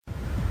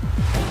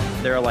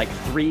There are like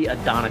 3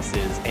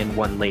 Adonises and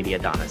 1 Lady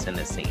Adonis in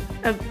this scene.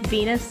 A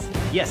Venus?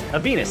 Yes, a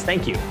Venus,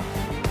 thank you.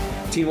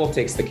 Teen Wolf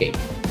takes the cake.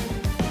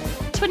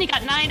 When you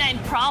got 99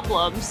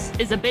 problems,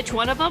 is a bitch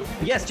one of them?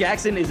 Yes,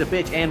 Jackson is a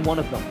bitch and one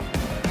of them.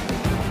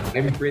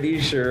 I'm pretty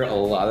sure a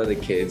lot of the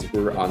kids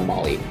were on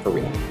Molly, for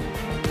real.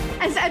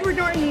 As Edward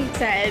Norton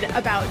said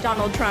about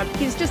Donald Trump,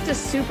 he's just a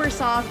super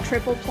soft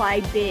triple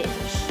ply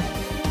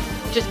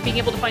bitch. Just being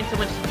able to find so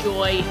much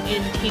joy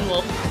in Teen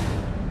Wolf.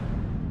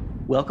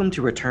 Welcome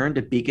to Return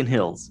to Beacon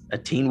Hills, a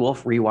Teen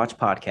Wolf rewatch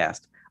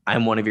podcast.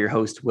 I'm one of your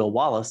hosts, Will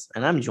Wallace,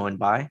 and I'm joined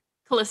by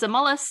Calissa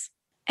Mullis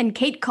and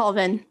Kate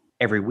Colvin.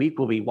 Every week,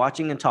 we'll be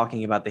watching and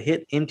talking about the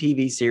hit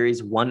MTV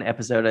series one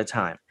episode at a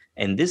time.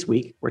 And this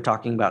week, we're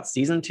talking about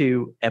Season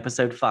 2,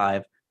 Episode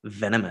 5,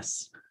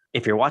 Venomous.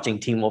 If you're watching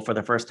Teen Wolf for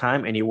the first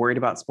time and you're worried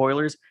about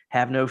spoilers,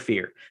 have no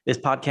fear. This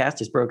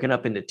podcast is broken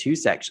up into 2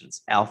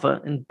 sections,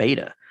 Alpha and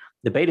Beta.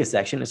 The Beta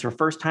section is for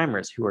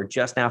first-timers who are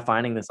just now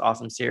finding this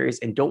awesome series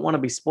and don't want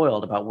to be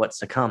spoiled about what's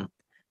to come.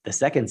 The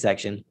second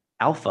section,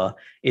 Alpha,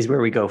 is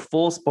where we go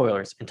full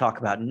spoilers and talk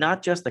about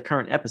not just the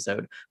current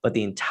episode, but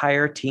the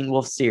entire Teen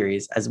Wolf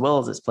series, as well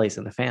as its place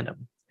in the fandom.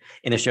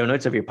 In the show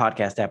notes of your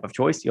podcast app of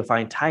choice, you'll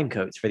find time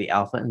codes for the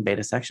Alpha and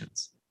Beta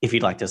sections. If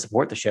you'd like to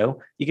support the show,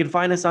 you can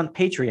find us on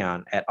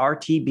Patreon at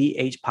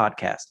RTBH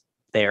Podcast.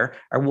 There,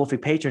 our Wolfie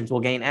patrons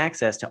will gain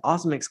access to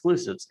awesome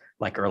exclusives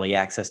like early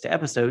access to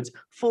episodes,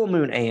 full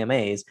moon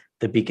AMAs,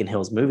 the Beacon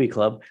Hills Movie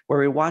Club, where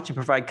we watch and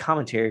provide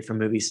commentary for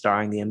movies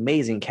starring the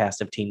amazing cast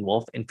of Teen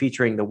Wolf and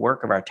featuring the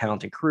work of our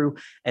talented crew,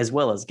 as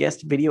well as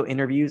guest video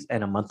interviews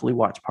and a monthly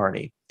watch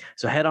party.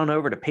 So head on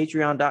over to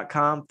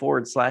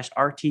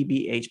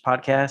patreon.com/RTBH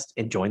Podcast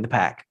and join the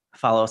pack.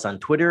 Follow us on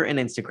Twitter and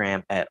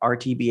Instagram at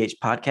RTBH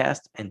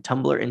Podcast and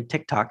Tumblr and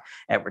TikTok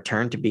at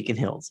Return to Beacon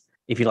Hills.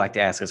 If you'd like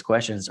to ask us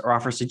questions or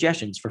offer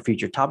suggestions for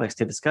future topics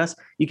to discuss,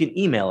 you can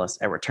email us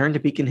at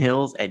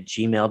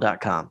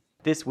returntobeaconhills@gmail.com.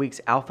 This week's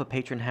Alpha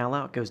Patron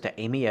Howlout goes to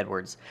Amy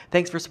Edwards.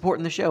 Thanks for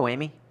supporting the show,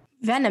 Amy.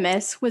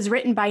 Venomous was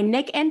written by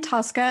Nick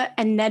Antosca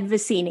and Ned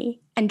Vicini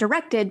and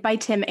directed by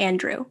Tim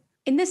Andrew.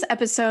 In this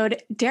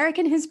episode, Derek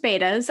and his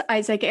betas,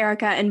 Isaac,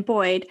 Erica, and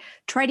Boyd,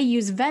 try to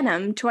use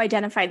venom to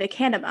identify the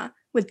Kanima,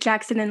 with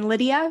Jackson and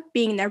Lydia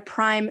being their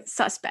prime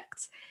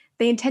suspects.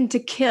 They intend to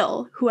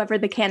kill whoever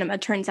the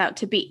Kanima turns out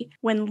to be.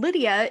 When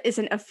Lydia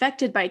isn't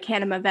affected by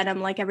Kanima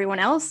venom like everyone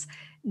else,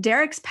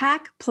 Derek's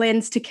pack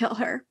plans to kill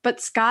her, but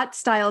Scott,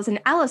 Stiles,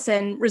 and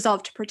Allison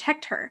resolve to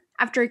protect her.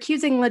 After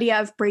accusing Lydia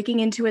of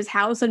breaking into his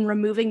house and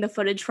removing the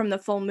footage from the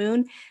full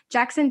moon,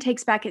 Jackson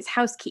takes back his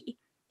house key.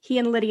 He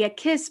and Lydia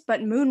kiss,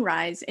 but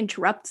Moonrise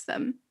interrupts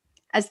them.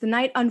 As the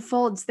night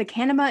unfolds, the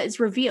Kanima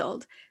is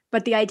revealed,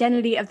 but the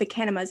identity of the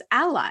Kanima's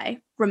ally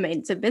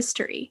remains a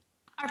mystery.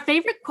 Our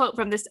favorite quote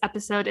from this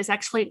episode is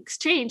actually an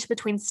exchange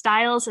between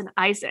Stiles and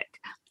Isaac.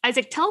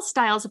 Isaac tells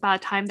Stiles about a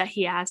time that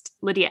he asked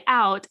Lydia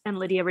out and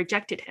Lydia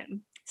rejected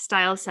him.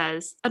 Stiles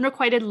says,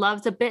 "Unrequited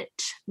love's a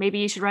bitch. Maybe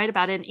you should write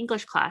about it in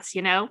English class,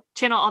 you know?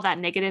 Channel all that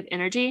negative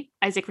energy."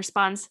 Isaac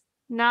responds,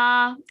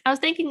 "Nah, I was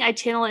thinking I'd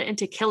channel it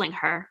into killing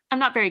her. I'm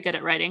not very good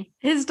at writing."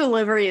 His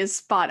delivery is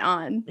spot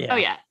on. Yeah. Oh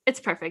yeah, it's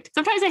perfect.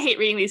 Sometimes I hate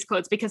reading these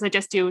quotes because I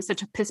just do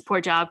such a piss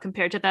poor job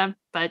compared to them,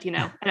 but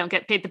I don't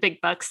get paid the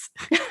big bucks.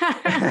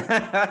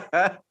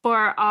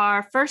 For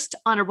our first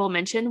honorable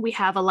mention, we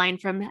have a line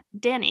from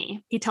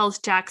Danny. He tells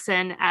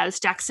Jackson, as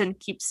Jackson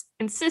keeps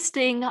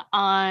insisting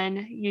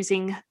on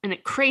using a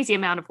crazy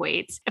amount of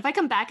weights, "If I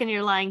come back and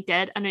you're lying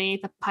dead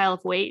underneath a pile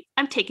of weight,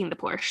 I'm taking the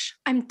Porsche."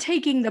 I'm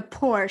taking the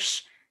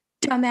Porsche.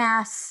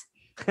 Dumbass.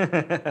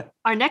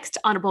 Our next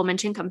honorable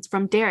mention comes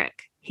from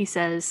Derek. He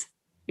says,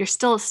 "You're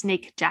still a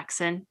snake,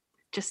 Jackson.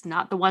 Just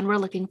not the one we're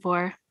looking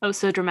for." Oh,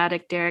 so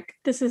dramatic, Derek.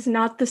 This is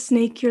not the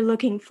snake you're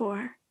looking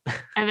for.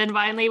 And then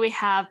finally, we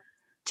have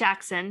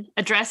Jackson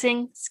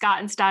addressing Scott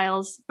and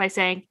Stiles by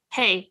saying,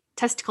 "Hey,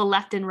 testicle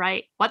left and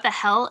right. What the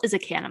hell is a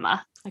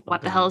Kanima? Like,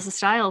 what the hell is a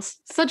Stiles?"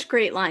 Such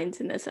great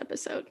lines in this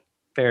episode.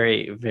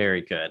 Very,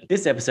 very good.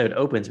 This episode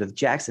opens with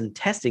Jackson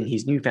testing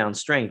his newfound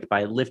strength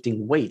by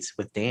lifting weights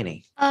with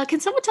Danny. Can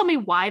someone tell me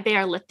why they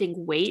are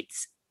lifting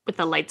weights with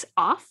the lights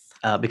off?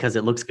 Because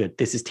it looks good.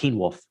 This is Teen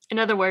Wolf. In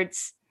other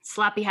words,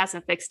 Slappy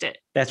hasn't fixed it.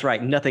 That's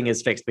right. Nothing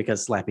is fixed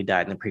because Slappy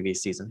died in the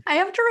previous season. I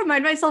have to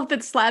remind myself that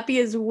Slappy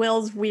is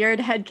Will's weird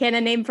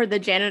headcanon name for the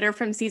janitor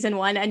from season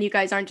 1, and you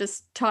guys aren't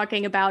just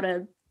talking about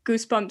a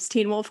Goosebumps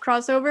Teen Wolf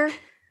crossover.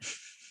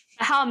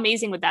 How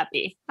amazing would that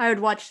be? I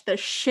would watch the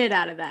shit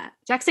out of that.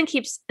 Jackson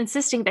keeps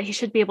insisting that he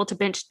should be able to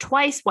bench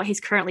twice what he's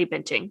currently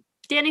benching.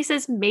 Danny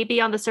says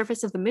maybe on the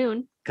surface of the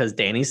moon. Because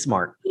Danny's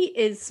smart. He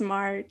is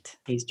smart.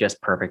 He's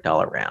just perfect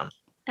all around.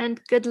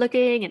 And good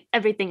looking and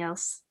everything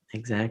else.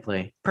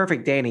 Exactly.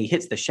 Perfect Danny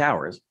hits the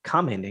showers,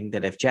 commenting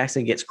that if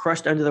Jackson gets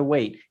crushed under the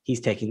weight, he's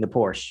taking the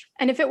Porsche.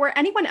 And if it were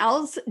anyone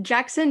else,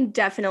 Jackson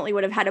definitely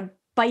would have had a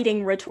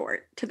biting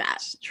retort to that.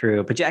 It's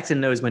true. But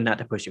Jackson knows when not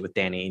to push it with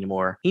Danny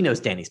anymore. He knows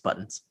Danny's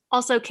buttons.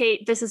 Also,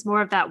 Kate, this is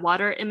more of that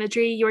water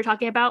imagery you were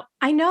talking about.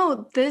 I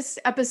know this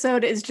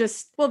episode is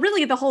just, well,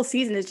 really the whole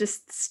season is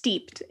just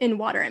steeped in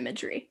water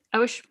imagery. I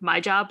wish my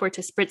job were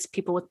to spritz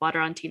people with water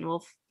on Teen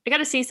Wolf. I got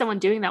to see someone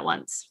doing that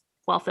once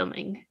while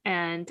filming,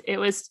 and it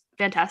was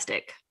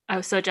fantastic. I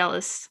was so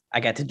jealous.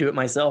 I got to do it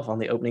myself on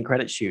the opening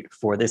credit shoot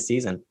for this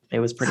season. It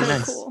was pretty So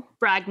nice. cool.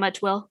 Brag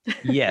much, Will.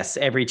 Yes,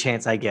 every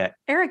chance I get.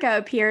 Erica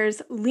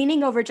appears,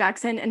 leaning over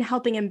Jackson and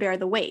helping him bear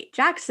the weight.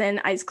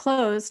 Jackson, eyes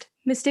closed,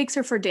 mistakes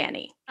her for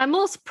Danny. I'm a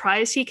little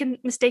surprised he can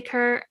mistake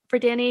her for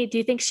Danny. Do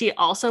you think she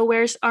also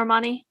wears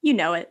Armani? You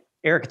know it.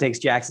 Erica takes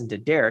Jackson to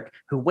Derek,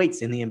 who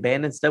waits in the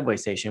abandoned subway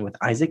station with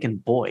Isaac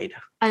and Boyd.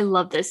 I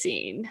love this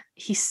scene.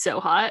 He's so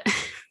hot.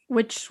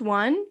 Which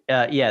one?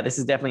 Yeah, this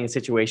is definitely a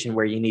situation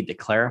where you need to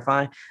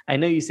clarify. I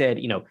know you said,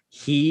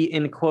 he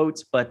in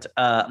quotes, but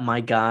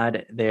my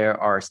God, there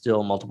are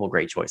still multiple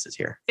great choices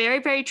here. Very,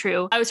 very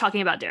true. I was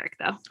talking about Derek,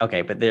 though.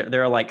 Okay, but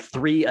there are like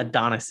 3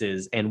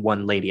 Adonises and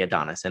 1 Lady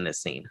Adonis in this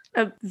scene.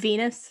 A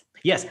Venus?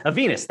 Yes, a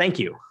Venus. Thank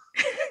you.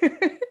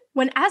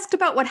 When asked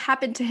about what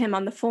happened to him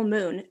on the full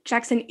moon,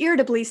 Jackson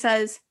irritably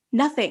says,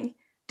 nothing,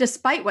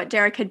 despite what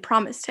Derek had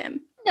promised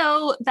him.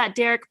 Know that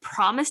Derek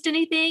promised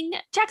anything.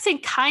 Jackson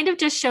kind of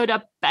just showed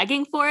up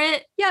begging for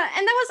it. Yeah,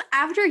 and that was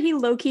after he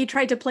low-key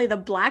tried to play the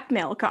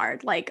blackmail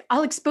card, like,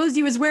 I'll expose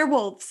you as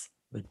werewolves.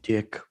 A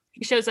dick.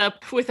 He shows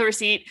up with a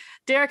receipt.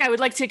 Derek, I would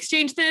like to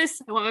exchange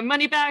this. I want my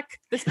money back.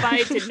 This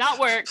buy did not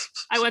work.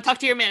 I want to talk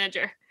to your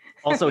manager.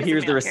 Also, It's a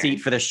here's the mail receipt carrier.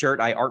 for the shirt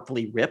I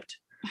artfully ripped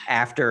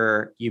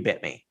after you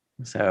bit me.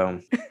 So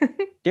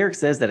Derek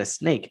says that a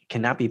snake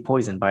cannot be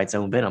poisoned by its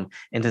own venom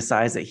and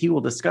decides that he will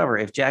discover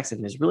if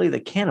Jackson is really the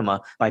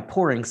Kanima by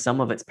pouring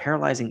some of its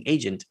paralyzing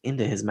agent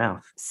into his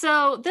mouth.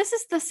 So this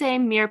is the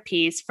same mirror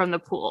piece from the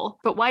pool,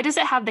 but why does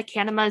it have the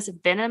Kanima's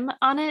venom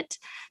on it?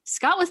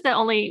 Scott was the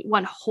only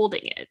one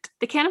holding it.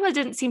 The Kanima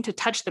didn't seem to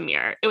touch the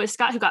mirror. It was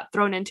Scott who got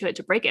thrown into it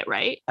to break it,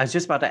 right? I was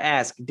just about to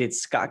ask, did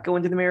Scott go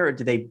into the mirror or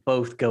did they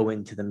both go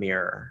into the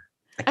mirror?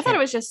 I thought it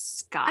was just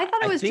Scott. I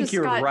thought it I was think just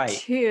you're Scott right.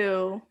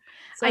 too.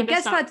 So I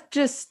there's guess not that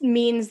just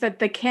means that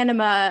the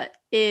Kanima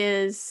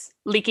is...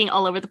 leaking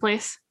all over the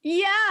place.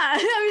 Yeah,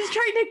 I was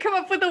trying to come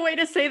up with a way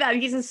to say that.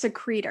 He's a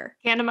secretor.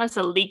 Kanima's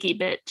a leaky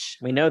bitch.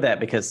 We know that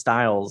because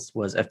Styles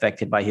was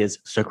affected by his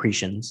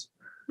secretions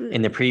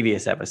in the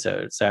previous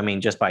episode. So, I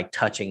mean, just by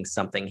touching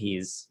something,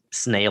 he's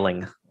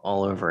snailing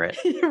all over it.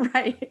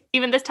 Right.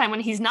 Even this time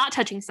when he's not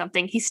touching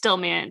something, he still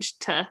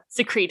managed to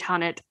secrete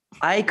on it.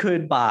 I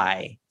could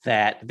buy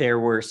that there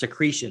were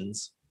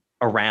secretions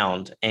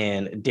around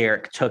and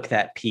Derek took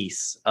that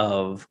piece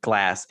of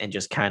glass and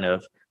just kind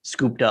of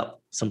scooped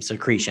up some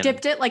secretion.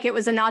 Dipped it like it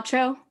was a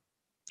nacho.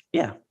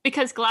 Yeah.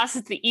 Because glass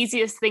is the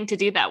easiest thing to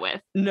do that with.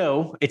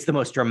 No, it's the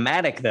most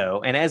dramatic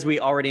though. And as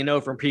we already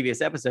know from previous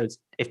episodes,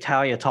 if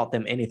Talia taught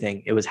them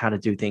anything, it was how to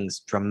do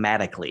things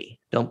dramatically.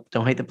 Don't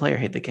hate the player,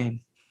 hate the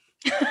game.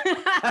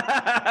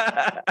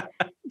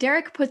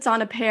 Derek puts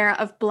on a pair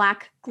of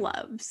black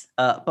gloves.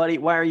 Buddy,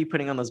 why are you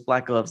putting on those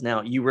black gloves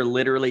now? You were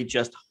literally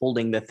just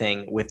holding the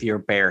thing with your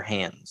bare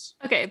hands.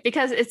 Okay,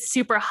 because it's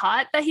super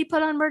hot that he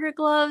put on murder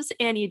gloves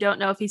and you don't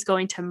know if he's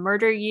going to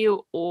murder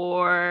you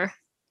or...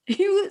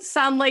 You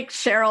sound like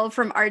Cheryl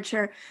from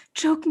Archer.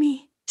 Choke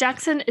me.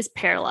 Jackson is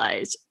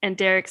paralyzed and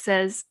Derek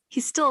says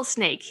he's still a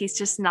snake. He's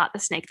just not the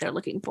snake they're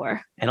looking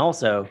for. And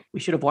also, we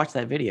should have watched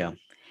that video.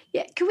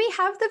 Yeah, can we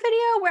have the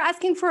video? We're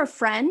asking for a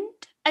friend.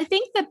 I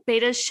think the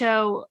betas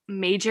show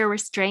major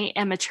restraint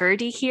and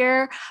maturity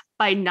here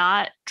by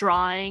not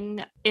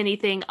drawing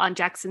anything on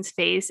Jackson's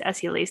face as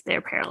he lays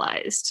there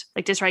paralyzed.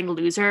 Like just writing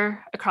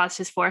loser across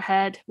his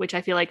forehead, which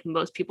I feel like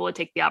most people would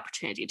take the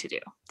opportunity to do.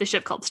 They should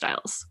have called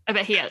Styles. I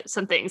bet he had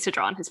some things to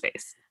draw on his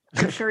face.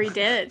 I'm sure he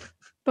did.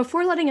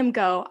 Before letting him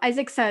go,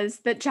 Isaac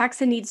says that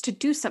Jackson needs to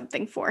do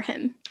something for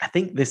him. I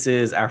think this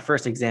is our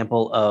first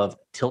example of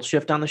tilt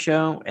shift on the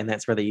show, and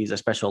that's where they use a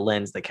special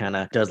lens that kind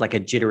of does like a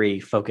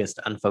jittery, focused,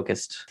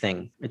 unfocused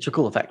thing. It's a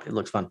cool effect. It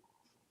looks fun.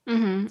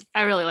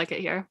 I really like it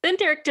here. Then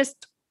Derek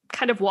just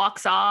kind of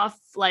walks off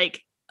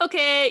like,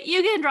 okay,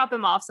 you can drop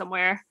him off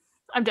somewhere.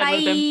 I'm done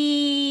with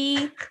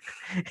him.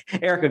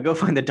 Erica, go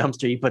find the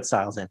dumpster you put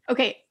Styles in.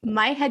 Okay,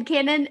 my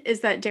headcanon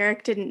is that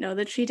Derek didn't know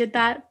that she did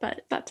that,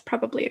 but that's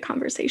probably a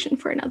conversation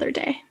for another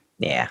day.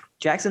 Yeah.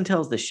 Jackson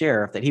tells the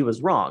sheriff that he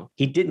was wrong.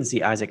 He didn't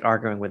see Isaac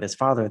arguing with his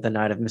father the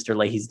night of Mr.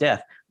 Leahy's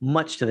death,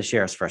 much to the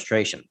sheriff's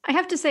frustration. I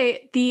have to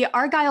say, the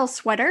Argyle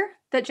sweater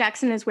that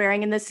Jackson is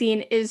wearing in this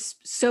scene is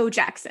so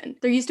Jackson.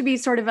 There used to be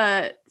sort of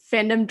a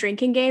fandom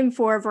drinking game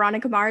for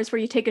Veronica Mars where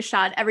you take a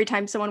shot every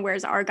time someone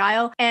wears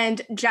Argyle,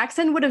 and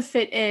Jackson would have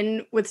fit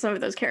in with some of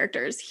those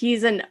characters.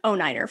 He's an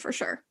 09er for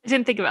sure. I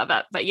didn't think about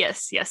that, but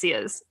yes, he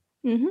is.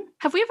 Mm-hmm.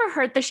 Have we ever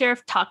heard the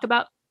sheriff talk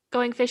about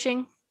going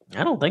fishing?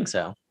 I don't think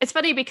so. It's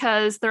funny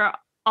because there are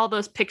all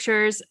those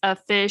pictures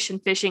of fish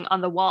and fishing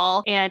on the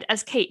wall. And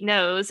as Kate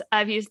knows,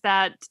 I've used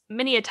that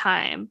many a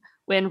time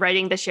when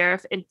writing the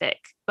sheriff in fic.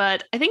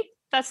 But I think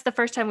that's the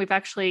first time we've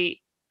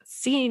actually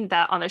seen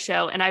that on the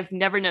show, and I've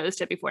never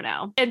noticed it before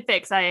now. In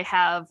Fix, I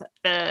have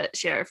the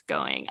sheriff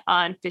going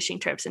on fishing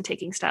trips and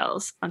taking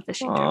Styles on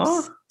fishing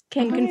trips.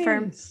 Can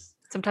confirm.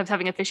 Sometimes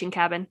having a fishing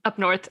cabin up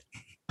north.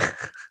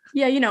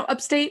 Yeah,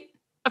 upstate.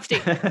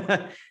 Upstate,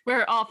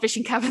 where all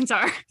fishing cabins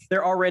are.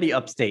 They're already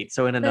upstate,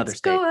 so in another Let's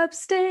state. go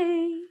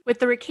upstate. With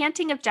the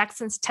recanting of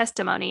Jackson's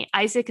testimony,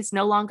 Isaac is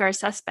no longer a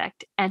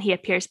suspect, and he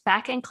appears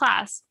back in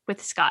class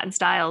with Scott and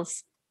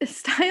Styles.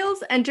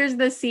 Styles enters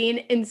the scene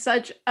in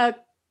such a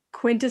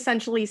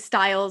quintessentially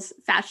Styles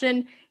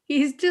fashion.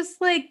 He's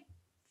just like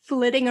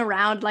flitting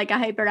around like a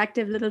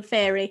hyperactive little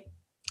fairy.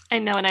 I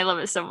know, and I love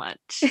it so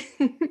much.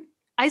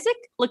 Isaac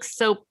looks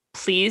so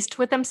pleased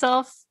with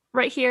himself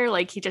right here.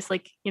 Like he just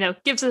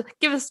gives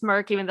a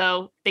smirk, even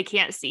though they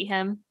can't see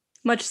him.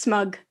 Much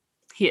smug.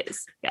 He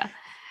is, yeah.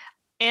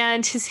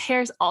 And his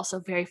hair is also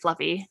very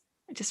fluffy.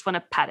 I just want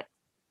to pat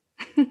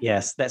it.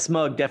 Yes, that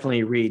smug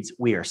definitely reads,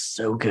 "We are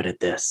so good at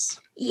this."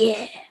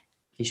 Yeah.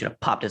 He should have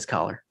popped his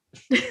collar.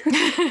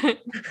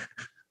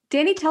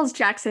 Danny tells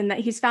Jackson that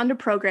he's found a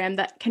program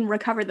that can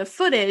recover the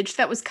footage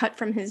that was cut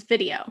from his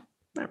video.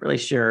 Not really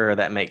sure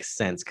that makes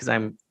sense because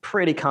I'm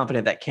pretty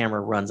confident that camera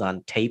runs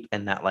on tape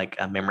and not like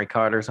a memory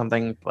card or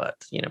something,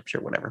 but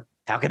sure, whatever.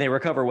 How can they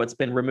recover what's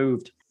been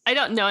removed? I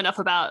don't know enough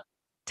about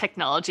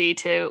technology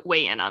to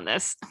weigh in on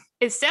this.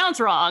 It sounds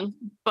wrong,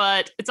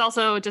 but it's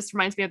also just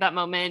reminds me of that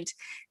moment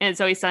in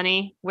It's Always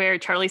Sunny where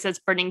Charlie says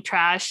burning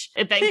trash.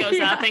 It then goes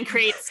up and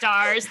creates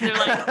stars. And they're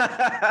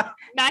like,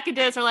 Mac and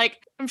Diz are like,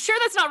 I'm sure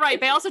that's not right,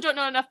 but I also don't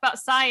know enough about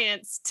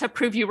science to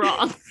prove you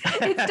wrong.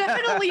 It's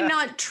definitely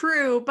not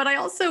true, but I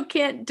also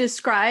can't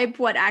describe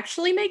what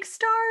actually makes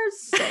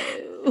stars.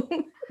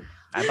 So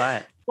I buy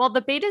it. While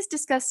the betas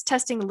discuss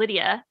testing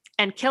Lydia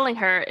and killing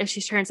her if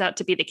she turns out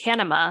to be the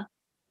Kanima,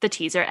 the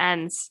teaser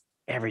ends.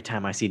 Every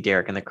time I see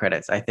Derek in the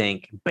credits, I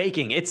think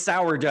baking. It's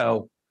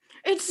sourdough.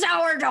 it's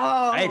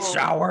sourdough. It's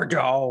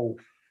sourdough.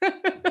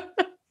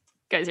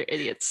 Guys are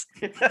idiots.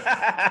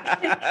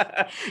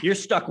 You're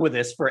stuck with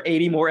us for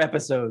 80 more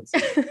episodes.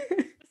 This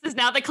is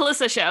now the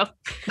Calissa show.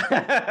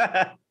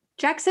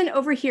 Jackson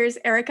overhears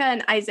Erica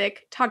and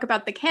Isaac talk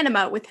about the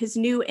Kanima with his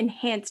new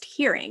enhanced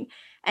hearing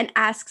and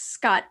asks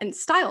Scott and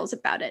Styles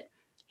about it.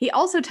 He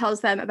also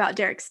tells them about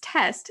Derek's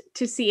test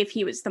to see if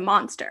he was the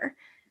monster.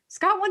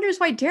 Scott wonders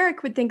why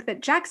Derek would think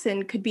that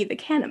Jackson could be the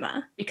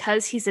Kanima.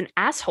 Because he's an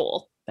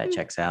asshole. That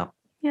checks out.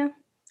 Yeah.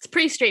 It's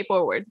pretty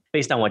straightforward.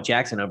 Based on what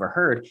Jackson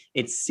overheard,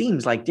 it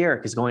seems like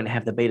Derek is going to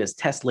have the betas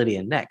test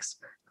Lydia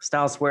next.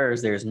 Styles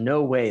swears there's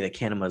no way the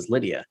Kanima is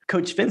Lydia.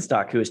 Coach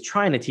Finstock, who is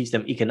trying to teach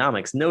them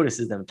economics,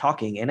 notices them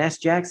talking and asks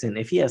Jackson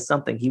if he has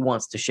something he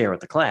wants to share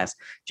with the class.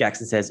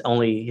 Jackson says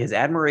only his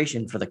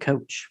admiration for the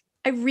coach.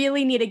 I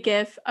really need a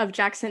gif of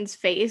Jackson's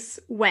face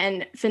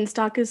when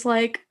Finstock is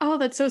like, oh,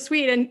 that's so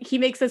sweet. And he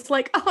makes this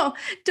like, oh,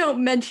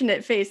 don't mention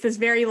it face, this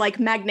very like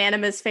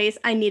magnanimous face.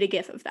 I need a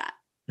gif of that.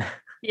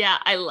 Yeah,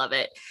 I love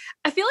it.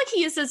 I feel like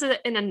he uses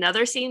it in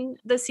another scene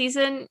this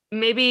season,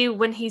 maybe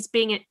when he's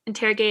being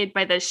interrogated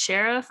by the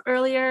sheriff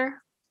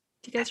earlier.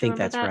 Do you guys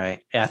remember that? Right.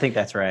 Yeah, I think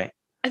that's right.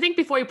 I think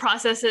before he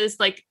processes,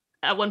 like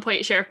at one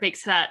point, sheriff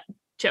makes that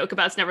joke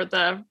about it's never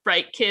the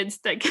right kids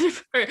that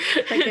get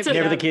It's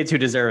never the kids who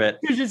deserve it.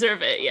 Who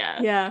deserve it,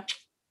 yeah. Yeah.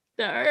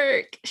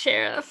 Dark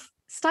sheriff.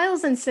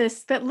 Styles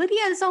insists that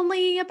Lydia is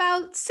only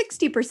about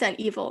 60%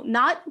 evil,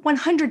 not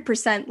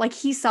 100% like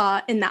he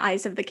saw in the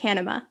eyes of the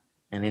Kanima.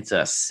 And it's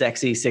a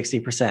sexy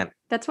 60%.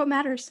 That's what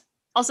matters.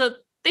 Also,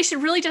 they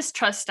should really just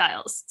trust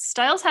Styles.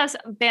 Styles has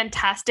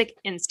fantastic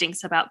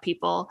instincts about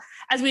people.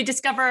 As we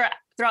discover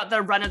throughout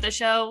the run of the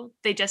show,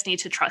 they just need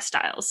to trust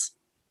Styles.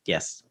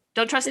 Yes.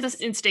 Don't trust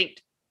this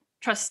instinct.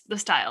 Trust the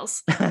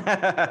Styles.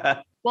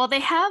 While they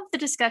have the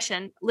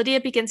discussion, Lydia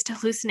begins to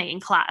hallucinate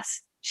in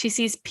class. She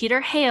sees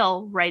Peter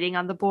Hale writing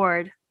on the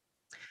board.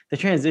 The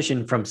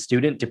transition from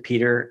student to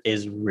Peter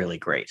is really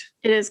great.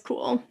 It is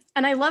cool.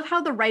 And I love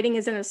how the writing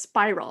is in a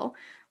spiral.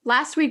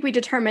 Last week, we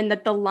determined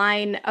that the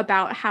line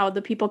about how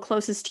the people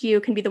closest to you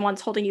can be the ones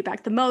holding you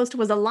back the most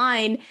was a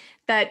line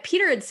that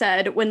Peter had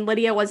said when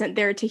Lydia wasn't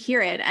there to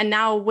hear it. And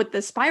now with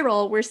the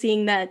spiral, we're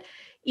seeing that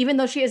even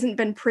though she hasn't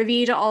been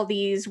privy to all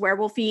these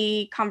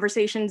werewolfy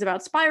conversations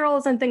about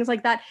spirals and things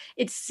like that,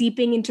 it's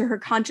seeping into her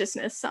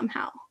consciousness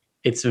somehow.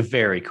 It's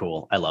very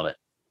cool. I love it.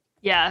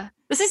 Yeah.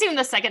 This is even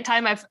the second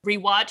time I've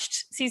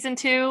rewatched season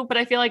 2, but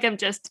I feel like I'm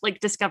just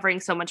like discovering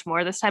so much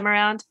more this time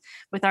around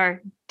with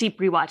our deep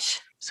rewatch.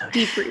 So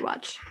Deep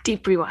rewatch.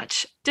 Deep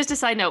rewatch. Just a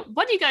side note,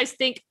 what do you guys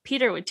think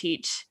Peter would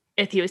teach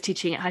if he was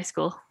teaching at high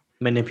school?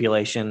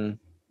 manipulation,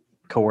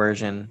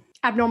 coercion.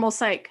 Abnormal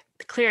psych.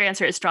 The clear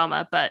answer is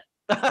drama, but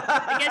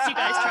I guess you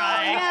guys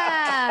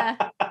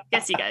tried. Yeah.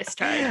 Guess you guys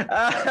tried.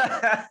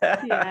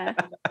 Yeah.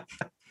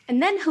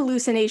 And then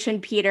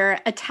hallucination Peter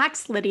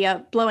attacks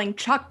Lydia, blowing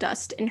chalk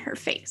dust in her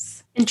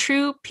face. In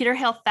true Peter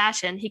Hale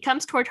fashion, he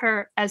comes toward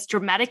her as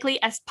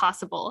dramatically as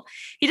possible.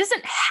 He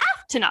doesn't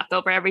have to knock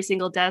over every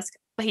single desk,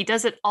 but he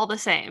does it all the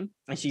same.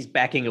 And she's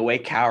backing away,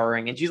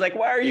 cowering, and she's like,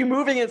 "Why are you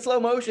moving in slow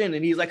motion?"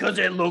 And he's like, "'Cause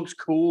it looks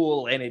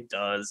cool," and it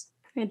does.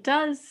 It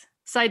does.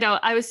 Side note,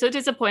 I was so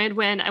disappointed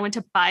when I went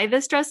to buy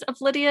this dress of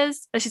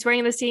Lydia's that she's wearing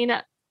in the scene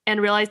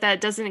and realized that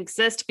it doesn't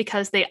exist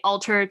because they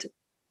altered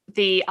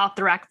the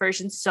off-the-rack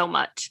version so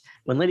much.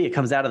 When Lydia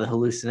comes out of the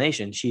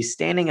hallucination, she's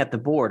standing at the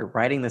board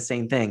writing the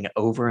same thing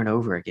over and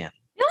over again.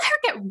 You let her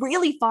get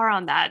really far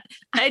on that.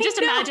 I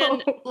just know.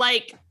 imagine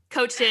like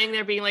Coach sitting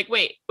there being like,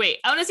 wait, I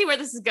want to see where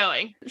this is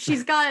going.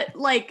 She's got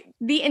like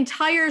the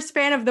entire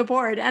span of the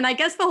board. And I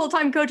guess the whole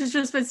time Coach has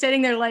just been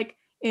standing there like,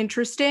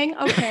 interesting.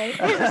 Okay.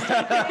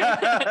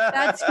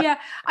 That's, yeah.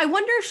 I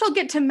wonder if she'll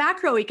get to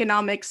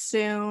macroeconomics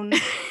soon.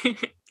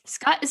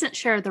 Scott isn't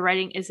sure the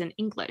writing is in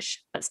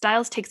English, but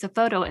Stiles takes a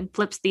photo and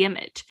flips the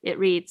image. It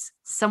reads,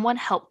 "Someone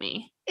help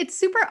me." It's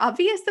super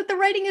obvious that the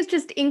writing is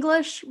just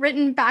English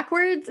written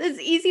backwards. It's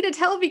easy to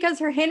tell because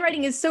her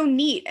handwriting is so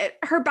neat.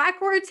 Her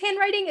backwards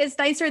handwriting is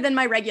nicer than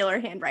my regular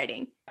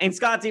handwriting. And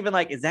Scott's even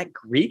like, is that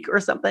Greek or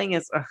something?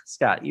 It's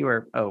Scott, you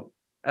are,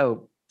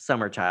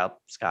 summer child,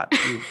 Scott.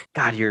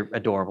 God, you're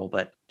adorable,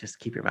 but just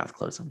keep your mouth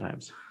closed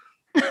sometimes.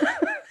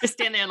 Just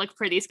stand there and look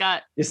pretty,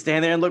 Scott. Just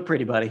stand there and look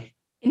pretty, buddy.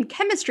 In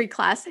chemistry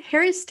class,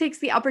 Harris takes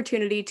the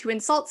opportunity to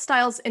insult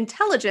Stiles'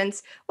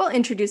 intelligence while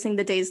introducing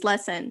the day's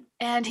lesson.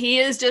 And he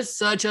is just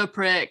such a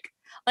prick.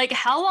 Like,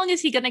 how long is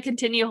he going to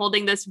continue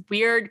holding this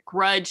weird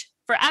grudge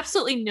for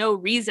absolutely no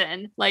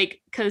reason? Like,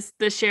 because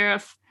the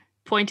sheriff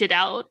pointed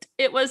out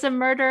it was a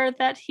murder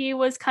that he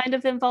was kind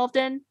of involved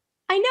in.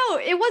 I know,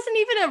 it wasn't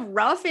even a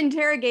rough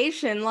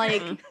interrogation.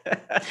 Like,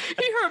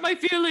 he hurt my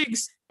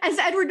feelings. As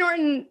Edward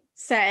Norton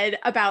said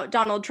about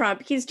Donald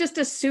Trump, he's just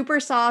a super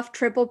soft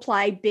triple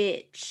ply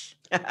bitch.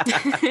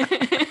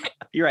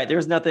 You're right.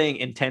 There's nothing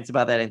intense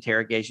about that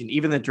interrogation.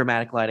 Even the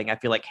dramatic lighting, I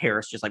feel like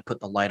Harris just like put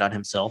the light on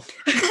himself,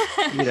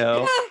 you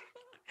know.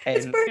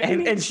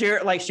 And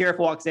Sheriff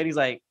walks in. He's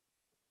like,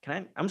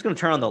 I'm just going to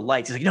turn on the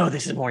lights. He's like, no,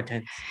 this is more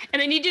intense.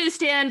 And I need you to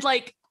stand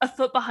like a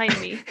foot behind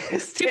me, 2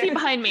 feet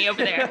behind me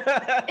over there.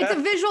 It's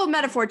a visual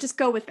metaphor. Just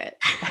go with it.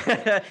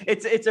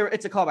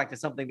 It's a callback to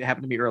something that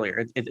happened to me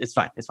earlier. It's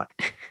fine. It's fine.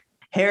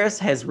 Harris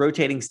has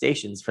rotating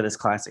stations for this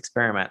class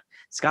experiment.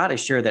 Scott is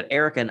sure that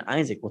Erica and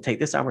Isaac will take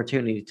this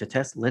opportunity to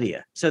test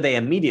Lydia, so they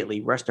immediately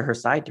rush to her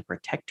side to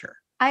protect her.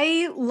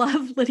 I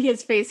love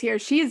Lydia's face here.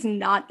 She is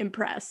not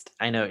impressed.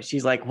 I know.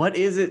 She's like, what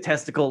is it?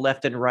 Testicle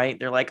left and right.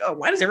 They're like, oh,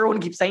 why does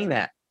everyone keep saying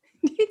that?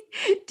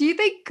 Do you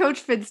think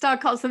Coach Finstock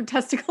calls them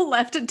testicle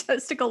left and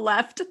testicle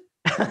left?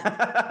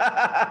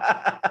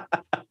 I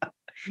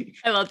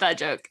love that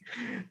joke.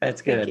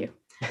 That's good. Thank you.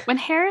 When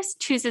Harris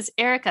chooses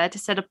Erica to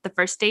set up the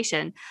first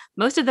station,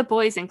 most of the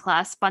boys in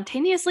class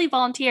spontaneously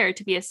volunteer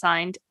to be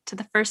assigned to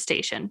the first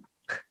station.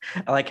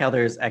 I like how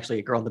there's actually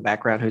a girl in the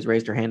background who's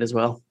raised her hand as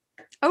well.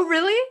 Oh,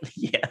 really?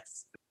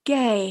 Yes.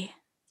 Gay.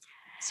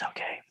 So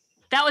gay.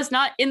 That was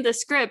not in the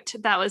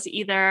script. That was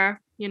either,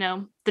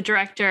 the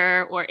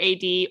director or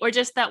AD or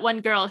just that one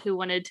girl who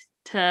wanted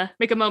to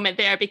make a moment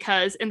there,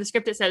 because in the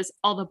script it says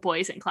all the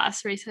boys in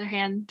class raise their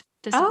hand.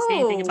 Doesn't say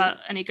anything about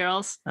any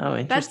girls. Oh,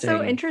 interesting. That's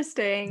so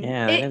interesting.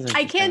 Yeah,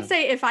 I can't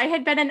say if I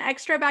had been an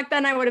extra back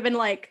then, I would have been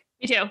like,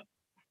 Me too.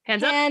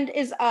 Hands up. Hand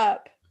is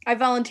up. I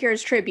volunteer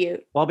as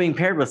tribute. While being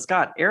paired with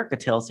Scott, Erica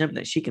tells him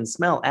that she can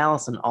smell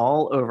Allison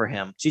all over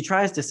him. She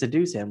tries to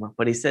seduce him,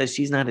 but he says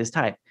she's not his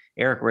type.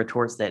 Erica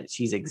retorts that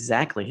she's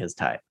exactly his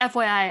type.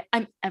 FYI,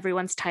 I'm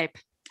everyone's type.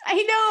 I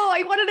know.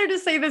 I wanted her to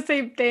say the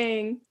same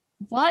thing.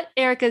 What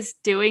Erica's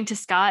doing to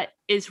Scott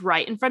is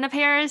right in front of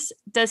Harris.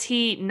 Does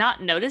he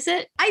not notice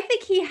it? I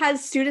think he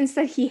has students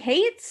that he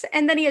hates,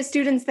 and then he has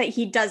students that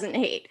he doesn't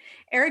hate.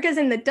 Erica's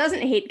in the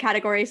doesn't hate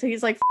category, so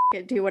he's like,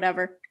 it, do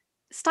whatever.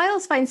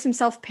 Stiles finds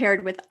himself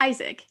paired with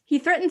Isaac. He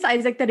threatens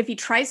Isaac that if he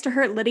tries to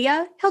hurt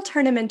Lydia, he'll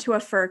turn him into a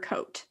fur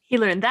coat. He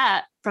learned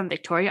that from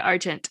Victoria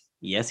Argent.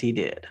 Yes, he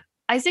did.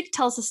 Isaac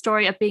tells the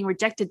story of being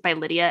rejected by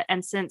Lydia,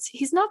 and since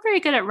he's not very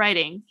good at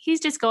writing, he's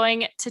just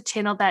going to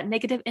channel that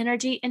negative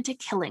energy into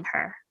killing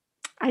her.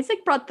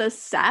 Isaac brought the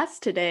sass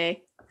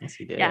today. Yes,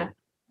 he did. Yeah.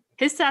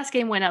 His sass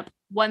game went up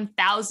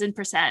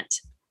 1,000%.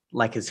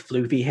 Like his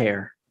floofy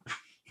hair.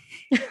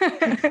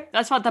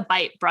 That's what the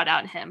bite brought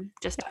out in him,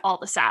 just all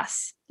the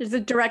sass. There's a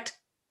direct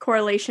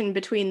correlation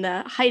between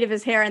the height of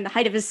his hair and the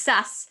height of his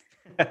sass.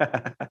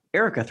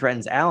 Erica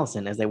threatens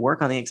Allison as they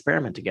work on the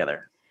experiment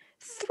together.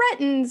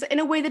 Threatens in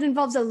a way that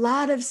involves a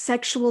lot of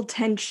sexual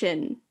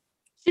tension.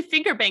 She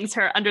finger bangs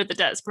her under the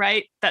desk,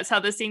 right? That's how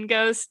the scene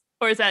goes?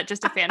 Or is that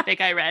just a fanfic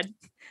I read?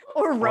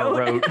 Or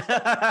wrote.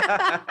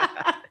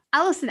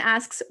 Allison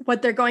asks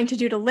what they're going to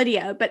do to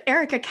Lydia, but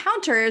Erica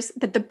counters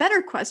that the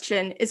better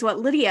question is what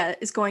Lydia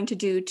is going to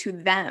do to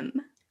them.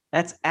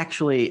 That's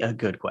actually a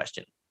good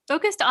question.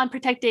 Focused on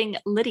protecting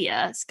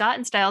Lydia, Scott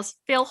and Stiles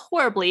fail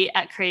horribly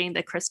at creating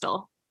the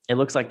crystal. It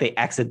looks like they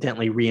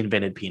accidentally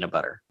reinvented peanut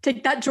butter.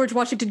 Take that, George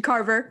Washington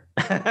Carver.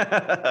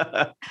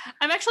 I'm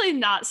actually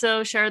not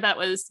so sure that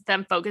was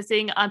them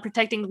focusing on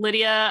protecting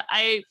Lydia.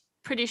 I'm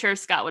pretty sure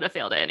Scott would have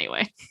failed it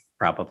anyway.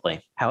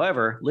 Probably.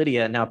 However,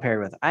 Lydia, now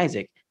paired with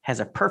Isaac, has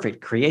a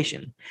perfect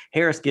creation.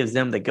 Harris gives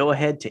them the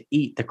go-ahead to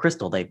eat the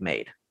crystal they've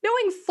made.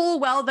 Knowing full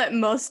well that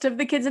most of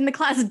the kids in the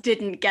class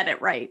didn't get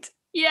it right.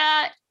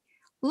 Yeah,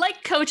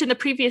 Like Coach in the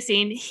previous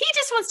scene, he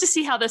just wants to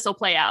see how this will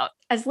play out.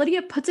 As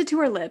Lydia puts it to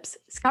her lips,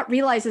 Scott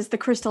realizes the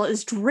crystal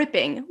is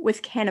dripping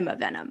with Kanima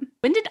venom.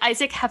 When did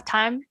Isaac have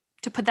time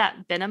to put that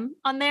venom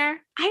on there?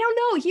 I don't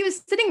know. He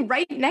was sitting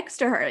right next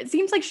to her. It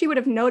seems like she would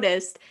have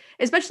noticed,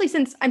 especially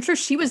since I'm sure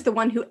she was the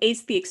one who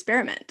aced the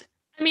experiment.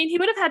 I mean, he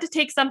would have had to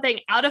take something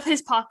out of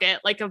his pocket,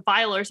 like a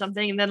vial or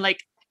something, and then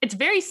it's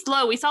very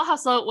slow. We saw how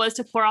slow it was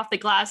to pour off the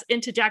glass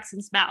into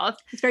Jackson's mouth.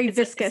 It's very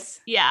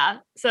viscous. Yeah.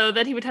 So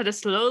then he would have to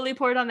slowly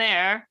pour it on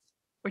there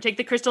or take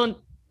the crystal and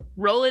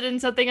roll it in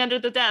something under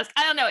the desk.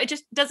 I don't know. It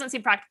just doesn't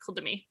seem practical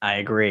to me. I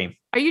agree.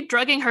 Are you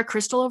drugging her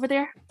crystal over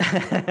there?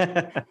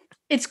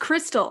 It's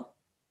crystal.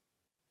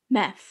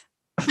 Meth.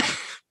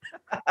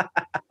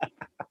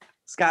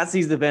 Scott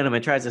sees the venom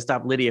and tries to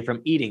stop Lydia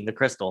from eating the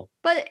crystal.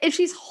 But if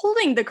she's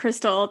holding the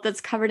crystal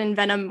that's covered in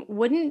venom,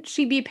 wouldn't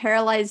she be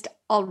paralyzed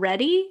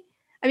already?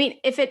 I mean,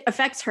 if it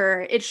affects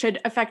her, it should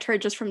affect her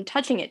just from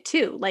touching it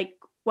too, like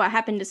what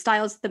happened to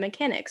Styles the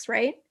mechanics,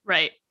 right?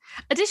 Right.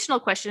 Additional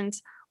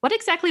questions. What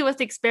exactly was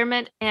the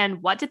experiment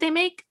and what did they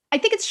make? I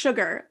think it's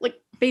sugar, like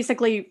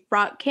basically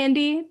rock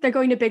candy. They're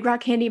going to Big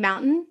Rock Candy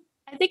Mountain.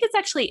 I think it's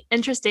actually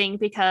interesting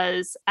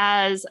because,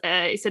 as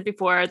I said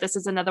before, this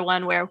is another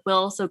one where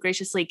Will so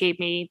graciously gave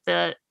me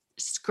the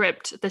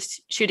script, the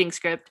shooting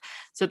script,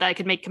 so that I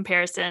could make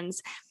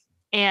comparisons.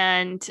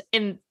 And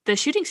in the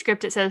shooting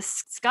script, it says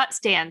Scott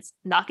stands,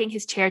 knocking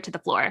his chair to the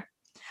floor.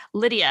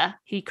 Lydia,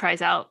 he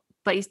cries out,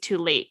 but he's too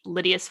late.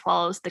 Lydia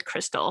swallows the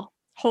crystal.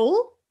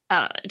 Whole?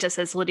 It just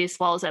says Lydia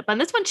swallows it. But in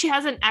this one, she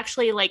hasn't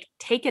actually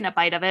taken a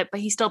bite of it,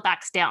 but he still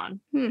backs down.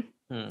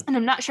 And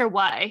I'm not sure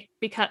why,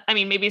 because I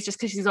mean, maybe it's just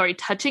because she's already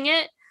touching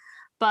it.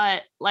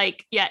 But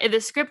in the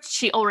script,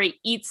 she already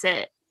eats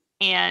it.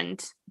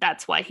 And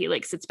that's why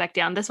he sits back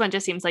down. This one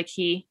just seems like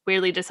he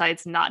weirdly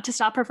decides not to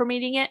stop her from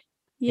eating it.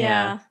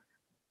 Yeah.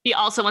 He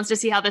also wants to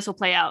see how this will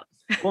play out.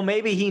 Well,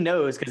 maybe he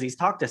knows because he's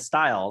talked to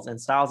Styles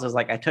and Styles is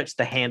like, I touched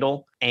the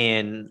handle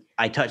and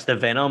I touched the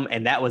venom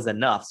and that was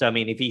enough. So, I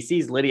mean, if he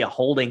sees Lydia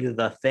holding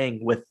the thing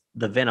with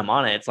the venom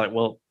on it, it's like,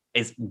 well,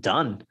 it's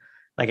done.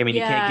 You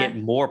can't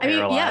get more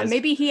paralyzed.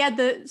 Maybe he had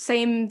the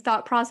same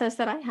thought process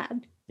that I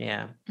had.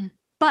 Yeah.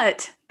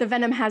 But the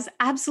venom has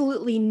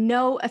absolutely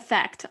no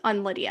effect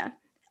on Lydia.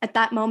 At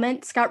that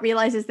moment, Scott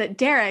realizes that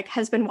Derek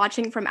has been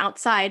watching from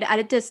outside at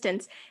a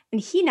distance,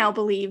 and he now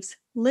believes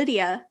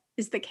Lydia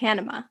is the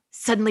Kanima.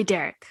 Suddenly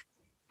Derek.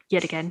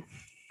 Yet again.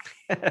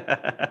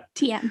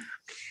 TM.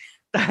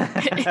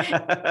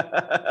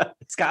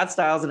 Scott,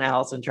 Styles, and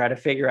Allison try to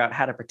figure out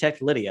how to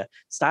protect Lydia.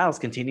 Styles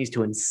continues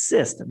to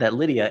insist that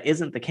Lydia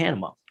isn't the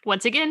Kanima.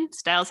 Once again,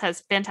 Styles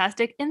has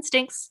fantastic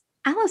instincts.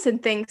 Allison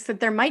thinks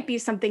that there might be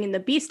something in the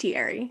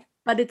bestiary,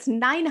 but it's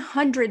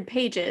 900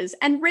 pages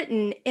and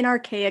written in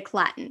archaic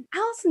Latin.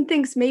 Allison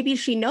thinks maybe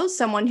she knows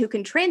someone who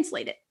can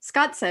translate it.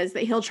 Scott says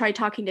that he'll try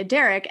talking to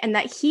Derek and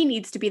that he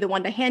needs to be the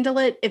one to handle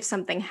it if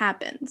something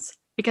happens.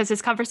 Because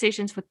his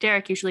conversations with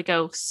Derek usually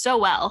go so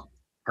well.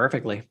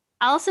 Perfectly.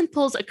 Allison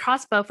pulls a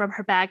crossbow from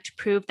her bag to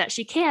prove that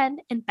she can,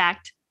 in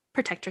fact,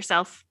 protect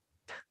herself.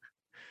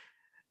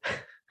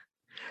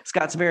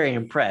 Scott's very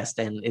impressed.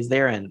 And is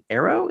there an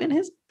arrow in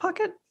his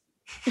pocket?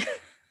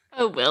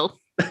 Oh, Will.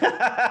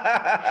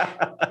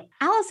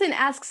 Allison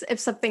asks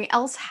if something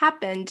else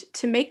happened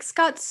to make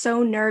Scott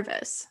so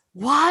nervous.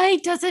 Why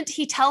doesn't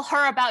he tell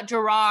her about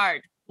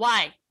Gerard?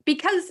 Why?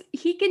 Because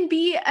he can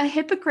be a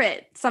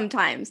hypocrite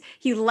sometimes.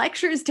 He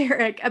lectures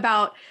Derek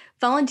about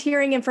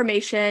volunteering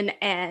information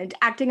and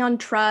acting on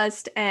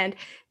trust, and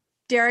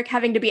Derek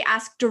having to be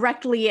asked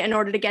directly in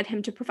order to get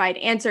him to provide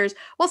answers,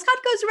 while Scott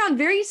goes around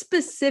very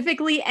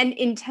specifically and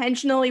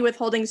intentionally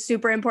withholding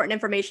super important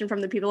information from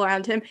the people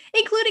around him,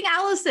 including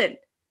Allison,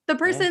 the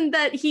person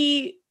that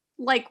he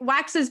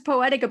waxes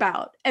poetic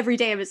about every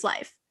day of his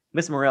life.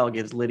 Miss Morrell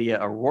gives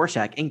Lydia a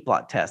Rorschach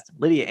inkblot test.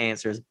 Lydia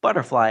answers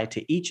butterfly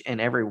to each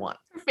and every one.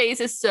 Her face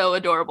is so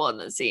adorable in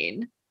the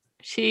scene.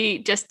 She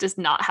just does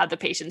not have the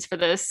patience for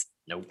this.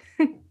 Nope.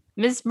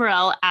 Ms.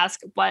 Morrell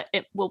asks what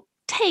it will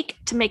take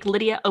to make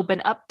Lydia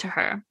open up to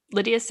her.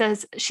 Lydia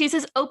says she's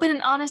as open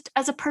and honest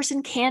as a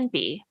person can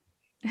be.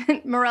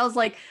 Morrell's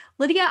like,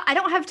 Lydia, I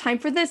don't have time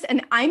for this,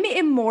 and I'm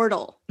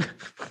immortal.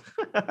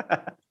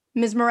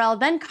 Ms. Morrell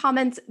then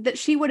comments that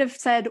she would have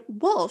said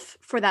wolf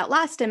for that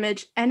last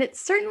image, and it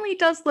certainly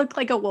does look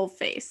like a wolf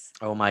face.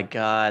 Oh my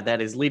God,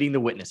 that is leading the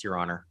witness, Your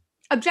Honor.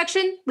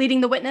 Objection, leading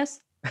the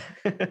witness.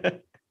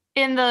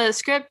 In the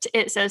script,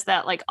 it says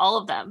that all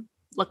of them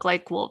look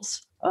like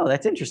wolves. Oh,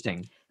 that's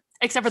interesting.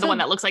 Except for the one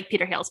that looks like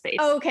Peter Hale's face.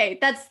 Oh, okay,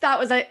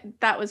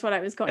 that was what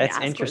I was going to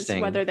ask.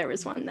 Interesting. Whether there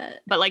was one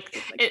that. But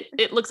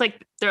it looks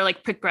like they're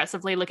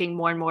progressively looking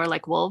more and more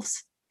like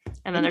wolves,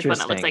 and then there's one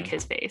that looks like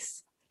his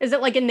face. Is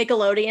it like a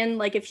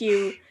Nickelodeon? If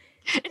you.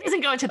 It doesn't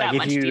go into that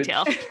much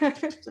detail.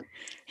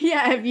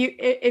 Yeah,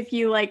 if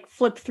you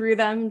flip through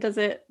them, does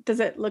it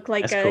look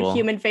like That's a cool.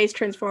 human face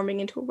transforming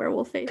into a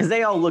werewolf face? Because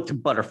they all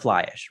looked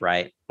butterfly-ish,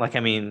 right?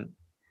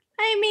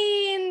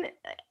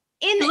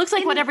 it looks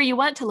like whatever you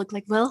want to look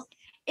like, Will.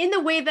 In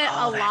the way that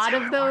a lot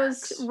of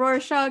those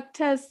Rorschach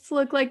tests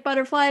look like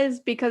butterflies,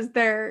 because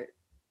they're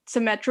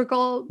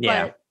symmetrical,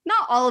 Yeah. but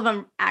not all of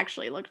them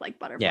actually looked like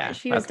butterflies. Yeah,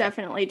 She was okay.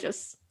 definitely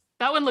just.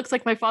 That one looks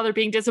like my father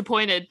being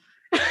disappointed.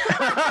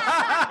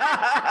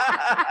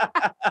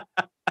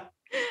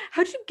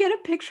 How'd you get a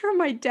picture of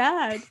my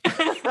dad?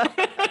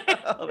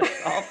 Oh,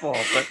 that's awful,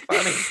 but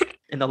funny.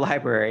 In the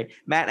library,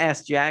 Matt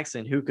asks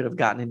Jackson who could have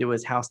gotten into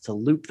his house to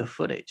loop the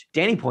footage.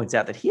 Danny points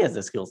out that he has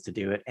the skills to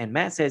do it, and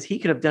Matt says he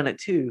could have done it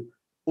too,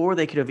 or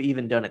they could have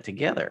even done it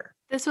together.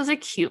 This was a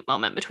cute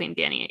moment between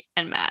Danny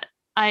and Matt.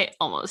 I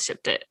almost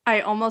shipped it.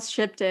 I almost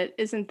shipped it.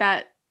 Isn't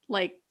that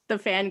like the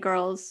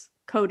fangirls'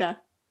 coda?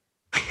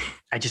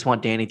 I just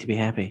want Danny to be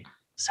happy.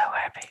 So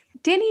happy.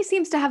 Danny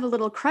seems to have a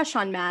little crush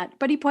on Matt,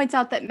 but he points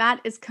out that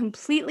Matt is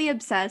completely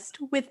obsessed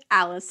with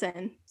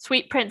Allison.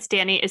 Sweet Prince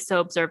Danny is so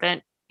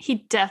observant. He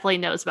definitely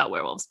knows about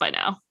werewolves by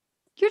now.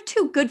 You're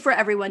too good for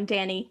everyone,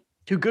 Danny.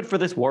 Too good for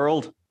this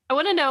world. I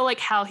want to know like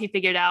how he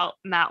figured out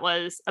Matt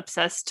was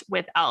obsessed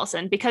with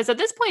Allison, because at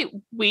this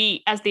point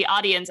we as the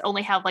audience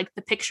only have like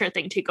the picture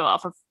thing to go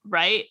off of,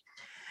 right?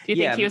 Do you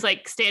think he was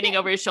like standing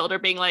over his shoulder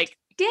being like,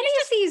 Danny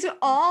sees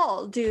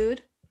all,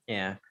 dude.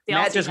 Yeah. They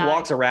all Matt see just eye.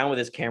 walks around with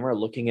his camera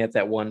looking at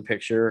that one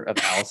picture of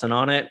Allison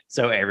on it,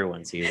 so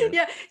everyone sees it.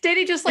 Yeah,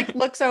 Danny just like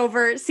looks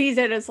over, sees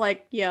it as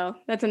like, yo,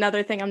 that's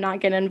another thing I'm not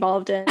getting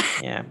involved in.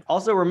 Yeah.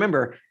 Also,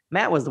 remember,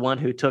 Matt was the one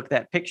who took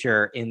that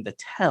picture in the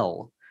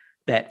tell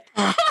that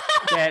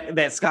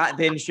that Scott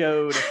then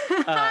showed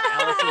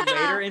Allison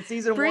later in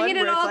season Bringing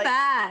one. it all like,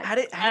 back. How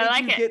did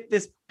like you it. get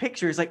this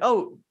picture? It's like,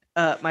 oh,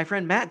 my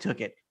friend Matt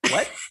took it.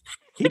 What?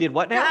 He did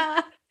what now?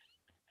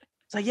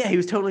 It's like, yeah, he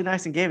was totally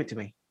nice and gave it to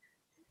me.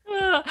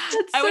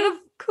 That's I would so have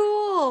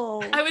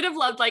cool. I would have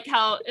loved like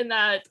how in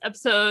that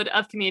episode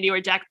of Community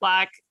where Jack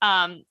Black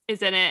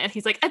is in it and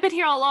he's like, I've been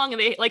here all along,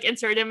 and they like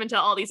insert him into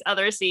all these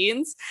other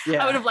scenes.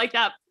 Yeah. I would have liked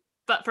that,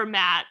 but for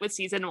Matt with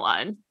season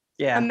 1.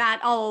 Yeah. A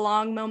Matt all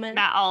along moment.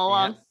 Matt all Yeah.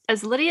 along.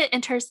 As Lydia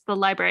enters the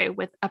library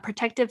with a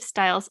protective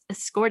Styles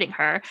escorting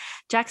her,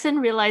 Jackson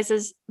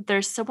realizes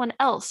there's someone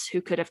else who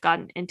could have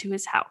gotten into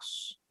his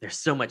house. There's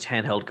so much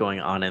handheld going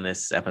on in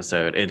this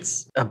episode.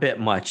 It's a bit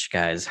much,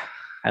 guys.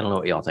 I don't know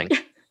what y'all think.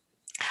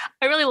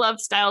 I really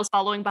love Styles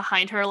following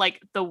behind her like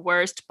the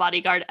worst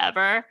bodyguard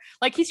ever.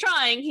 Like he's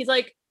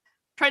like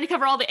trying to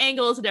cover all the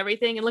angles and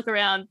everything and look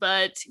around,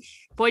 but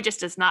boy just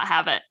does not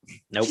have it.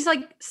 Nope. She's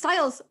like,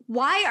 Styles,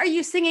 why are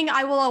you singing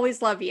I Will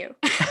Always Love You?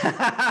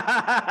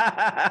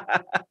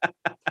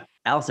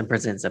 Allison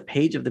presents a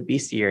page of the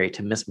bestiary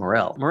to Miss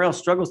Morell. Morell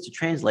struggles to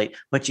translate,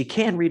 but she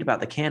can read about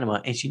the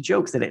Kanima, and she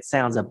jokes that it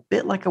sounds a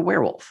bit like a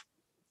werewolf.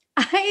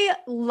 I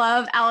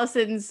love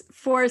Allison's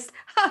forced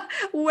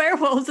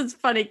werewolves. It's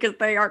funny because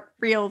they are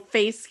real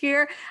face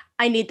here.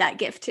 I need that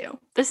gift too.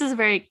 This is a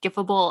very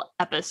gifable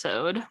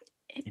episode.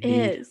 It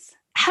Indeed. is.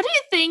 How do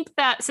you think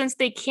that since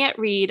they can't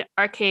read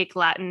archaic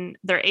Latin,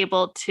 they're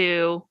able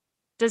to,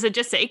 does it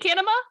just say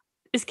Kanima?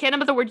 Is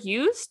Kanima the word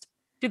used?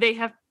 Do they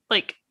have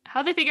like,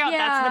 how do they figure out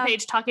that's Yeah. the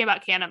page talking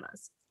about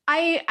Kanimas?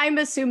 I'm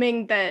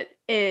assuming that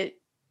it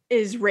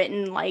is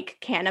written like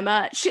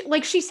Kanima.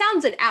 She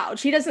sounds it out.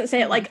 She doesn't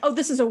say it like, oh,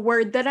 this is a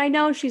word that I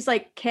know. She's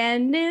like,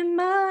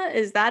 Kanima?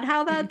 Is that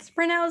how that's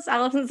pronounced?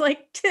 Allison's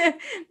like,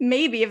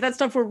 maybe if that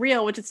stuff were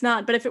real, which it's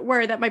not. But if it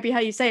were, that might be how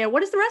you say it.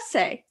 What does the rest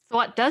say? So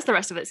what does the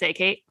rest of it say,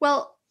 Kate?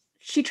 Well,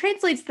 she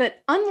translates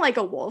that unlike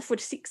a wolf,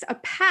 which seeks a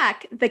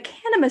pack, the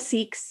Kanima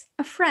seeks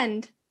a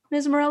friend.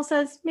 Ms. Morell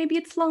says maybe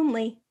it's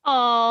lonely.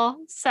 Oh,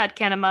 sad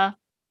Kanima.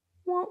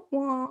 Wah,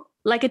 wah.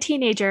 Like a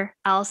teenager,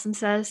 Allison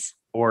says.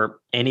 Or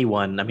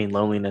anyone. I mean,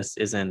 loneliness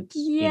isn't,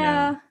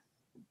 Yeah.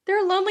 There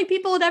are lonely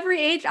people at every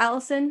age,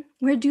 Allison.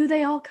 Where do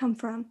they all come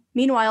from?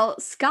 Meanwhile,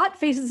 Scott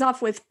faces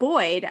off with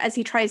Boyd as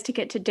he tries to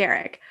get to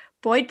Derek.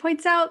 Boyd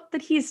points out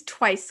that he's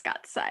twice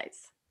Scott's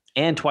size.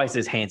 and twice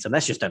as handsome.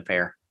 That's just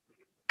unfair.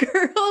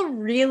 Girl,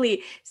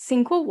 really.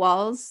 Cinque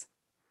Walls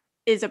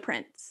is a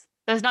prince.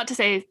 That's not to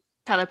say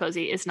Tyler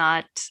Posey is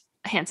not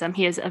handsome.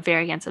 He is a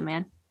very handsome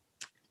man.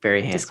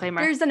 Very handsome.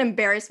 Disclaimer. There's an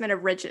embarrassment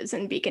of riches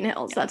in Beacon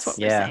Hills. That's what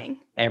we're Yeah. saying.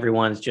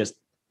 Everyone's just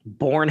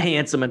born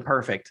handsome and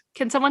perfect.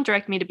 Can someone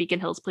direct me to Beacon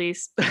Hills,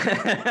 please?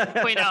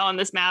 Point out on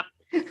this map.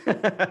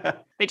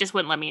 They just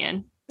wouldn't let me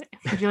in.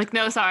 I'd be like,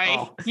 no, sorry.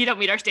 Oh. You don't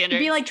meet our It'd standards.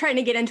 be like trying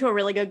to get into a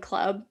really good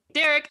club.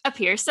 Derek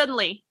appears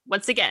suddenly,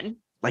 once again.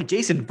 Like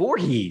Jason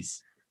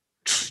Voorhees.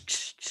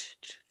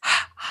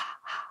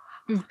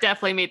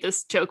 Definitely made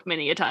this joke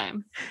many a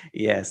time.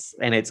 Yes,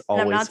 and it's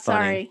And always I'm not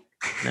funny.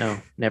 sorry. No,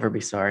 never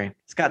be sorry.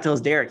 Scott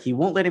tells Derek he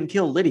won't let him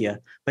kill Lydia,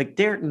 but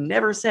Derek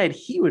never said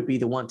he would be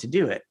the one to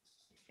do it.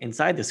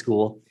 Inside the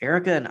school,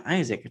 Erica and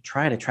Isaac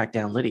try to track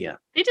down Lydia.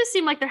 They just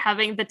seem like they're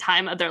having the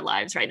time of their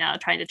lives right now,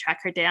 trying to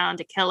track her down,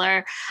 to kill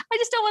her. I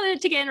just don't want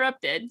it to get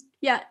interrupted.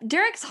 Yeah,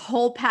 Derek's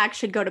whole pack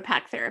should go to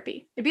pack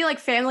therapy. It'd be like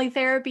family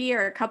therapy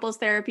or couples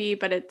therapy,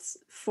 but it's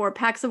for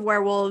packs of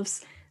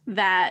werewolves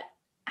that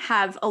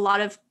have a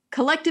lot of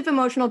collective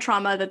emotional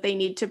trauma that they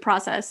need to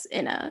process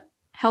in a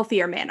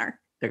healthier manner.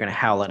 They're going to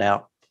howl it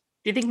out.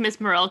 Do you think Miss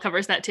Morell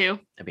covers that too?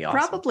 That'd be awesome.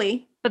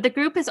 Probably. But the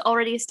group is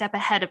already a step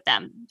ahead of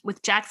them,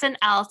 with Jackson,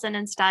 Allison,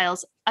 and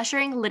Stiles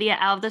ushering Lydia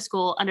out of the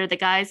school under the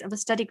guise of a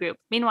study group.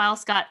 Meanwhile,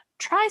 Scott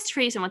tries to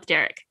reason with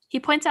Derek. He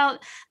points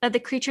out that the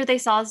creature they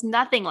saw is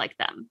nothing like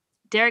them.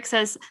 Derek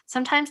says,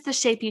 sometimes the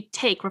shape you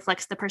take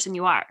reflects the person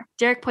you are.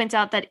 Derek points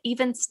out that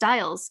even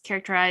Stiles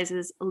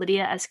characterizes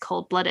Lydia as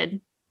cold-blooded.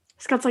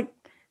 Scott's like,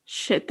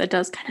 shit, that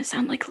does kind of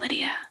sound like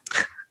Lydia.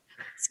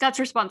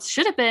 Scott's response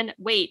should have been,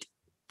 wait,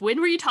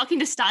 when were you talking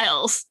to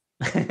Stiles?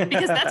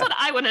 Because that's what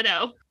I want to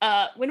know.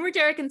 When were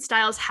Derek and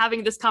Stiles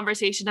having this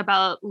conversation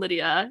about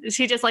Lydia? Is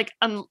he just like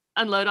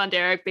unload on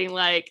Derek being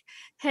like,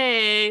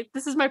 hey,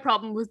 this is my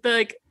problem with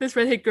this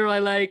redhead girl I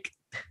like?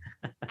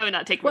 I would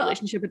not take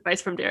relationship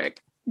advice from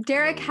Derek.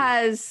 Derek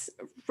has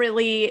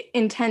really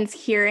intense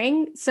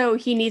hearing, so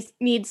he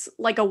needs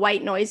like a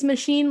white noise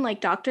machine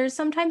like doctors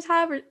sometimes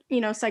have,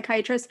 or,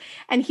 psychiatrists,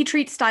 and he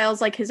treats Stiles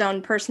like his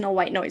own personal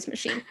white noise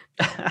machine.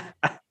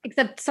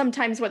 Except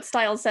sometimes what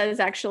Stiles says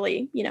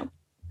actually,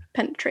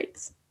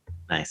 penetrates.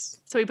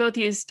 Nice. So we both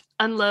used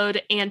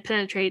unload and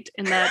penetrate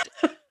in that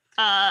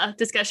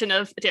discussion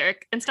of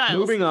Derek and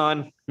Stiles.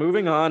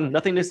 Moving on.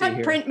 Nothing to see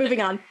here. Print, moving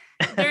on.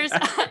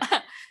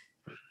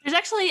 There's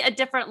actually a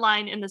different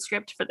line in the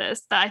script for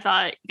this that I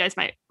thought you guys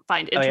might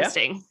find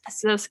interesting. Oh, yeah?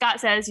 So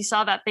Scott says, you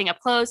saw that thing up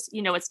close,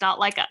 it's not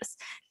like us.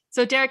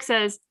 So Derek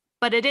says,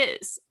 but it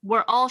is.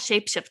 We're all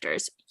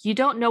shapeshifters. You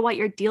don't know what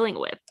you're dealing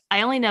with.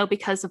 I only know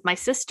because of my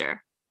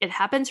sister. It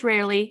happens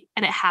rarely,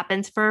 and it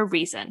happens for a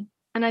reason.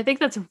 And I think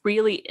that's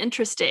really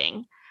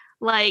interesting.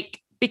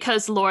 Like,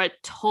 because Laura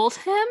told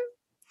him,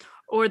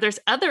 or there's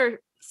other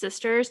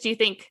sisters, do you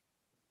think,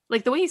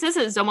 like the way he says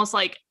it is almost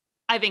like,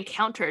 I've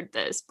encountered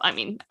this. I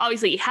mean,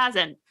 obviously he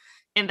hasn't,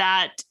 in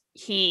that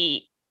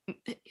he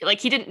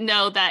didn't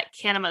know that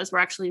Canimas were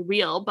actually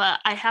real,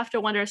 but I have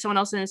to wonder if someone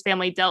else in his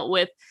family dealt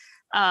with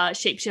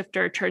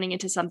shapeshifter turning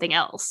into something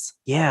else.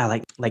 Yeah,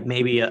 like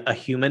maybe a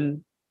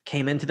human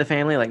came into the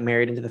family, like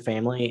married into the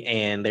family,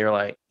 and they were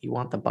like, you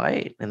want the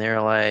bite? And they're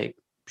like,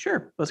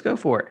 sure, let's go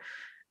for it.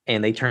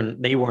 And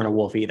they weren't a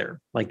wolf either.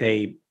 Like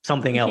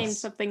something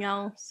else.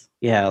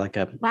 Yeah, like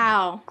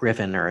a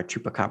griffin or a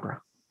chupacabra.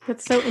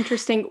 That's so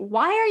interesting.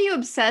 Why are you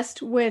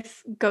obsessed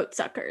with goat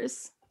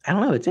suckers? I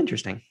don't know. It's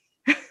interesting.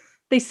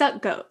 They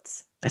suck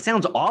goats. That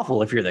sounds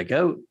awful if you're the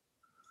goat.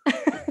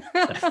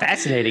 But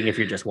fascinating if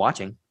you're just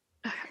watching.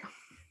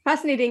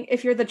 Fascinating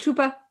if you're the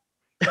chupa.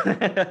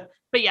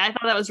 But yeah, I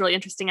thought that was really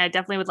interesting. I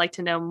definitely would like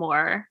to know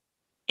more.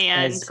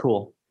 And it's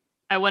cool.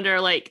 I wonder,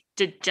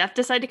 did Jeff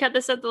decide to cut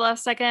this at the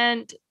last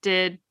second?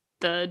 Did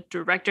the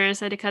director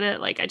decide to cut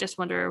it? I just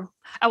wonder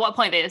at what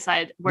point they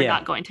decide we're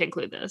not going to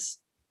include this.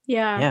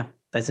 Yeah. Yeah,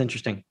 that's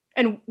interesting.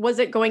 And was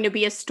it going to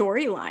be a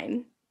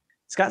storyline?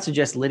 Scott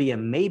suggests Lydia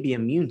may be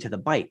immune to the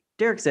bite.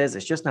 Derek says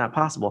it's just not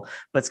possible,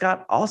 but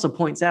Scott also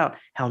points out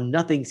how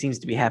nothing seems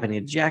to be happening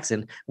to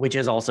Jackson, which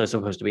is also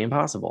supposed to be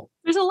impossible.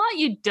 There's a lot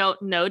you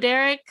don't know,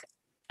 Derek.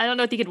 I don't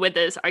know if you could win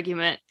this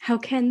argument. How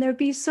can there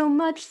be so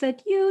much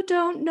that you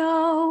don't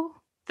know?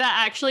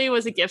 That actually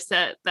was a gift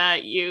set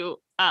that you...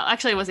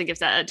 actually, it wasn't a gift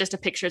set, just a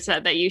picture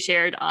set that you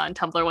shared on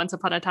Tumblr once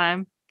upon a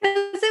time.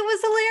 Because it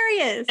was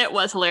hilarious. It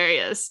was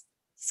hilarious.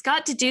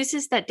 Scott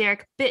deduces that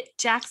Derek bit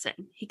Jackson.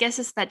 He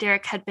guesses that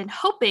Derek had been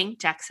hoping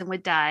Jackson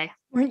would die.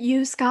 Weren't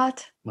you,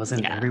 Scott?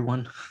 Wasn't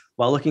everyone?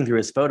 While looking through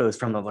his photos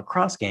from the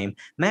lacrosse game,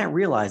 Matt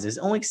realizes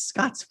only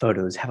Scott's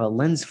photos have a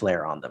lens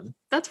flare on them.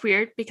 That's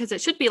weird because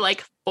it should be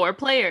 4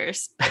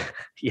 players.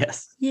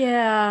 Yes.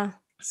 Yeah.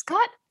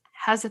 Scott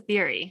has a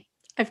theory.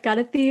 I've got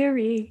a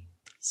theory.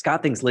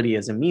 Scott thinks Lydia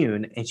is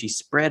immune and she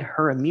spread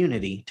her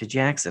immunity to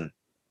Jackson.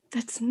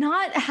 That's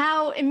not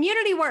how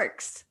immunity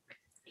works.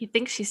 He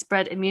thinks she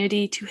spread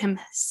immunity to him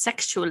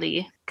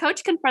sexually.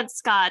 Coach confronts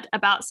Scott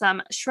about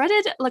some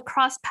shredded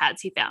lacrosse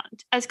pads he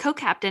found. As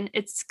co-captain,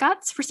 it's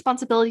Scott's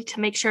responsibility to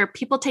make sure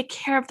people take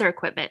care of their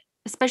equipment,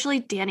 especially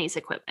Danny's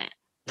equipment.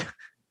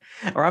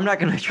 Or I'm not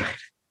going to try.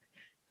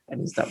 I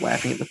need to stop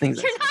laughing at the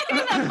things. You're not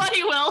even that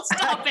funny, Will.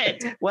 Stop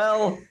it.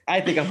 Well, I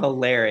think I'm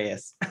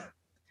hilarious.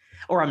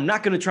 Or I'm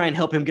not going to try and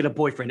help him get a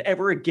boyfriend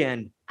ever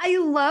again. I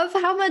love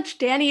how much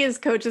Danny is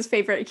Coach's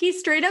favorite. He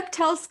straight up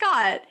tells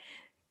Scott,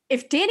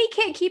 if Danny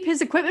can't keep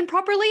his equipment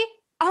properly,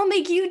 I'll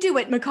make you do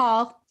it,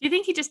 McCall. Do you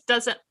think he just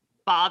doesn't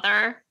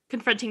bother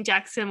confronting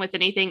Jackson with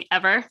anything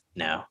ever?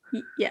 No.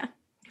 Yeah.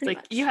 It's like,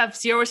 you have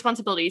 0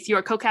 responsibilities. You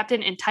are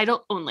co-captain in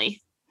title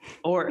only.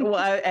 Or,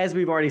 well, as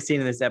we've already seen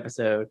in this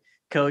episode,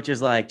 Coach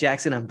is like,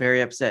 Jackson, I'm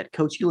very upset.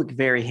 Coach, you look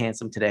very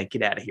handsome today.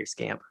 Get out of here,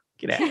 scamp.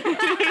 Get out of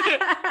here.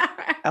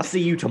 I'll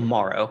see you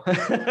tomorrow.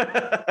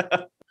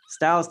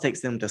 Stiles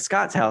takes them to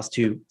Scott's house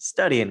to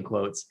study, in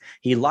quotes.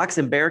 He locks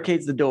and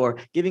barricades the door,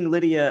 giving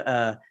Lydia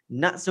a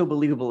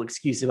not-so-believable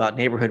excuse about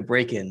neighborhood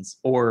break-ins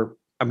or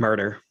a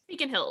murder.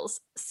 Beacon Hills.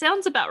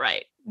 Sounds about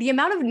right. The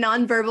amount of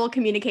nonverbal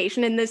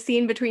communication in this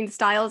scene between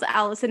Stiles,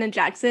 Allison, and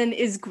Jackson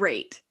is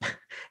great.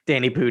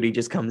 Danny Pudi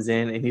just comes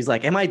in and he's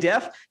like, am I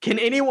deaf? Can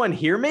anyone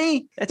hear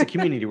me? That's a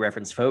community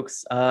reference,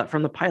 folks,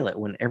 from the pilot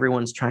when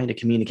everyone's trying to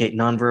communicate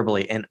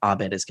nonverbally and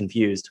Abed is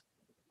confused.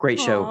 Great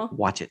show.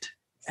 Watch it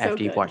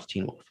after you've watched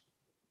Teen Wolf.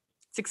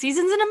 6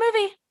 seasons in a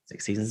movie.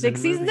 6 seasons. 6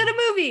 seasons in a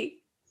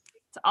movie.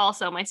 It's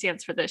also my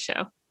stance for this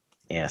show.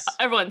 Yes.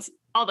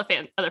 All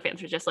the other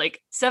fans were just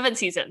like 7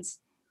 seasons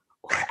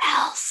or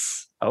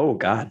else. Oh,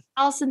 God.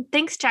 Allison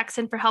thanks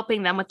Jackson for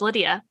helping them with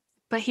Lydia,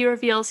 but he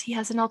reveals he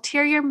has an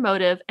ulterior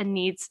motive and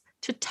needs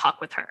to talk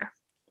with her.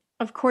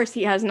 Of course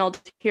he has an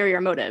ulterior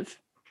motive.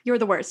 You're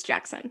the worst,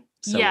 Jackson.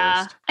 So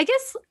yeah. worst. I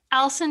guess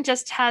Allison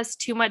just has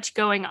too much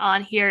going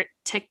on here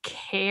to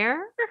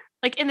care.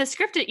 Like in the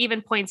script, it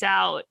even points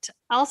out,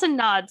 Allison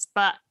nods,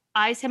 but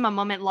eyes him a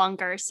moment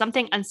longer,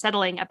 something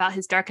unsettling about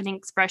his darkening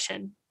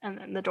expression. And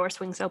then the door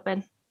swings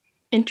open.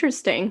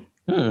 Interesting.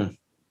 Okay.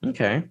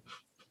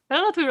 I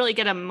don't know if we really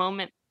get a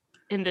moment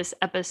in this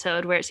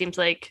episode where it seems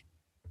like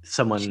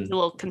Someone, she's a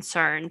little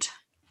concerned.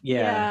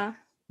 yeah.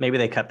 Maybe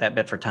they cut that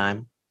bit for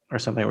time or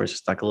something where it's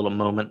just like a little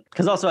moment.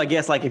 Because also, I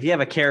guess, like if you have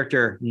a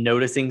character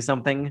noticing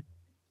something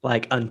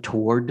like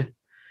untoward,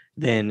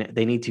 then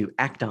they need to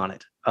act on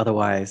it.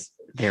 Otherwise,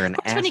 they're an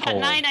asshole. When you got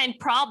 99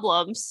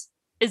 problems,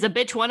 is a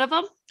bitch one of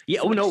them?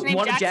 Yeah. Oh no. Named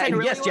One of Jackson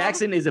really yes, well?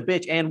 Jackson is a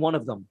bitch and one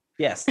of them.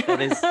 Yes,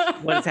 that is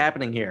what is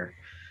happening here.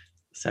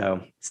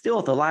 So, still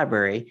at the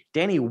library,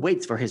 Danny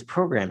waits for his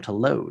program to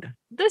load.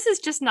 This is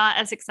just not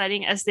as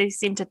exciting as they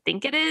seem to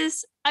think it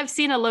is. I've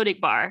seen a loading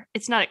bar.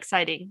 It's not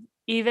exciting,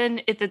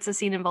 even if it's a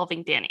scene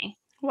involving Danny.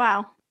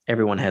 Wow.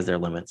 Everyone has their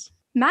limits.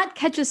 Matt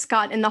catches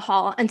Scott in the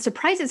hall and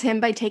surprises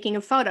him by taking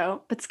a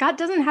photo, but Scott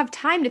doesn't have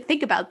time to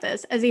think about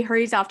this as he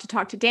hurries off to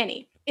talk to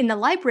Danny. In the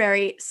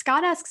library,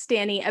 Scott asks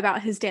Danny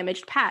about his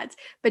damaged pads,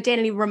 but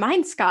Danny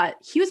reminds Scott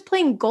he was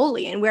playing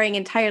goalie and wearing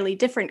entirely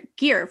different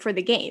gear for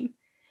the game.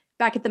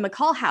 Back at the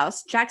McCall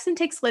house, Jackson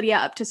takes Lydia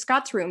up to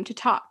Scott's room to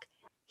talk.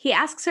 He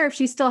asks her if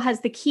she still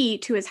has the key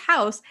to his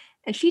house,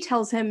 and she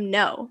tells him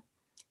no.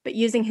 But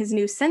using his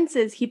new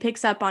senses, he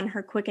picks up on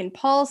her quickened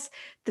pulse,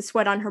 the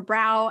sweat on her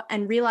brow,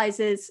 and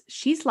realizes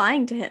she's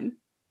lying to him.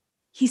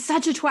 He's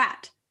such a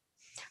twat.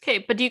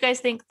 Okay, but do you guys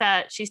think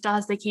that she still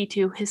has the key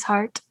to his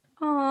heart?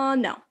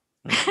 No.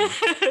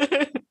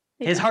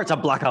 His heart's a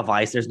block of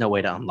ice. There's no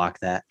way to unlock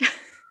that.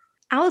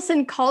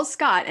 Allison calls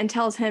Scott and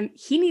tells him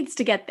he needs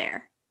to get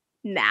there.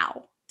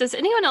 Now. Does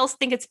anyone else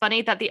think it's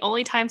funny that the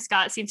only time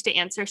Scott seems to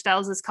answer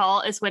Stiles' call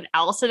is when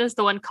Allison is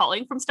the one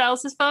calling from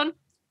Stiles' phone?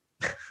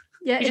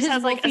 Yeah, He his just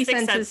has, like, a wolfy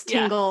sixth senses sense, yeah.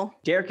 tingle.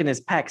 Derek and his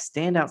pack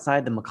stand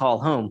outside the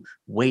McCall home,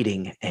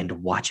 waiting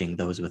and watching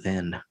those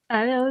within.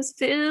 I always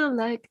feel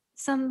like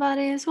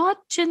somebody's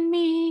watching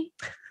me.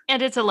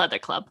 And it's a leather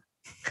club.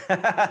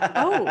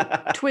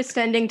 Oh, twist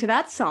ending to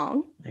that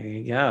song. There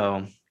you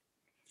go.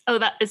 Oh,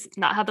 that is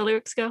not how the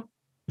lyrics go.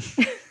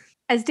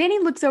 As Danny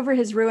looks over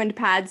his ruined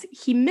pads,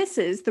 he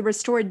misses the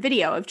restored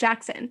video of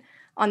Jackson.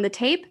 On the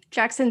tape,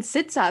 Jackson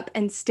sits up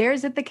and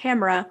stares at the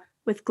camera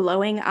with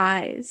glowing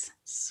eyes.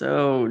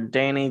 So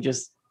Danny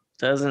just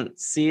doesn't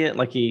see it,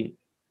 like he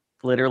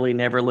literally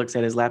never looks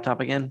at his laptop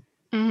again.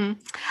 Mm-hmm.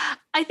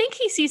 I think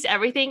he sees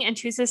everything and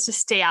chooses to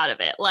stay out of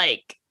it.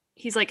 Like,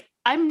 he's like,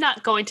 I'm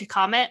not going to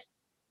comment.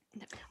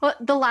 Well,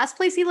 the last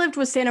place he lived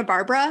was Santa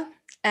Barbara,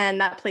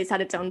 and that place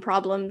had its own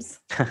problems.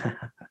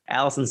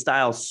 Alice and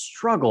Stiles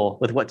struggle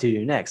with what to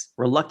do next,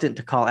 reluctant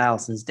to call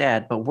Allison's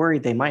dad, but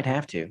worried they might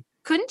have to.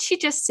 Couldn't she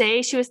just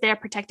say she was there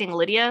protecting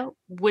Lydia,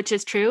 which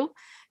is true?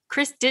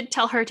 Chris did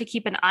tell her to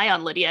keep an eye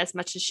on Lydia as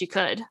much as she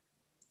could.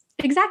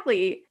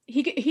 Exactly.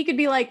 He could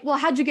be like, well,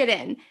 how'd you get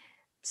in?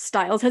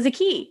 Stiles has a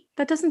key.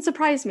 That doesn't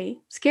surprise me.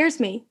 Scares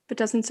me, but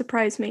doesn't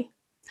surprise me.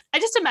 I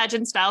just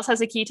imagine Stiles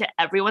has a key to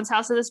everyone's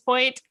house at this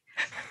point.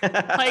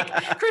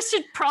 Like, Chris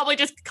should probably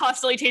just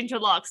constantly change the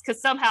locks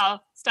because somehow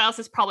Stiles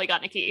has probably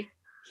gotten a key.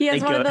 He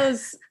has one of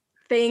those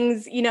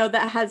things,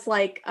 that has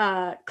like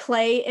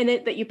clay in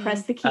it that you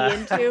press the key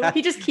into.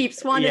 He just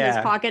keeps one in his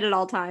pocket at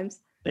all times.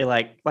 They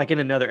like in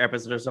another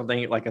episode or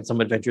something, like on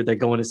some adventure, they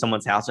go into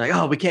someone's house. They're like,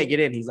 oh, we can't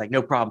get in. He's like,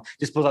 no problem.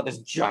 Just pulls out this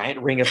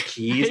giant ring of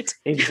keys Right.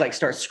 and just like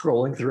starts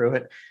scrolling through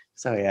it.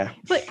 So yeah.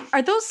 But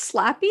are those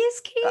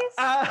Slappy's keys?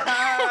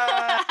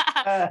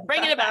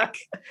 Bringing it back.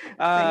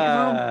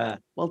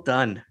 Well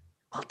done.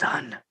 Well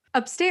done.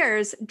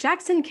 Upstairs,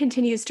 Jackson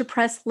continues to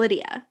press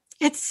Lydia.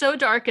 It's so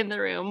dark in the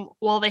room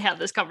while they have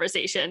this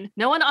conversation.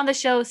 No one on the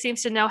show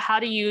seems to know how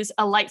to use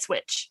a light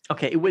switch.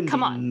 Okay, it wouldn't Come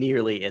be on.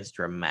 nearly as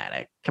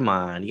dramatic. Come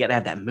on, you got to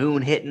have that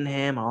moon hitting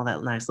him, all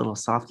that nice little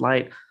soft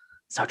light.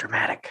 So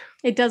dramatic.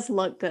 It does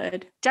look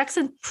good.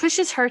 Jackson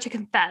pushes her to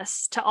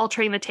confess to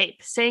altering the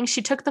tape, saying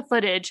she took the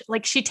footage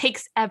like she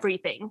takes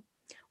everything.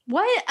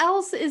 What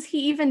else is he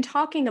even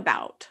talking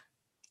about?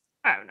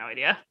 I have no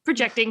idea.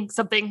 Projecting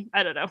something.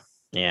 I don't know.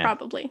 Yeah.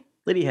 Probably.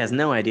 Lydia has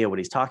no idea what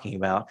he's talking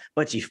about,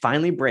 but she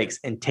finally breaks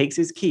and takes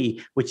his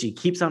key, which she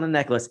keeps on a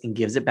necklace and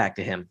gives it back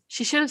to him.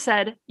 She should have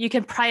said, you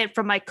can pry it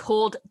from my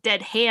cold,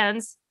 dead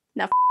hands.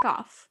 Now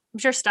off. I'm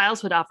sure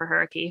Stiles would offer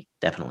her a key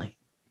Definitely.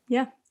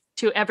 Yeah.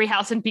 to every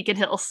house in Beacon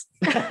Hills.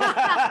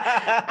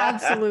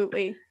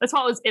 Absolutely. That's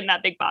what was in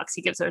that big box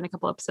he gives her in a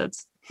couple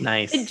episodes.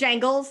 Nice. It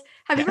jangles.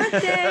 Happy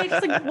birthday.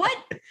 Just like, what?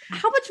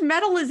 How much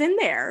metal is in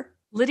there?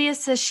 Lydia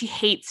says she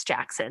hates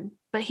Jackson,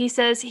 but he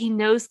says he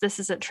knows this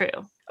isn't true.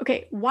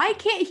 Okay, why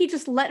can't he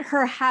just let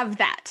her have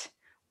that?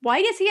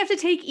 Why does he have to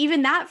take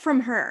even that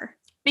from her?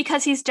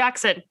 Because he's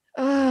Jackson.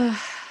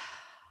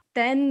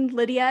 Then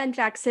Lydia and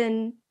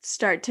Jackson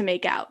start to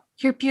make out.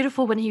 You're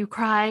beautiful when you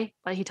cry,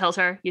 like he tells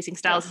her, using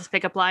Styles as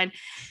pickup line.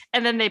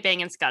 And then they bang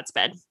in Scott's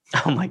bed.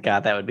 Oh my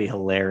God, that would be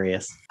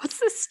hilarious. What's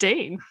this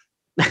stain?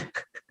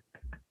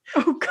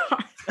 Oh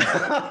God.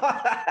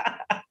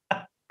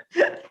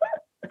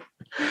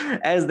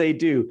 As they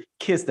do,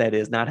 kiss that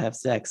is, not have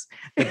sex.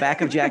 The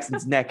back of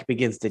Jackson's neck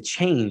begins to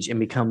change and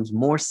becomes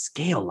more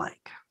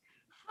scale-like.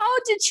 How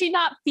did she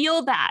not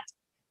feel that?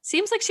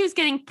 Seems like she was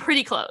getting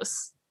pretty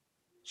close.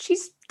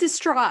 She's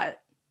distraught.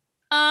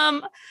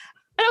 I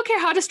don't care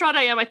how distraught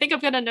I am. I think I'm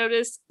going to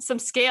notice some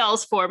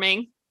scales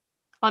forming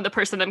on the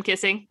person I'm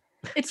kissing.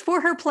 It's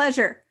for her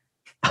pleasure.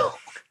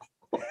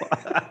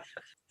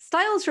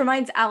 Styles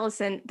reminds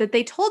Allison that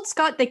they told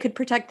Scott they could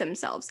protect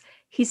themselves.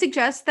 He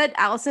suggests that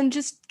Allison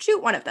just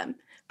shoot one of them,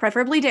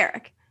 preferably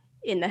Derek,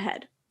 in the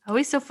head.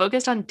 Always so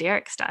focused on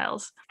Derek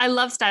Styles. I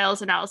love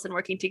Styles and Allison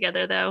working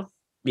together, though.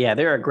 Yeah,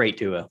 they're a great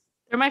duo.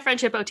 They're my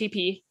friendship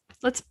OTP.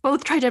 Let's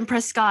both try to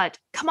impress Scott.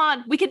 Come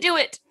on, we can do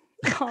it.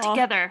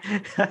 Together.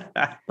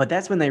 But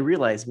that's when they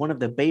realize one of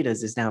the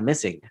betas is now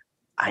missing,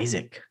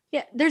 Isaac.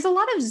 Yeah, there's a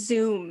lot of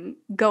zoom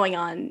going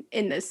on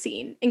in this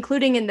scene,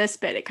 including in this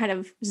bit. It kind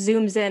of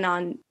zooms in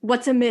on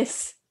what's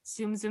amiss.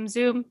 Zoom, zoom,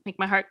 zoom. Make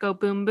my heart go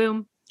boom,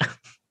 boom.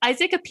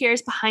 Isaac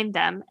appears behind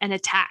them and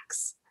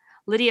attacks.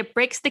 Lydia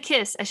breaks the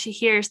kiss as she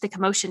hears the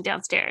commotion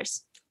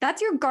downstairs.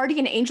 That's your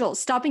guardian angel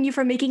stopping you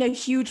from making a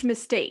huge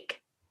mistake.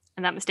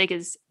 And that mistake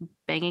is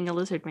banging a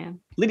lizard man.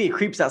 Lydia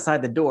creeps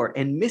outside the door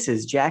and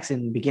misses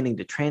Jackson beginning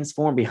to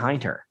transform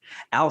behind her.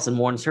 Allison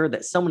warns her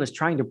that someone is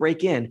trying to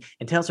break in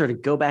and tells her to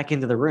go back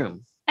into the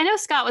room. I know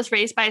Scott was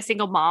raised by a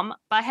single mom,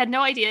 but I had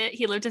no idea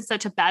he lived in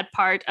such a bad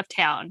part of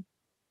town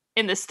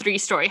in this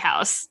 3-story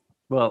house.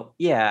 Well,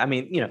 yeah, I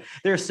mean,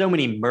 there are so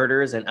many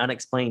murders and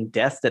unexplained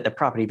deaths that the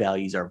property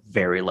values are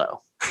very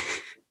low.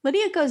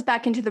 Lydia goes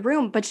back into the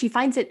room, but she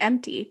finds it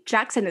empty.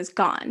 Jackson is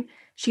gone.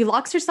 She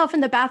locks herself in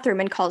the bathroom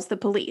and calls the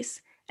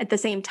police. At the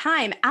same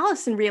time,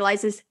 Allison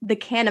realizes the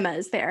Kanima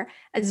is there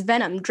as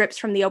venom drips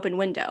from the open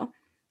window.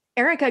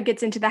 Erica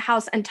gets into the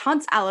house and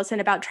taunts Allison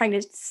about trying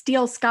to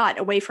steal Scott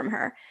away from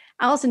her.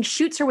 Allison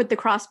shoots her with the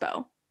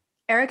crossbow.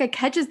 Erica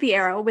catches the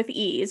arrow with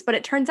ease, but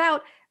it turns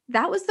out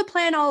that was the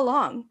plan all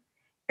along.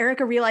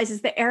 Erica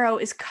realizes the arrow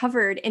is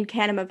covered in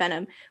Kanima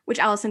venom, which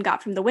Allison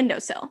got from the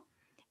windowsill.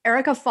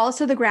 Erica falls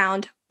to the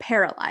ground,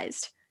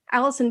 paralyzed.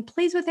 Allison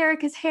plays with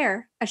Erica's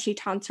hair as she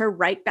taunts her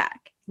right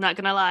back. Not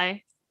gonna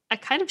lie, I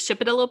kind of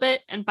ship it a little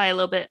bit, and by a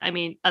little bit, I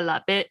mean a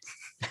lot bit.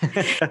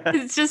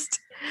 It's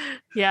just,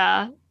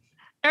 yeah.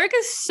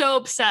 Erica's so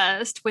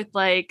obsessed with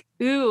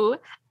ooh,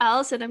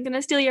 Allison, I'm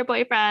gonna steal your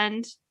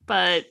boyfriend.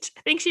 But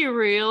I think she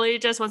really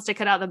just wants to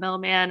cut out the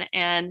middleman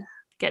and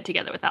get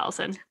together with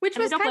Allison. Which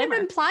was kind of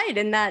implied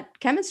in that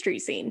chemistry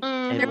scene.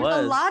 There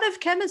was a lot of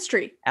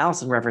chemistry.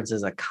 Allison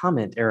references a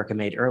comment Erica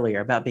made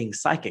earlier about being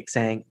psychic,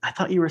 saying, "I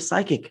thought you were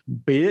psychic,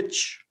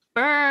 bitch."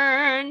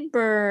 Burn.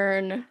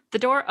 Burn. The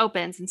door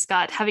opens and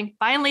Scott, having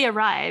finally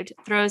arrived,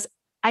 throws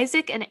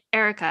Isaac and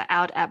Erica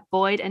out at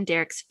Boyd and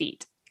Derek's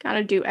feet.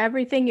 Gotta do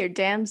everything your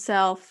damn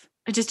self.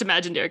 I just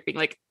imagined Derek being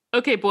like,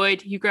 okay,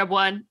 Boyd, you grab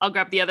one, I'll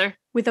grab the other.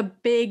 With a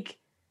big,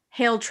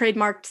 Hale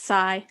trademarked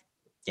sigh.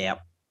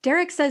 Yep.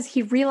 Derek says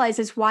he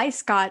realizes why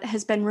Scott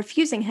has been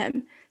refusing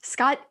him.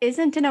 Scott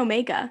isn't an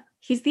Omega.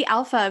 He's the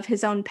alpha of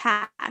his own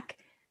pack.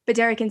 But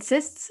Derek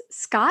insists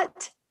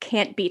Scott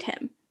can't beat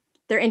him.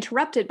 They're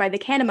interrupted by the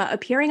Kanima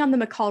appearing on the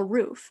McCall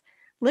roof.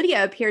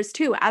 Lydia appears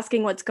too,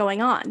 asking what's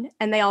going on,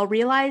 and they all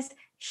realize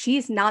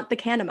she's not the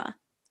Kanima.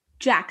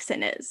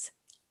 Jackson is.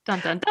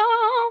 Dun dun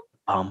dun!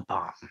 Bum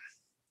bum.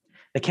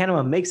 The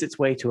Kanima makes its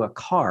way to a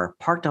car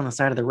parked on the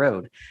side of the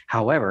road.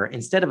 However,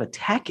 instead of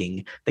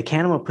attacking, the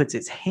Kanima puts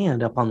its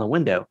hand up on the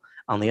window.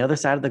 On the other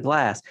side of the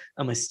glass,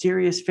 a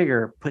mysterious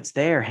figure puts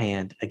their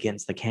hand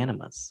against the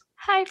Kanima's.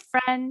 Hi,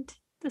 friend.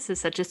 This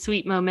is such a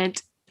sweet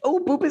moment. Oh,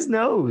 boop his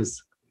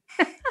nose.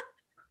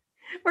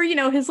 Or,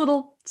 his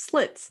little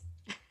slits.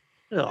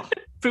 Ugh.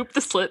 Boop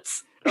the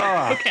slits.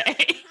 Oh.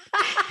 Okay.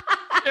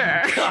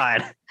 Sure.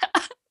 God.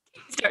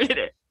 Started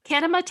it.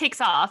 Kanima takes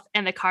off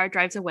and the car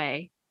drives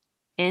away.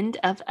 End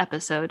of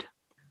episode.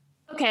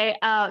 Okay,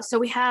 so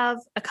we have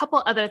a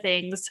couple other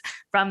things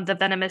from the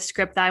Venomous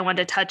script that I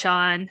wanted to touch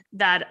on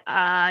that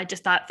I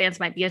just thought fans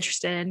might be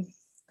interested in.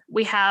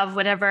 We have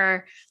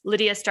whenever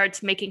Lydia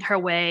starts making her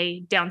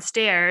way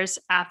downstairs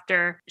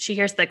after she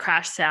hears the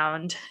crash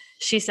sound,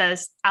 she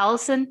says,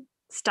 Allison,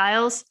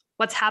 Styles,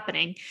 what's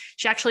happening?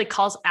 She actually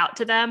calls out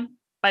to them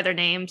by their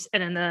names,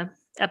 and in the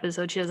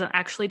episode she doesn't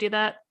actually do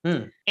that.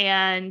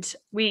 And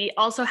we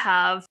also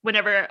have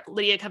whenever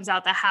Lydia comes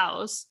out the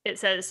house, it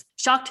says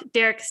shocked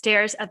Derek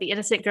stares at the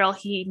innocent girl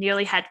he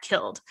nearly had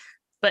killed,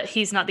 but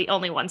he's not the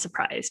only one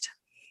surprised.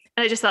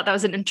 And I just thought that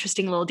was an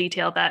interesting little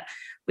detail that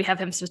we have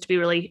him supposed to be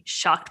really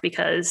shocked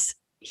because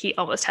he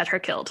almost had her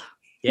killed.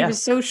 Yeah. He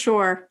was so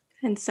sure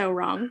and so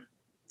wrong.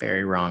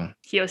 Very wrong.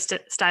 He owes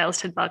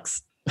Styles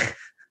 $10.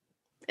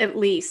 At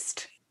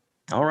least.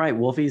 All right,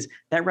 Wolfies,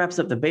 that wraps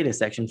up the beta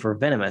section for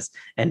Venomous.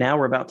 And now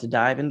we're about to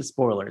dive into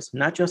spoilers,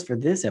 not just for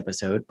this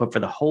episode, but for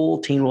the whole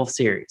Teen Wolf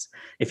series.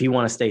 If you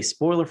want to stay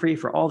spoiler-free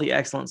for all the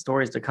excellent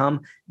stories to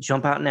come,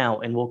 jump out now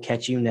and we'll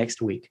catch you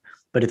next week.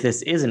 But if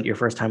this isn't your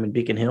first time in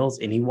Beacon Hills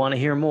and you want to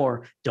hear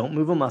more, don't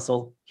move a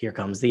muscle. Here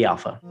comes the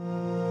alpha.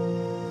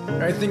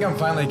 I think I'm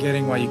finally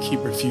getting why you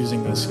keep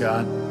refusing me,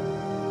 Scott.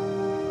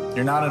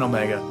 You're not an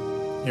Omega.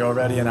 You're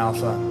already an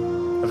alpha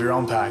of your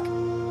own pack.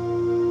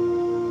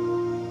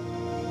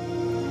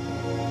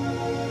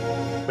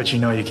 But you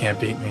know you can't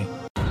beat me.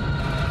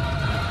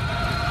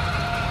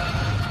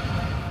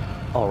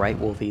 All right,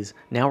 Wolfies.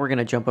 Now we're going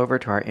to jump over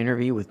to our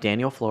interview with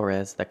Daniel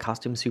Flores, the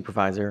costume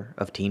supervisor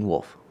of Teen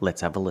Wolf.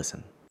 Let's have a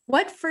listen.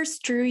 What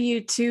first drew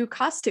you to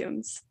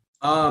costumes?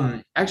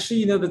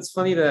 Actually, that's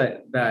funny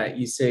that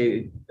you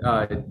say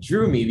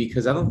drew me,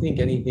 because I don't think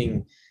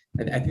anything.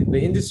 I think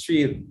the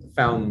industry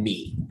found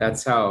me.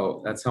 That's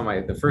how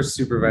the first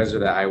supervisor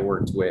that I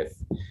worked with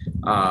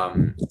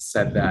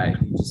said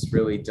that you just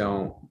really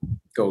don't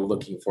go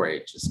looking for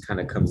it. It just kind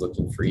of comes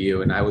looking for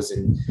you. And I was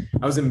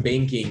in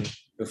banking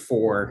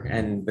before,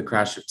 and the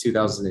crash of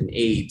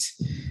 2008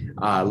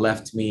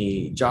 left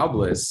me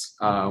jobless,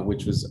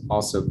 which was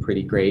also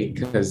pretty great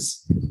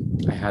because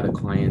I had a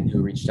client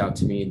who reached out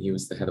to me, and he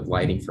was the head of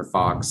lighting for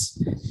Fox,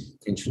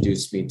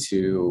 introduced me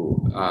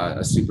to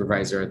a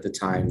supervisor at the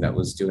time that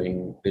was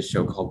doing this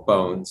show called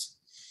Bones.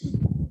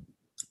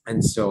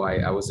 And so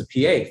I was a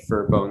PA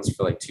for Bones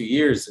for like 2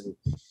 years, and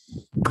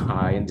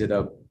I ended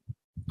up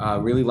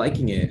really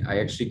liking it. I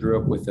actually grew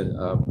up with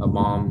a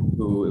mom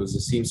who was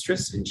a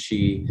seamstress, and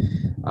she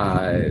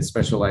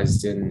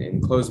specialized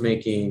in clothes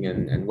making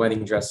and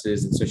wedding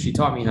dresses. And so she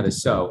taught me how to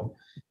sew.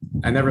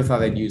 I never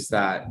thought I'd use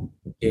that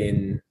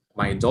in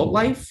my adult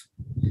life.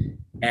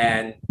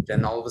 And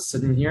then all of a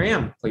sudden, here I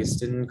am,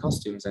 placed in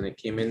costumes, and it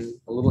came in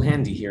a little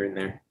handy here and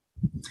there.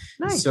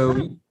 Nice.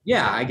 So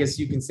yeah, I guess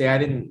you can say I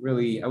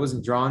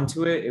wasn't drawn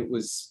to it.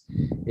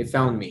 It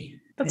found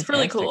me. That's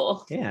Fantastic. really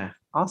cool. Yeah,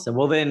 awesome.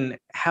 Well, then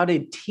how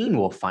did Teen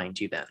Wolf find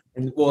you then?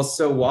 And well,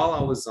 so while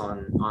I was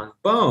on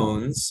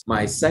Bones,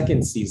 my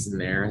second season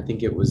there, I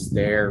think it was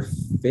their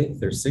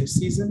 5th or 6th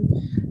season,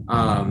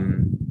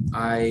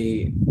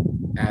 I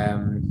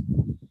am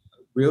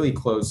really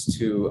close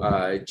to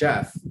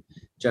Jeff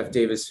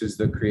Davis, who's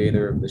the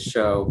creator of the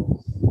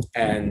show.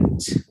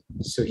 And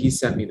so he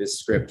sent me this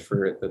script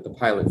for the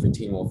pilot for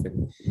Teen Wolf,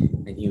 and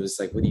he was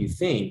like, "What do you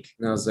think?"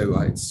 And I was like,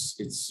 "Well, it's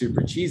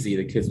super cheesy.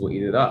 The kids will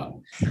eat it up."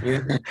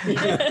 I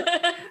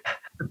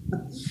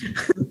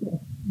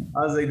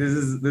was like, "This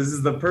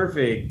is the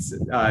perfect.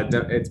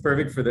 It's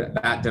perfect for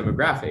that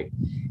demographic."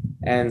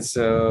 And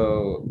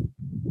so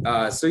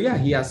yeah,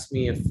 he asked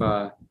me if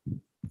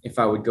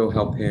I would go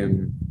help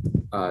him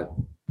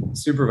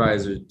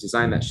supervise or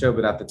design that show.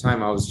 But at the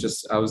time, I was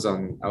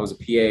a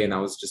PA, and I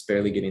was just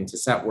barely getting to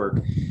set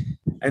work.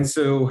 And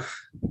so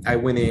I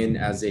went in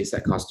as a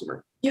set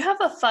costumer. You have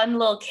a fun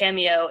little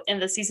cameo in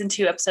the season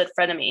 2 episode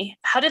Frenemy.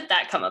 How did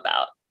that come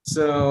about?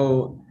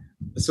 So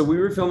we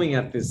were filming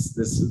at this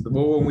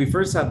when we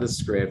first had the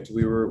script,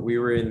 we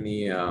were in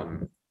the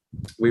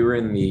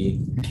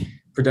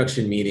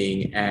production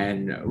meeting,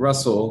 and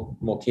Russell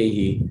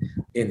Mulcahy,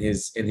 in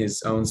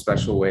his own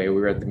special way, we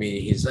were at the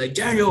meeting. He's like,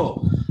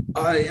 "Daniel,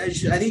 I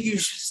think you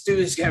should just do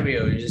this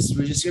cameo.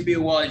 We're just gonna be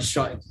a one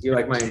shot." You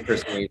like my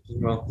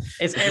impersonation? Well,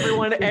 It's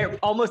everyone.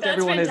 Almost That's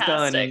everyone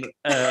fantastic.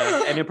 has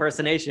done an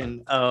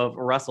impersonation of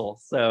Russell.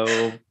 So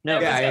no,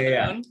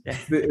 Yeah.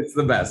 It's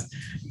the best.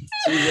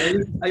 So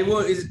I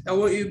want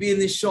you to be in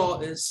this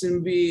shot. It's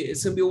gonna be a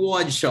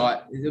one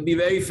shot. It'll be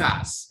very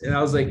fast. And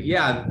I was like,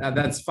 "Yeah,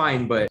 that's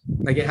fine, but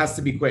like it has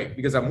to be quick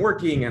because I'm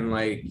working, and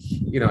like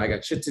I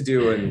got shit to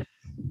do, and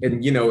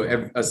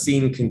a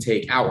scene can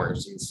take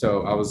hours." And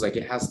so I was like,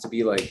 "It has to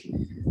be like,"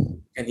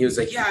 and he was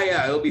like,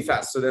 "Yeah, it'll be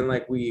fast." So then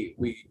like we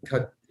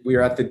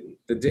were at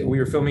we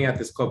were filming at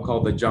this club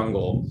called The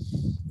Jungle,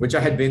 which I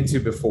had been to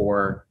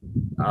before,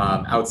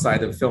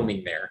 outside of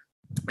filming there.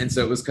 And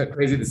so it was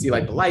crazy to see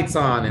like the lights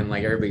on and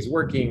like everybody's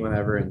working,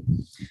 whatever. And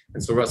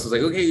so Russ was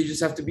like, "Okay, you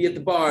just have to be at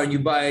the bar and you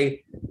buy,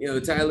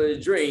 Tyler a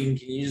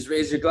drink, and you just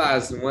raise your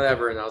glass and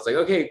whatever." And I was like,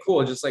 "Okay,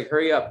 cool. Just like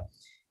hurry up."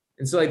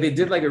 And so like they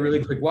did like a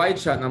really quick wide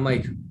shot, and I'm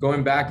like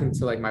going back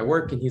into like my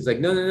work, and he's like,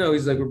 no.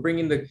 He's like, "We're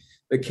bringing the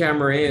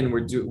camera in.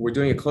 We're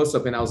doing a close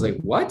up." And I was like,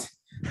 "What?"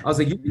 I was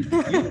like, you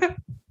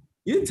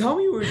didn't tell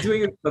me we were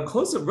doing a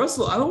close up,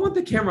 Russell. I don't want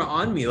the camera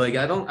on me. Like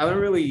I've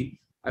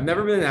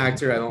never been an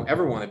actor. I don't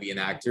ever want to be an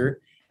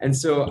actor. And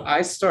so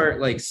I start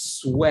like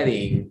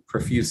sweating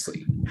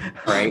profusely,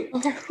 right?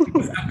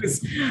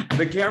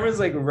 The camera's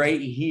like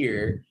right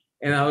here.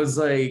 And I was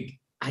like,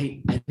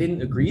 I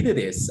didn't agree to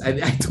this.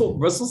 I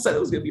told Russell said it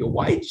was going to be a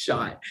wide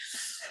shot.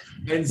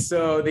 And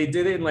so they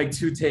did it in like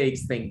 2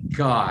 takes, thank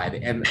God.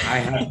 And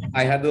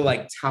I had to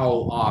like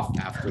towel off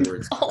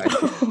afterwards.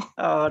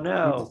 Oh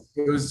no.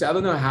 It was, I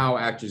don't know how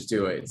actors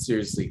do it,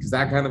 seriously, because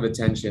that kind of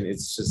attention,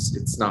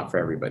 it's not for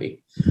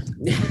everybody.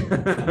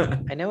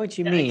 I know what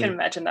you I mean. can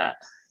imagine that.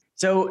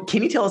 So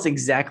can you tell us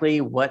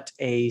exactly what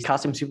a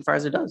costume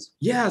supervisor does?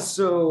 Yeah,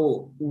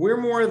 so we're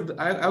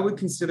I would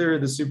consider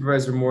the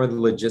supervisor more the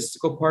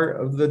logistical part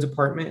of the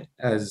department,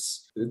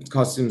 as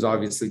costumes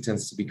obviously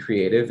tends to be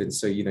creative. And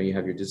so, you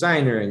have your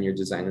designer and your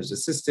designer's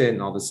assistant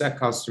and all the set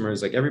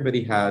costumers, like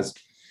everybody has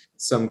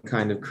some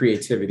kind of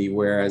creativity.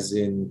 Whereas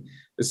in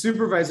the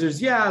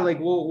supervisors, yeah, like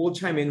we'll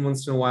chime in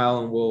once in a while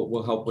and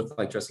we'll help with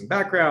like dressing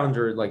background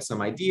or like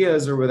some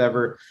ideas or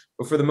whatever.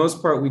 But for the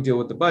most part, we deal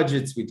with the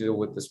budgets, we deal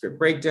with the script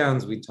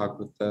breakdowns, we talk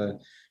with the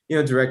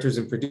directors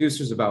and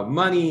producers about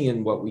money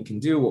and what we can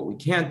do, what we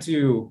can't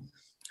do,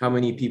 how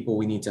many people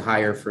we need to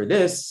hire for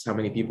this, how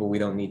many people we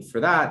don't need for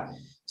that.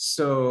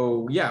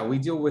 So yeah, we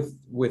deal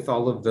with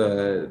all of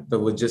the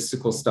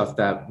logistical stuff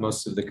that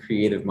most of the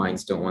creative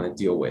minds don't want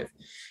to deal with.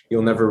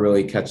 You'll never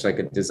really catch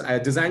like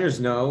designers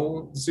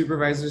know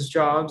supervisors'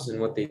 jobs and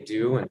what they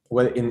do and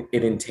what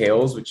it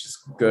entails, which is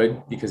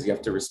good because you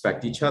have to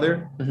respect each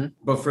other. Mm-hmm.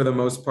 But for the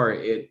most part,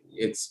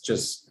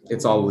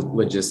 it's all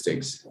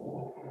logistics,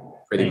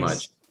 pretty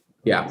much.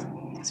 Yeah.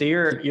 So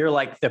you're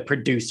like the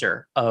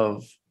producer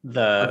of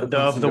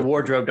the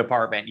wardrobe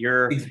department.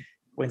 You're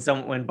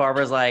when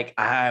Barbara's like,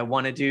 I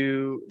want to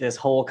do this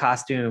whole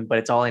costume, but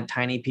it's all in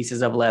tiny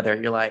pieces of leather.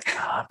 You're like,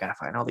 I've got to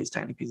find all these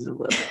tiny pieces of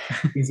leather.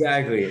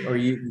 Exactly. Or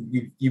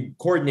you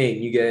coordinate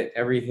and you get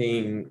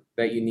everything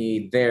that you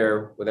need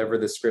there, whatever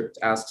the script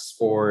asks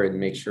for, and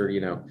make sure,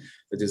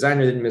 the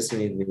designer didn't miss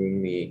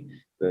anything.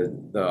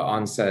 The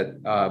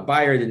on-set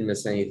buyer didn't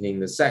miss anything.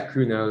 The set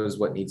crew knows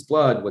what needs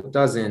blood, what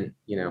doesn't,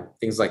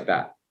 things like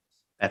that.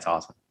 That's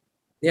awesome.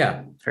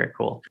 Yeah. Very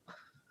cool.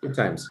 Good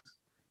times.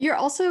 You're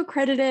also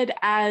credited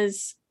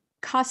as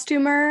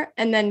costumer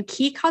and then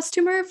key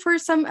costumer for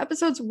some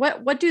episodes.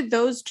 What do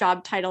those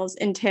job titles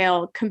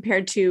entail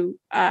compared to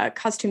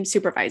costume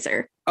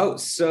supervisor? Oh,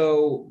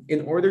 so in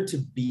order to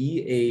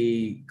be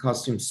a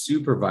costume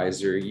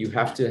supervisor, you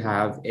have to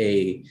have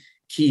a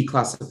key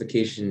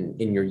classification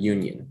in your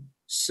union.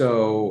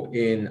 So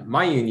in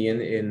my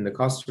union, in the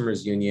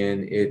costumers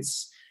union,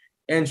 it's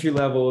entry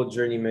level,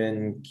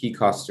 journeyman, key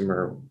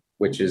costumer,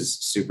 which is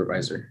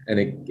supervisor.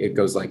 And it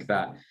goes like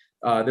that.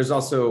 There's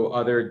also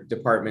other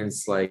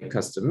departments like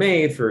custom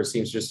made for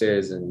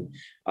seamstresses and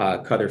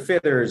cutter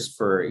fitters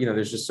for,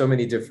 there's just so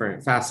many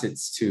different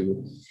facets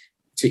to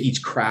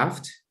each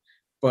craft.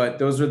 But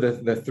those are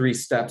the three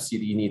steps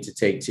you need to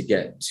take to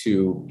get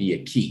to be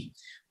a key.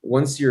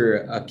 Once you're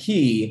a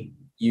key,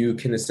 you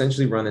can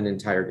essentially run an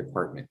entire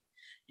department.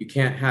 You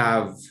can't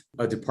have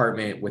a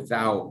department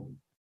without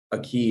a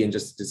key and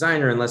just a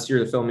designer unless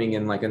you're filming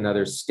in like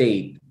another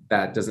state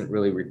that doesn't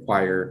really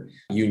require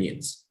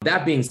unions.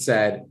 That being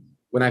said,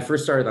 when I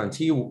first started on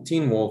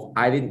Teen Wolf,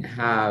 I didn't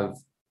have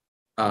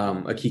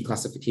a key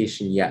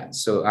classification yet.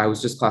 So I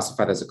was just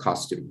classified as a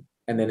costume.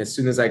 And then as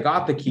soon as I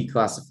got the key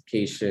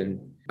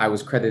classification, I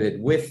was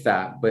credited with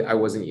that, but I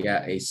wasn't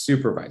yet a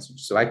supervisor.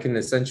 So I can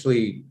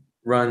essentially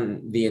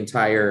run the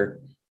entire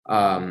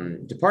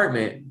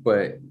department,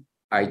 but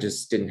I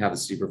just didn't have a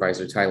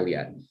supervisor title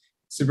yet.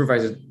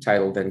 Supervisor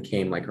title then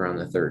came like around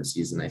the third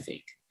season, I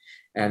think.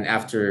 And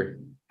after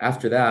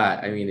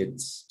that, I mean,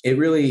 it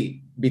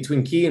really,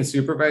 between key and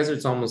supervisor,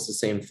 it's almost the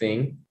same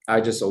thing. I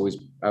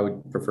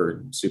would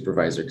prefer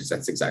supervisor because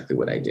that's exactly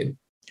what I did.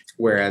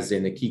 Whereas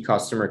in a key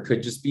customer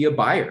could just be a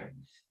buyer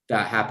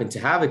that happened to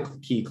have a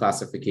key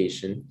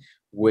classification,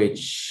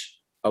 which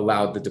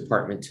allowed the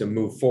department to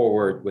move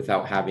forward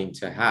without having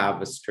to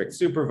have a strict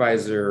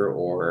supervisor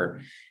or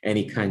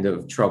any kind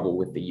of trouble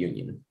with the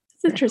union.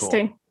 It's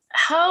interesting. Cool.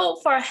 How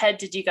far ahead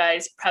did you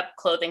guys prep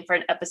clothing for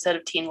an episode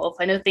of Teen Wolf?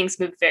 I know things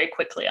moved very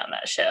quickly on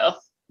that show.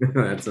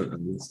 That's an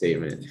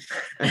understatement.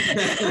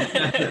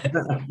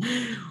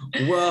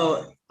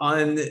 Well,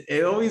 I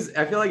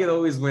feel like it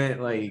always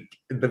went like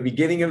at the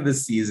beginning of the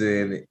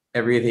season,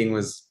 everything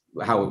was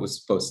how it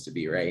was supposed to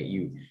be, right?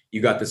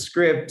 You got the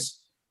script,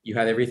 you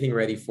had everything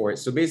ready for it.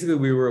 So basically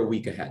we were a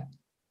week ahead.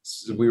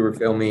 So we were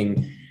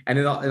filming, and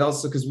it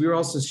also, because we were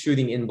also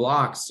shooting in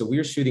blocks. So we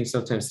were shooting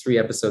sometimes 3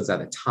 episodes at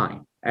a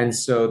time. And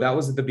so that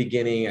was at the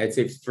beginning, I'd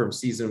say from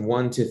season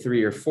 1 to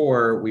 3 or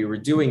 4, we were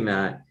doing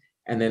that.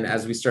 And then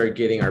as we started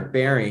getting our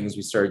bearings,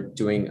 we started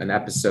doing an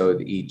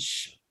episode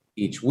each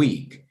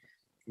week,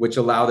 which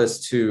allowed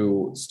us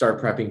to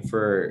start prepping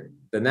for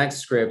the next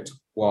script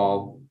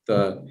while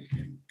the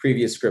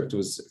previous script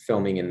was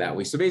filming in that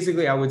week. So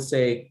basically I would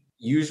say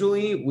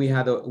usually we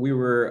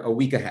were a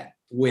week ahead.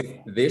 With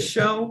this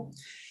show,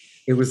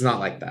 it was not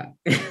like that.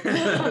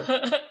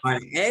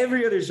 On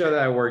every other show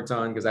that I worked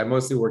on, because I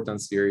mostly worked on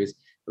series, it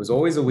was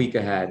always a week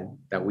ahead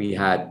that we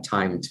had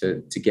time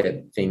to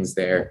get things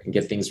there and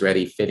get things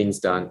ready, fittings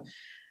done,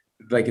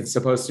 like it's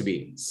supposed to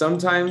be.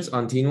 Sometimes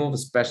on Teen Wolf,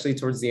 especially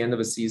towards the end of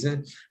a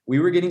season, we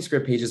were getting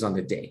script pages on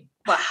the day.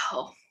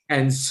 Wow.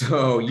 And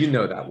so you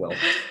know that, Will.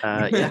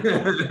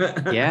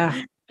 Yeah.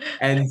 Yeah.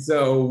 And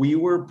so we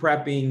were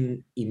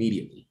prepping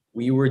immediately.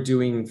 We were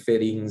doing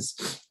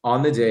fittings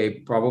on the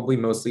day, probably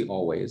mostly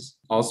always,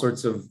 all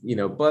sorts of,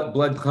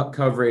 blood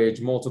coverage,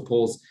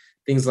 multiples,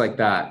 things like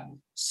that.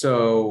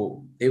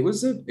 So it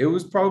was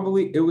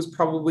probably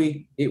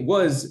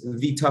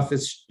the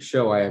toughest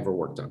show I ever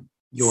worked on.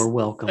 You're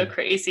welcome. So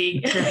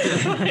crazy.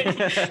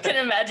 Can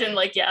imagine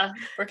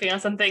working on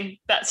something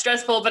that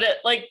stressful, but it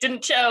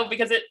didn't show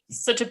because it's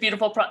such a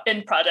beautiful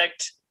end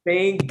product.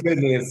 Thank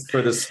goodness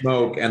for the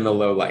smoke and the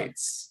low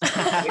lights.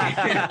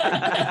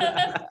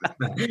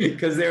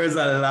 Because there was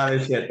a lot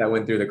of shit that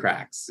went through the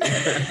cracks.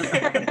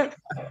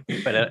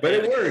 But it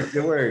worked.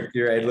 It worked.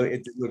 You're right.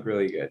 It did look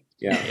really good.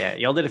 Yeah. Yeah.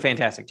 Y'all did a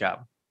fantastic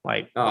job.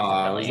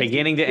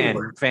 Beginning to end,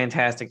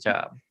 fantastic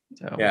job.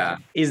 So, yeah.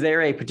 Is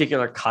there a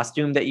particular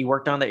costume that you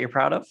worked on that you're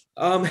proud of?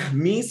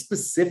 Me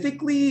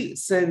specifically,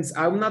 since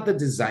I'm not the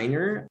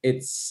designer,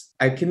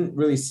 I couldn't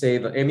really say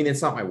that. I mean,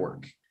 it's not my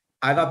work.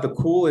 I thought the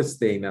coolest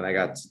thing that I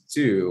got to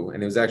do,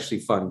 and it was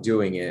actually fun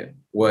doing it,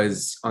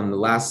 was on the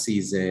last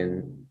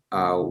season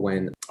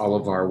when all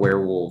of our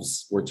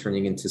werewolves were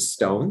turning into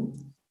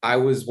stone. I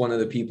was one of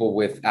the people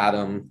with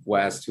Adam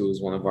West, who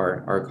was one of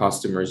our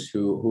customers,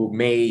 who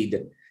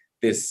made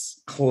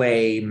this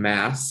clay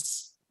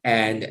mass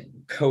and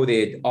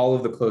coated all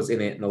of the clothes in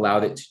it and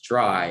allowed it to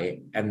dry,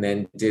 and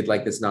then did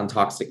this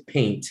non-toxic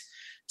paint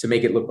to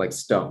make it look like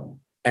stone.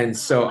 And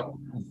so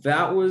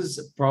that was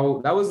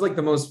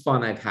the most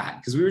fun I've had,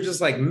 because we were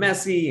just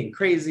messy and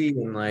crazy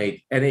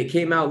and it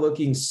came out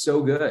looking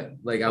so good.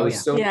 I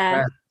was so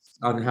impressed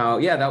on how,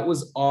 that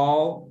was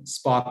all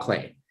spa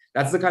clay.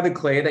 That's the kind of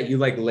clay that you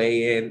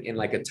lay in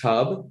a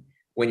tub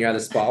when you're at a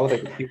spa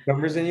with the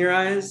cucumbers in your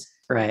eyes.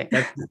 Right.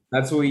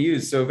 That's what we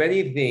use. So if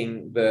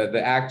anything,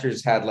 the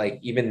actors had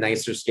even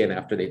nicer skin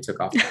after they took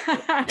off.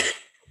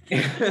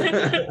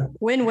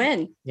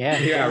 Win-win. Yeah.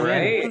 Yeah.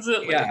 Right.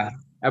 Absolutely. Yeah.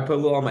 I put a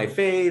little on my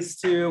face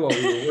too while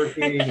we were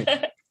working.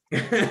 So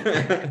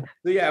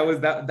yeah, it was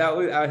that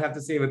was, I would have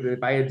to say,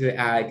 if I had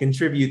to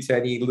contribute to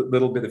any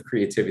little bit of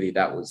creativity,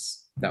 that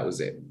was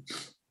it.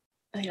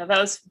 Yeah, that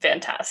was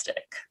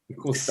fantastic.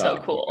 Cool stuff.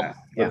 So cool.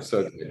 Yeah.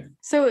 So good.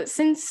 So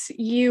since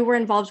you were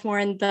involved more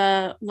in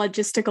the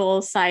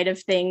logistical side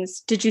of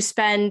things, did you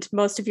spend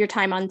most of your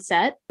time on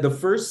set? The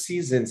first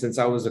season, since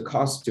I was a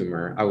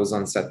costumer, I was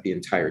on set the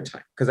entire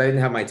time because I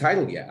didn't have my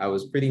title yet. I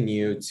was pretty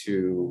new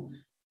to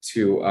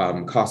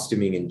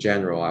costuming in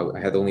general. I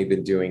had only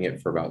been doing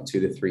it for about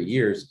 2 to 3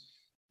 years.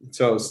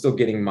 So I was still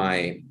getting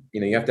my,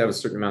 you have to have a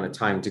certain amount of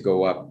time to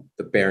go up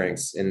the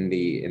barracks in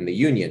the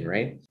union,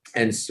 right?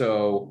 And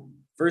so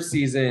first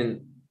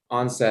season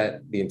on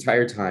set the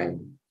entire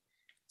time.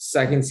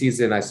 Second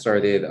season, I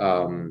started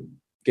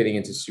getting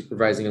into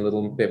supervising a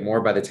little bit more.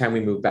 By the time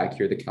we moved back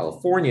here to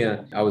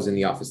California, I was in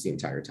the office the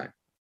entire time.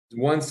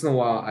 Once in a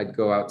while, I'd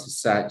go out to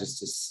set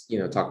just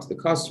to, talk to the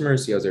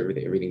customers, see how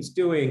everything's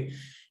doing,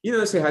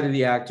 say hi to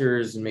the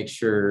actors and make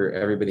sure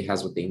everybody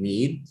has what they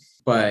need.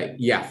 But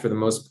yeah, for the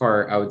most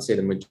part, I would say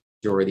the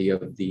majority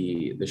of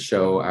the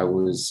show, I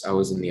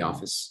was in the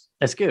office.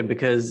 That's good,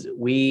 because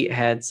we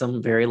had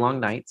some very long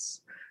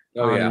nights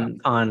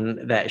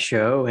on that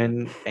show,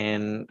 and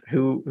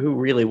who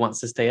really wants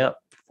to stay up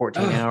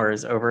 14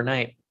 hours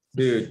overnight?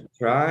 Dude,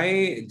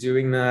 try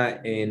doing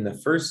that in the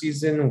first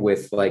season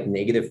with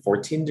negative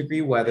 14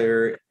 degree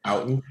weather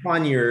out in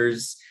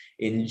Conyers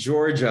in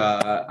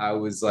Georgia. I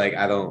was I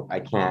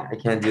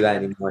can't do that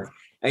anymore.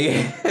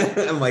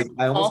 I'm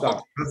I almost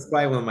got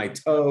frostbite on my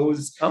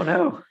toes. Oh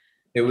no.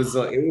 It was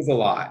a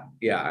lot.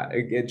 Yeah.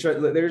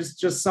 There's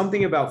just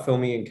something about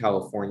filming in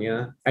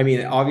California. I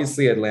mean,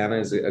 obviously Atlanta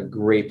is a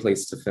great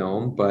place to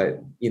film, but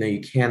you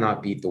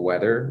cannot beat the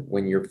weather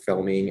when you're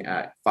filming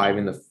at 5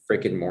 in the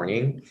freaking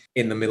morning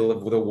in the middle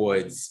of the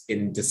woods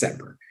in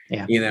December.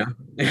 Yeah.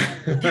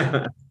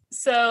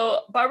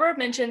 So Barbara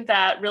mentioned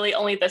that really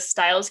only the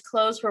styles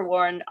clothes were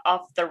worn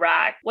off the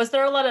rack. Was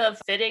there a lot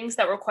of fittings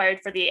that were required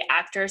for the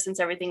actors since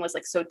everything was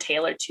so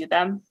tailored to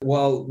them?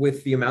 Well,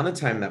 with the amount of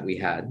time that we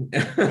had,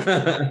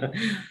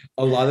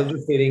 a lot of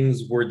the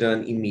fittings were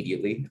done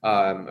immediately.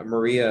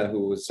 Maria,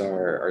 who was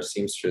our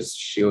seamstress,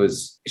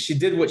 she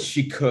did what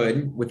she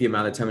could with the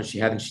amount of time she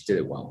had, and she did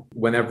it well.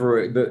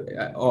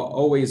 Whenever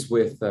always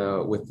with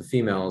the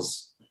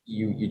females,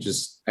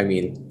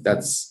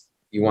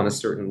 you want a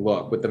certain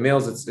look. With the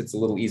males, it's a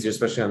little easier,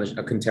 especially on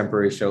a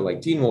contemporary show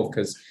like Teen Wolf,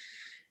 because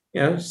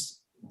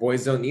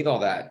boys don't need all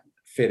that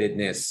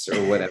fittedness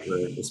or whatever,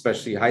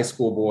 especially high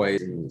school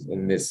boys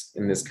in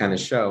this kind of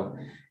show.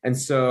 And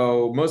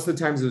so most of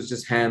the times it was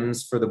just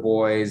hems for the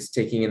boys,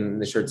 taking in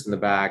the shirts in the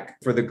back.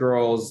 For the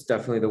girls,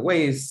 definitely the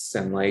waists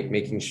and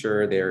making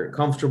sure they're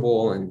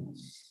comfortable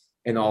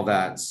and all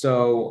that.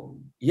 So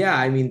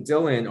yeah,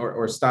 Dylan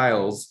or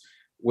Styles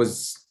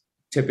was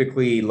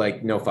typically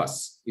no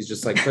fuss. He's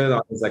just put it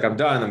on. He's I'm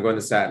done. I'm going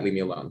to set. Leave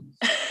me alone.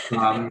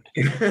 When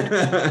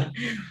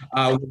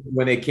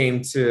it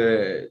came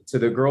to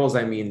the girls,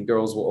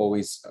 girls will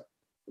always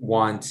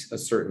want a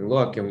certain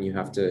look, and you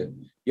have to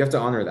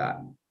honor that,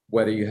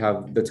 whether you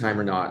have the time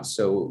or not.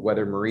 So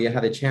whether Maria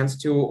had a chance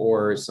to,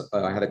 or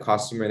had a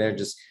costumer there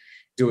just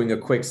doing a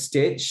quick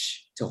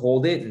stitch to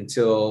hold it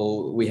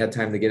until we had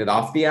time to get it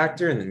off the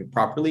actor and then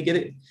properly get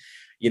it,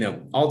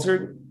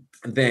 altered.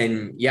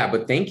 Then yeah,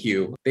 but thank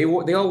you. They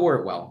all wore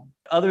it well.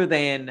 Other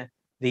than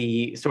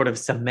the sort of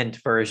cement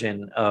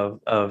version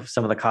of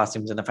some of the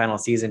costumes in the final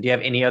season. Do you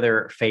have any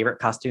other favorite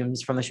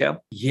costumes from the show?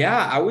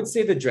 Yeah, I would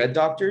say the Dread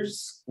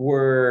Doctors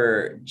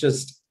were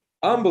just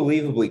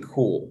unbelievably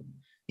cool.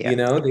 Yeah. You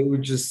know,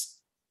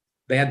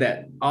 they had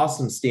that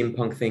awesome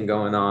steampunk thing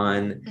going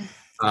on.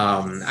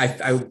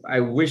 I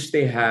wish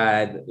they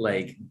had,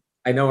 like,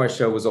 I know our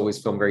show was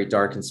always filmed very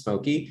dark and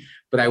smoky,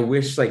 but I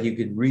wish like you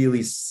could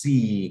really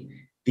see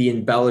the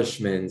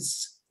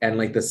embellishments and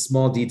like the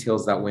small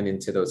details that went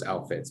into those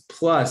outfits.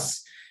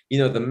 Plus, you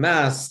know, the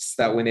masks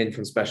that went in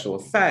from special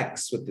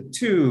effects with the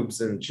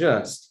tubes, and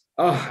just,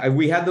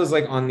 we had those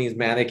like on these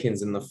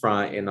mannequins in the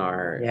front in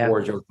our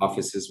wardrobe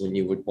offices when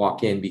you would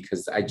walk in,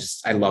 because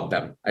I love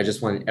them. I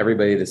just wanted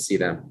everybody to see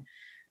them.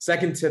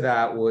 Second to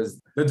that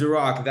was the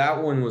Duroc.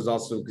 That one was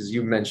also, because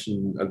you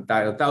mentioned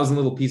 1,000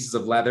 little pieces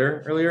of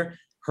leather earlier.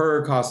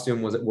 Her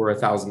costume were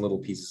 1,000 little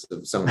pieces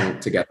of sewn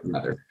together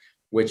leather,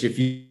 which if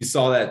you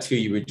saw that too,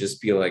 you would just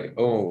be like,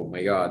 oh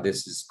my God,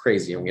 this is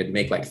crazy. And we had to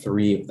make like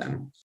 3 of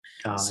them.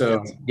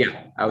 So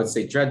yeah, I would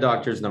say Dread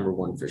Doctor's number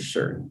 1 for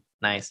sure.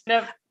 Nice.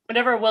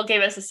 Whenever Will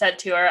gave us a set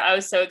tour, I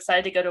was so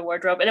excited to go to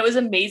wardrobe, and it was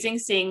amazing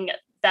seeing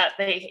that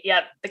the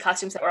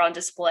costumes that were on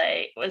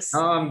display. It was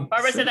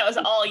Barbara said that was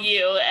all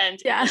you,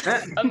 and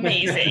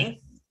amazing.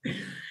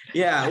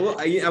 Yeah, well,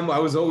 I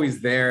was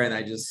always there, and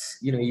I just,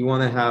 you know, you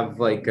want to have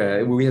like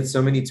we had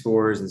so many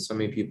tours and so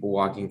many people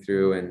walking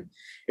through, and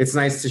it's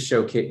nice to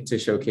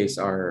showcase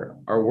our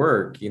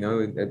work. You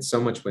know, that so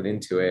much went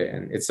into it,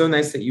 and it's so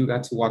nice that you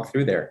got to walk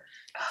through there.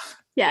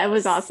 Yeah, it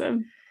was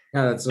awesome.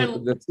 Yeah, that's so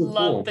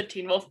love cool. the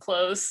Teen Wolf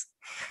clothes.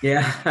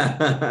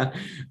 Yeah,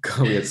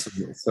 God, we had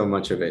so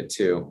much of it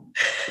too.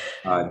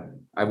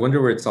 I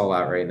wonder where it's all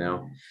at right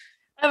now.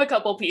 I have a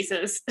couple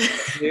pieces.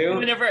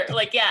 Whenever, at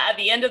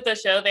the end of the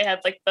show, they had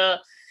like there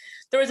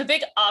was a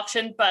big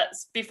auction, but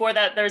before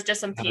that, there was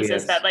just some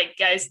pieces that like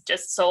guys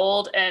just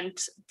sold. And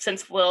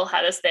since Will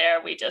had us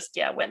there, we just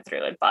went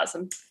through and bought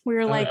some. We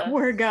were like,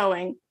 we're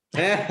going.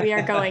 We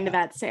are going to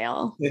that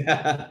sale.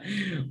 Yeah.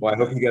 Well, I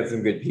hope you got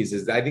some good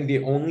pieces. I think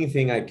the only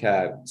thing I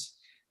kept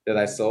that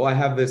I saw, I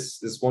have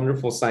this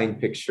wonderful signed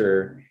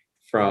picture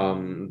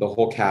from the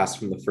whole cast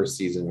from the first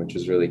season, which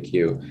was really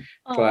cute.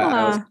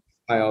 But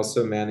I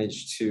also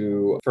managed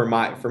to, for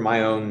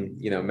my own,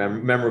 you know,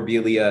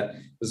 memorabilia,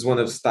 was one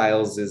of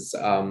Styles'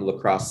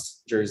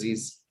 lacrosse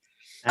jerseys.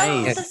 Nice.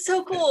 Oh, that's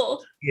so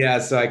cool. Yeah,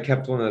 so I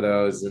kept one of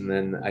those, and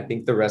then I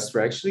think the rest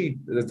were actually,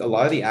 a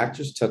lot of the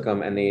actors took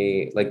them, and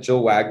they, like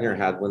Jill Wagner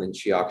had one, and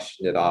she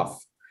auctioned it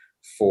off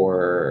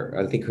for,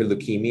 I think, her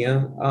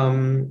leukemia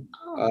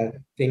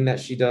thing that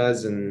she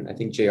does, and I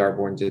think J.R.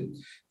 Bourne did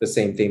the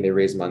same thing. They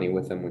raised money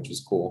with them, which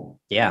was cool.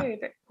 Yeah, very,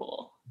 very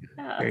cool.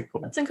 Yeah, very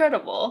cool. That's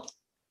incredible.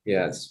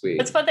 Yeah, it's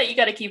sweet. It's fun that you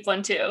got to keep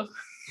one too.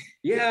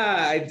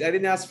 Yeah, I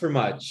didn't ask for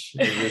much.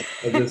 I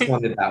just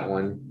wanted that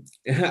one.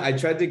 I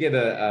tried to get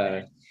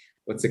a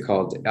what's it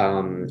called?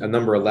 A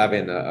number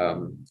 11,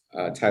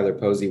 Tyler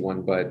Posey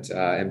one, but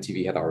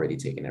MTV had already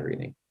taken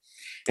everything.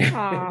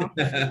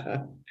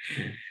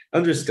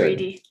 Understood.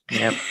 Greedy.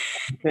 Yep.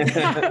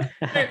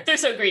 they're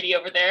so greedy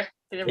over there.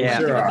 They never Yeah.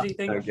 give up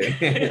anything.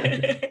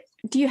 Okay.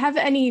 Do you have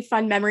any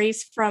fun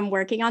memories from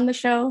working on the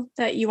show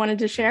that you wanted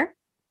to share?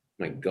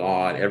 My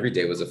God, every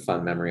day was a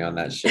fun memory on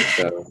that shit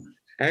show.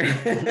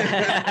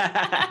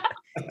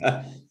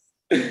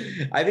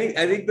 I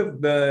think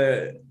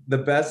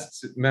the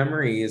best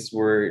memories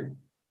were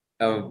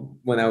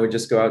when I would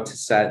just go out to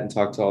set and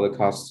talk to all the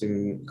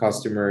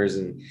costumers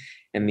and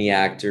the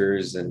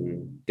actors,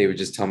 and they would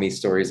just tell me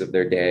stories of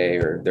their day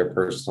or their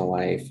personal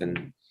life,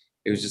 and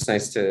it was just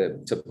nice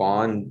to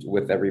bond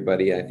with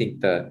everybody. I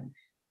think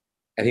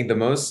the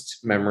most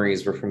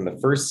memories were from the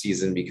first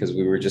season, because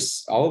we were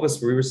just, all of us,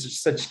 we were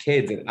such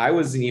kids, and I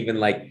wasn't even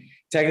like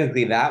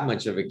technically that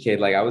much of a kid.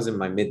 Like I was in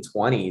my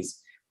mid-20s,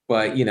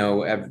 but you know,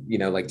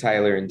 like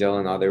Tyler and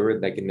Dylan, they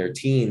were like in their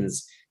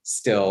teens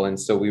still. And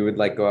so we would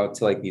like go out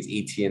to like these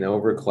 18 and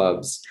over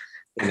clubs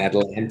in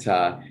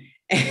Atlanta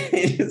and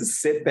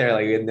just sit there.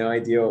 Like we had no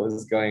idea what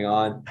was going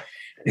on.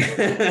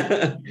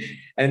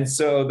 And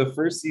so the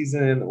first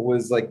season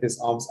was like this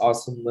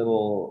awesome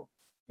little,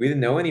 we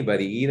didn't know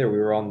anybody either. We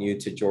were all new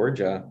to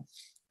Georgia.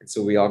 And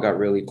so we all got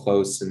really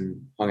close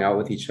and hung out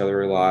with each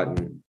other a lot.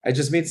 And I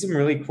just made some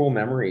really cool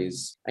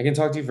memories. I can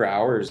talk to you for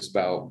hours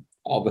about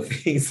all the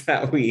things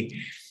that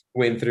we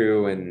went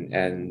through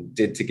and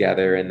did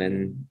together. And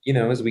then, you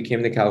know, as we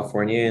came to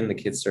California and the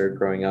kids started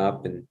growing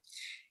up and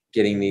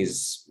getting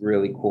these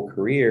really cool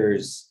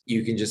careers,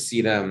 you can just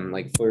see them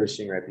like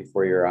flourishing right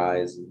before your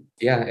eyes. And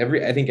yeah,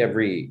 I think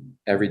every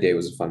day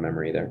was a fun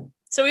memory there.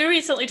 So we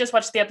recently just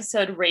watched the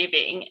episode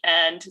Raving,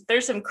 and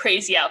there's some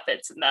crazy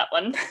outfits in that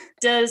one.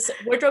 Does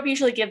wardrobe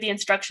usually give the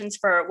instructions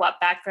for what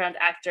background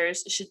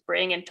actors should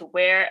bring and to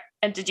wear?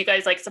 And did you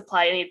guys like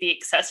supply any of the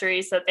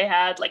accessories that they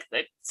had, like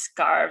the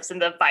scarves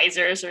and the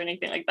visors or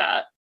anything like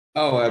that?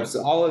 Oh,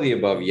 absolutely. All of the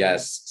above,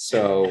 yes.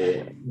 So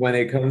when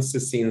it comes to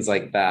scenes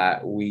like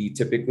that, we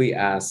typically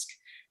ask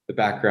the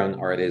background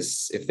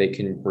artists if they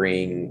can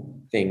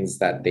bring things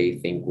that they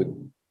think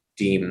would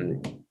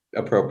deem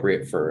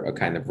appropriate for a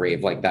kind of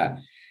rave like that.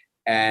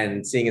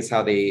 And seeing as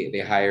how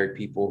they hired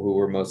people who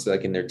were mostly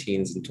like in their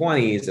teens and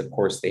 20s, of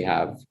course, they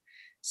have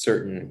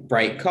certain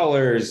bright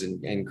colors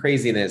and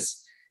craziness.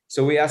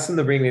 So we asked them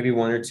to bring maybe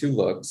one or two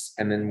looks.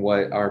 And then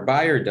what our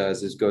buyer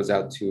does is goes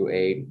out to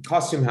a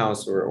costume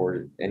house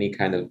or any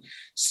kind of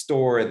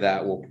store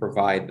that will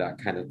provide that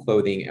kind of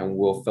clothing, and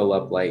we'll fill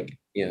up, like,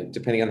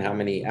 depending on how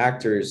many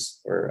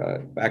actors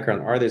or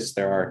background artists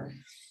there are.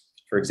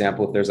 For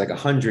example, if there's like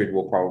 100,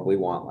 we'll probably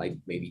want like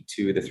maybe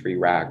 2 to 3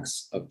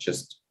 racks of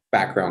just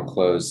background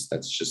clothes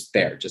that's just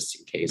there, just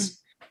in case.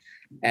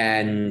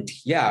 And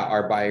yeah,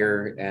 our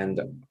buyer and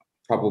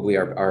probably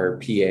our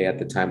PA at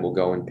the time will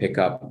go and pick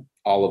up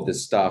all of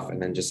this stuff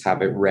and then just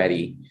have it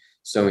ready.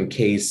 So in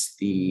case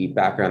the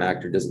background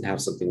actor doesn't have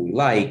something we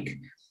like,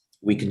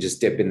 we can just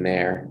dip in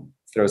there,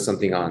 throw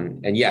something on.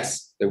 And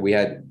yes, we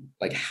had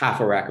like half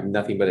a rack of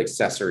nothing but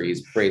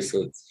accessories,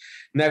 bracelets,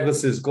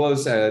 necklaces,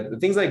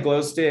 things like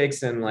glow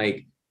sticks, and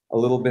like a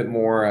little bit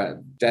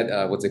more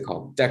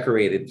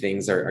decorated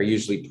things are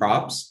usually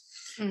props.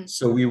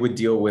 So we would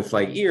deal with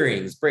like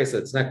earrings,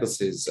 bracelets,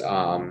 necklaces,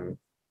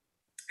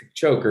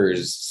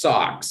 chokers,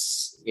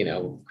 socks,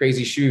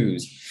 crazy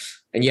shoes.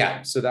 And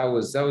yeah, so that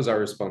was our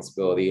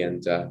responsibility,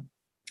 and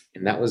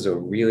that was a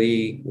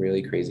really,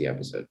 really crazy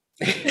episode.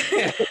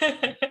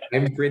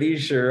 I'm pretty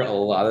sure a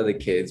lot of the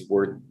kids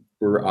were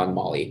on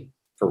Molly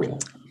for real.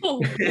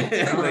 Oh.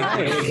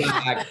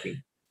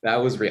 That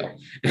was real.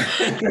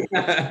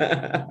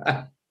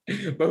 But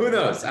who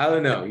knows? I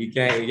don't know. You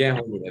can't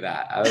hold me to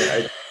that.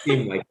 I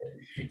seem like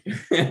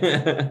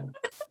it.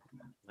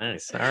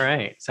 Nice. All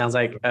right. Sounds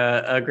like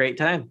a great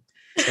time.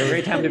 A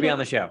great time to be on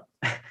the show.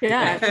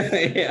 Yeah.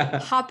 Yeah.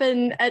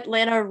 Hoppin'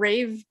 Atlanta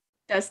rave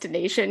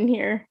destination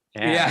here.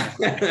 Yeah.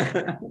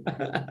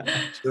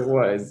 It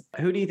was.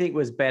 Who do you think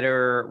was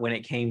better when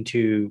it came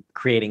to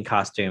creating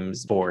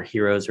costumes for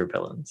heroes or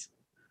villains?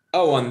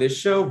 Oh, on this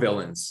show,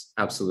 villains.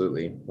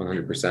 Absolutely.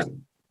 100%.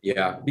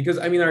 Yeah. Because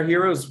I mean, our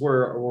heroes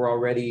were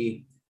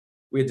already,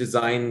 we had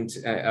designed,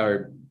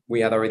 or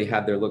we had already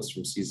had their looks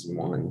from season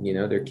 1.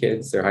 They're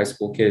kids, they're high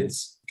school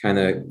kids. Kind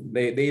of,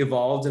 they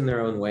evolved in their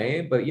own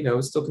way, but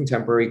still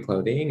contemporary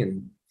clothing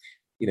and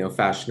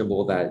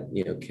fashionable that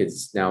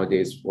kids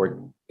nowadays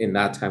or in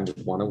that time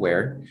would want to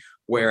wear.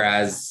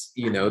 Whereas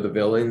the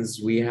villains,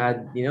 we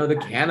had the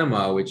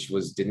Kanima, which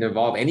didn't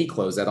involve any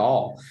clothes at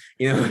all.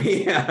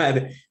 We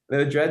had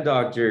the Dread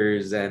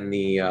Doctors and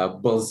the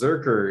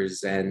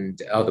Berserkers, and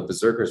the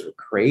Berserkers were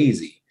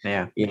crazy.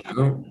 Yeah.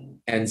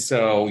 And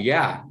so,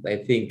 yeah, I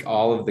think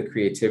all of the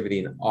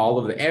creativity and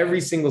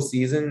every single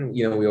season,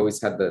 we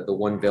always had the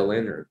one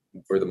villain or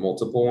the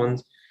multiple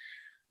ones.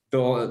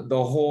 The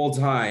whole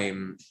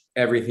time,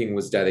 everything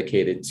was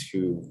dedicated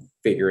to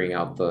figuring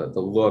out the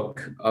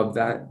look of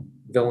that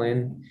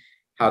villain,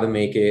 how to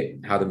make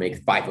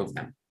 5 of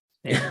them.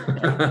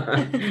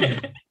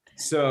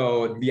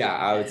 So, yeah,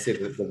 I would say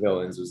that the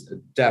villains was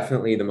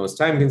definitely the most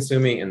time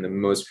consuming and the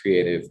most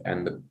creative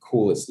and the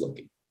coolest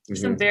looking.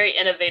 Some very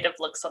innovative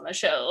looks on the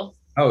show.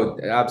 Oh,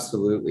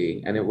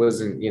 absolutely. And it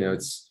wasn't,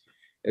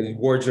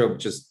 wardrobe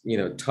just,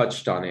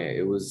 touched on it.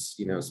 It was,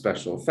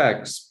 special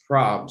effects,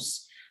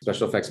 props,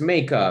 special effects,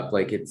 makeup.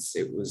 Like it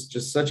was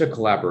just such a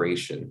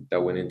collaboration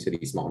that went into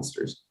these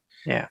monsters.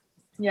 Yeah.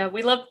 Yeah,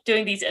 we love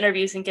doing these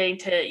interviews and getting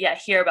to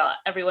hear about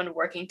everyone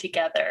working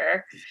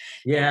together.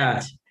 Yeah.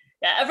 And,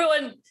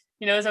 everyone,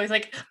 is always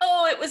like,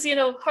 oh, it was,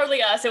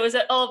 hardly us. It was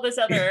all of this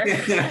other.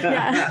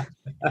 Yeah.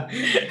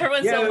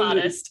 Everyone's so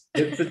modest.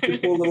 It's such a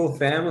cool little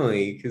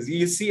family because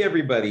you see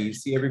everybody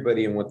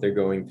and what they're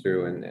going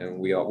through, and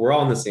we're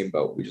all in the same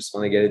boat. We just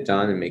want to get it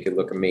done and make it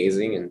look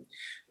amazing, and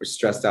we're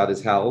stressed out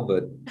as hell.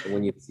 But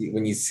when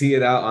you see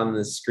it out on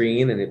the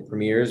screen and it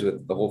premieres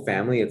with the whole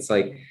family, it's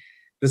like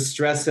the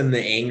stress and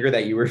the anger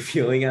that you were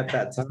feeling at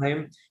that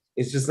time,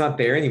 it's just not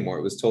there anymore.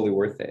 It was totally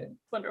worth it.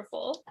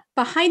 Wonderful.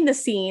 Behind the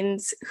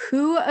scenes,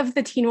 who of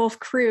the Teen Wolf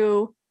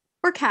crew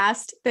or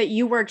cast that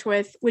you worked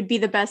with would be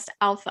the best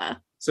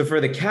alpha? So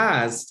for the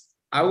cast,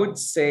 I would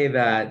say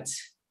that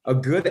a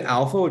good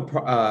alpha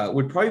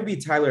would probably be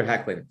Tyler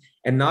Hoechlin,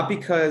 and not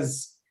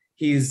because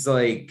he's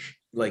like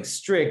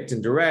strict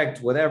and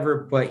direct,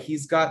 whatever, but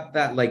he's got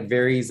that like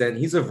very zen.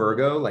 He's a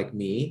Virgo like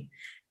me,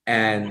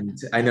 and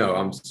I know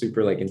I'm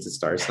super like into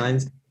star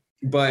signs,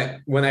 but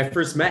when I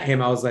first met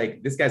him, I was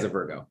like, this guy's a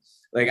Virgo.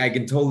 Like I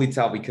can totally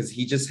tell because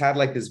he just had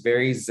like this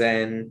very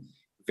zen,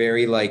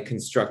 very like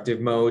constructive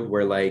mode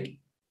where like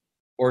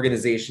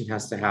organization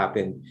has to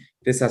happen.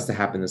 This has to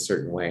happen a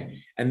certain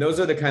way. And those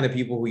are the kind of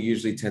people who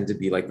usually tend to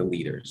be like the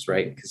leaders,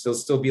 right? Because they'll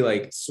still be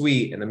like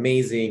sweet and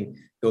amazing.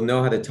 They'll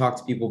know how to talk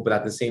to people, but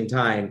at the same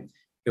time,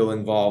 he'll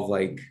involve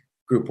like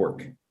group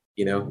work,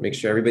 make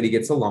sure everybody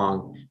gets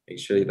along, make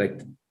sure like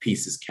the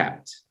peace is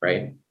kept,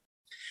 right?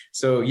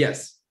 So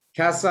yes,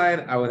 cast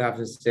side, I would have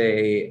to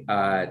say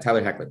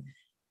Tyler Hoechlin.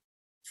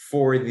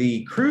 For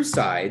the crew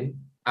side,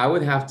 I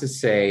would have to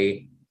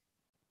say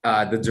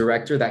the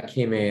director that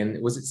came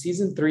in, was it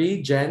season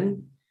 3,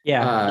 Jen?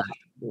 Yeah.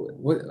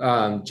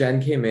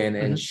 Jen came in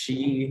and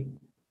she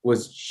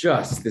was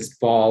just this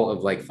ball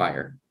of like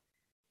fire.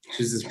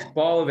 She was this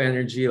ball of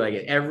energy. Like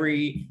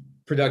every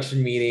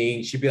production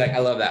meeting, she'd be like, I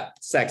love that.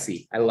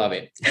 Sexy. I love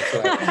it.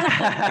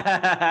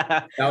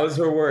 That was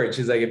her word.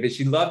 She's like, if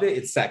she loved it,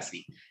 it's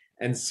sexy.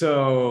 And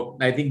so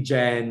I think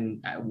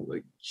Jen,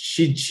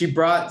 she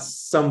brought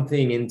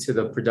something into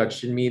the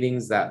production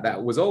meetings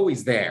that was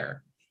always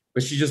there,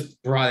 but she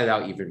just brought it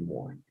out even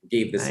more,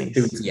 gave this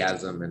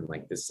enthusiasm and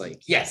like this,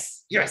 like,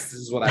 yes, this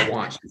is what I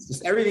want. It's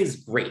just, everything's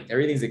great.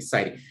 Everything's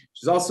exciting.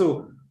 She's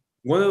also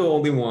one of the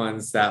only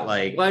ones that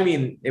like, well, I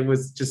mean, it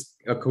was just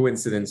a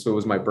coincidence. So it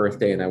was my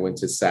birthday and I went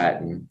to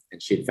set and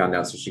she had found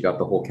out. So she got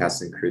the whole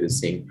cast and crew to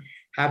sing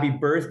happy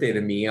birthday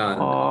to me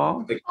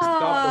on the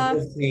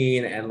whole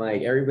scene. And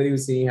like, everybody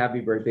was singing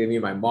happy birthday to me.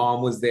 My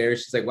mom was there.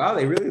 She's like, wow,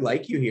 they really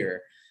like you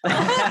here.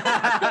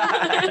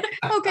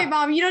 Okay,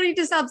 Mom, you don't need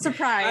to sound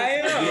surprised.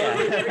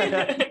 I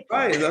know.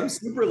 Yeah. I'm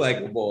super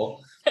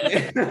likable.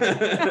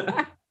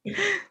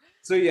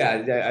 So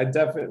yeah, I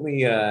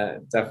definitely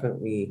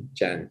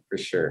Jen for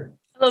sure.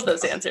 I love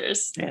those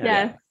answers.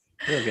 Yeah.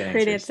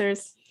 Great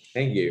answers.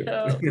 Thank you.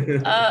 So,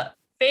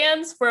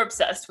 fans were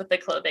obsessed with the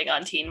clothing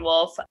on Teen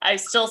Wolf. I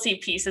still see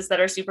pieces that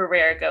are super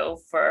rare go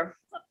for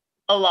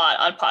a lot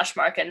on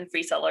Poshmark and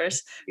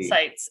resellers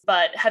sites.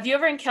 But have you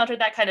ever encountered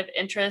that kind of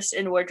interest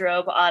in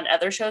wardrobe on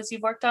other shows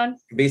you've worked on?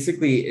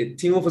 Basically,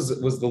 Teen Wolf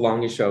was the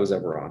longest show I was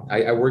ever on.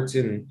 I worked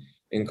in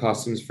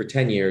costumes for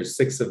 10 years.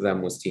 6 of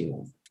them was Teen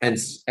Wolf. And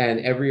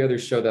every other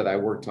show that I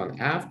worked on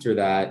after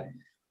that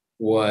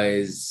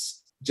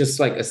was just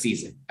like a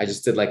season. I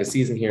just did like a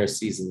season here, a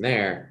season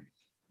there.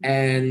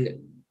 And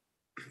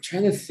I'm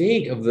trying to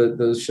think of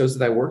those shows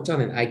that I worked on,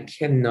 and I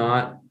can't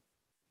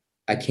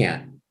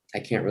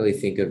really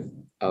think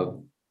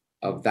of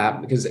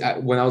that, because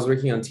when I was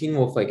working on Teen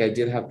Wolf, like I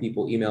did have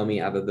people email me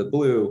out of the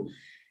blue.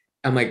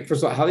 I'm like,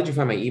 first of all, how did you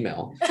find my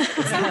email?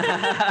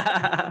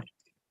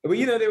 But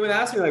they would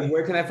ask me like,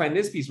 where can I find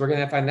this piece? Where can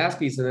I find that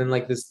piece? And then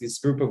like this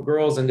group of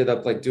girls ended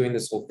up like doing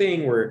this whole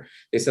thing where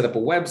they set up a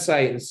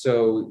website. And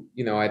so,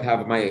 I'd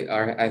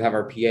have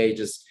our PA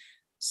just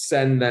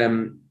send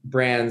them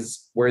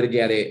brands, where to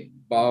get it,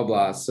 blah, blah,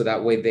 blah. So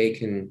that way they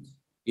can,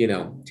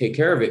 take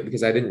care of it,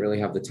 because I didn't really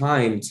have the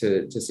time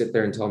to sit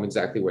there and tell them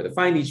exactly where to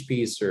find each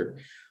piece or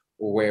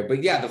where.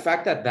 But yeah, the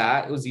fact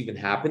that was even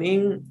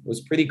happening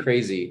was pretty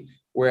crazy.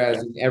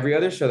 Whereas in every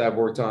other show that I've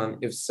worked on,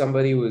 if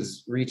somebody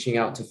was reaching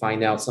out to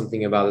find out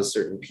something about a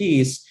certain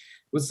piece, it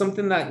was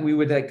something that we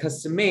would like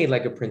custom made,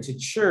 like a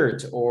printed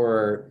shirt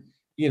or,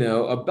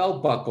 a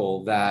belt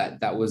buckle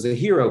that was a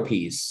hero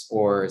piece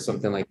or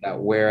something like that.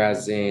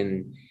 Whereas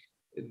in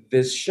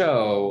this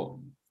show,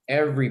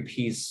 every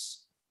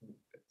piece,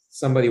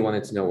 somebody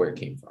wanted to know where it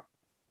came from.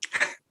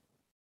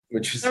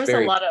 Which is there was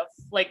a lot of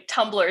like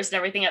Tumblrs and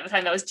everything at the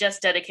time that was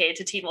just dedicated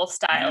to Teen Wolf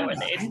style, where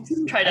they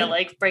try to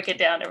like break it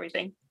down,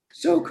 everything.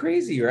 So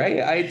crazy,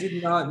 right? I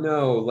did not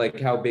know like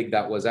how big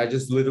that was. I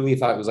just literally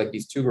thought it was like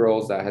these 2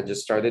 girls that had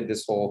just started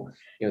this whole,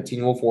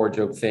 Teen Wolf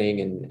wardrobe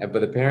thing.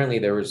 But apparently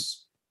there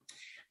was,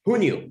 who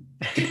knew?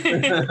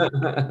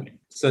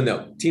 So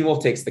no, Teen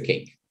Wolf takes the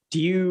cake. Do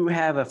you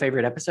have a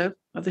favorite episode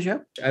of the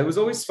show? It was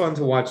always fun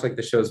to watch like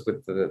the shows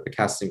with the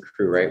cast and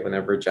crew, right?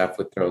 Whenever Jeff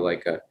would throw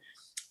like a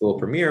little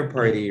premiere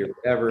party or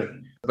whatever.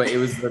 But it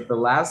was the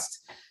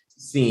last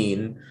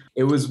scene.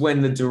 It was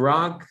when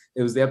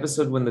it was the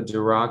episode when the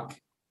Duroc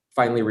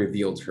finally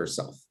revealed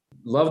herself.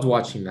 Loved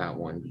watching that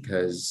one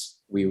because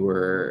we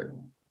were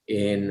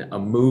in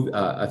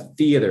a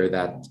theater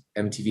that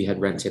MTV had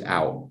rented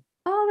out.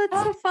 Oh,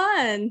 that's so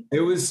fun.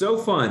 It was so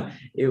fun.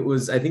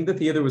 I think the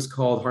theater was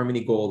called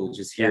Harmony Gold, which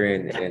is here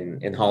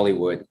in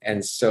Hollywood.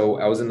 And so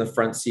I was in the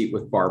front seat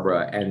with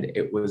Barbara, and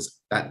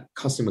that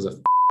costume was a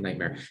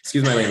nightmare.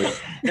 Excuse my language.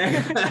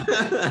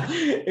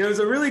 It was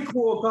a really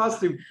cool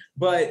costume,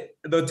 but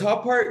the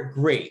top part,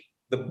 great.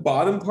 The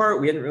bottom part,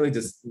 we hadn't really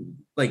just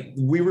like,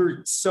 we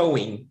were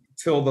sewing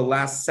till the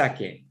last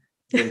second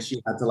and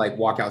she had to like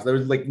walk out. So there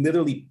was like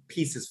literally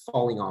pieces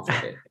falling off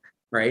of it.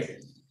 Right.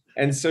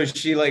 And so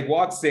she like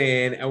walks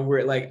in and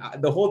we're like,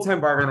 the whole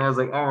time Barbara and I was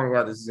like, oh my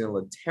God, this is going to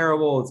look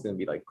terrible. It's going to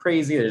be like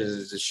crazy.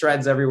 There's just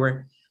shreds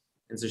everywhere.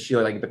 And so she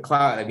like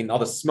all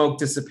the smoke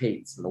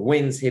dissipates and the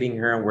wind's hitting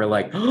her. And we're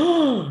like,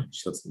 oh,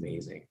 she looks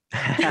amazing.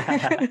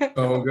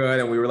 So good.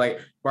 And we were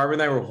like, Barbara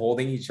and I were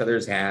holding each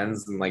other's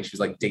hands and like, she was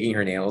like digging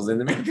her nails in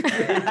the makeup.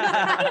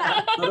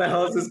 How the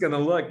hell is this going to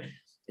look?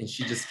 And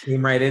she just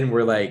came right in.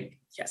 We're like,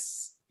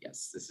 yes,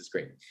 this is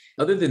great.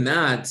 Other than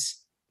that,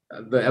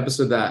 the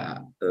episode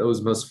that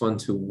was most fun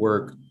to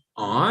work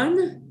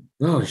on,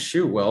 oh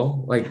shoot,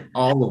 well, like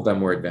all of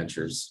them were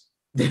adventures.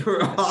 They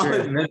were all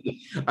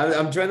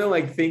I'm trying to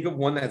like think of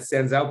one that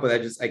stands out,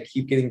 but I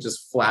keep getting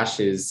just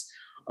flashes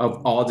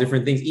of all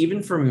different things,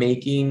 even for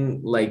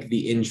making like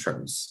the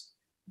intros,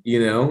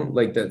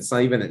 like that's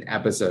not even an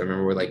episode. I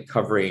remember we're like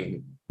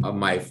covering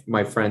my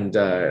friend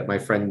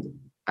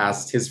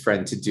asked his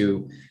friend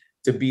to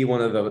be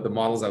one of the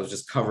models that was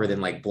just covered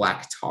in like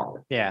black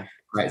tar. Yeah.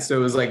 Right. So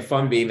it was like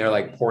fun being there,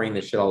 like pouring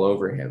the shit all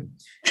over him,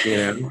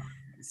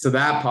 So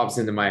that pops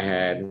into my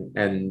head.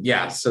 And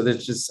yeah, so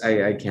there's just,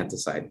 I can't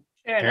decide.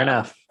 Fair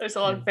enough. There's a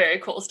lot of very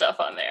cool stuff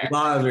on there. A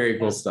lot of very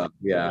cool stuff.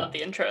 Yeah. I love the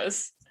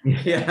intros.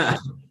 Yeah.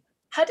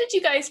 How did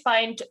you guys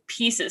find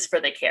pieces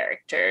for the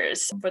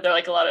characters? Were there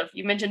like a lot of,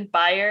 you mentioned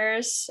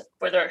buyers,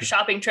 were there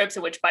shopping trips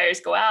in which buyers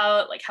go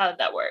out? Like, how did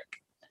that work?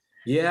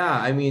 Yeah,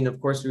 I mean, of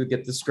course, we would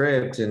get the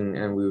script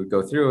and we would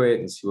go through it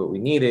and see what we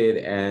needed.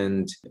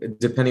 And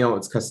depending on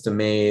what's custom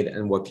made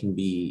and what can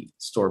be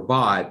store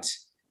bought,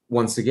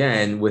 once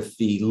again, with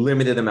the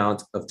limited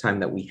amount of time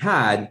that we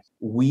had,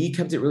 we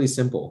kept it really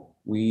simple.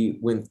 We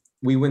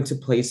went to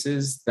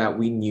places that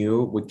we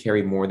knew would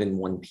carry more than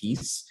one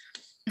piece.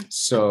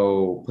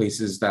 So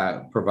places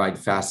that provide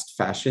fast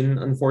fashion,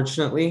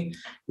 unfortunately,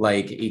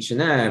 like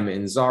H&M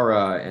and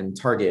Zara and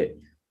Target.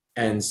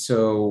 And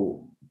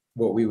so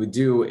what we would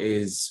do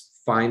is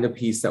find a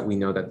piece that we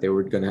know that they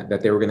were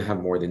gonna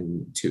have more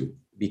than two,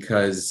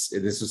 because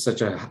this was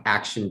such an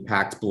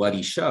action-packed,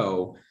 bloody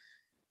show.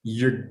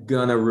 You're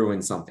gonna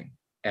ruin something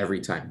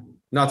every time.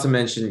 Not to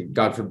mention,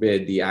 God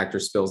forbid, the actor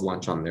spills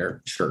lunch on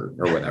their shirt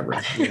or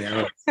whatever. You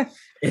know,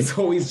 it's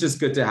always just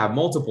good to have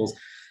multiples.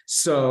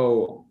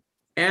 So,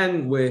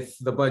 and with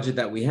the budget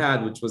that we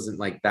had, which wasn't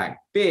like that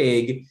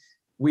big,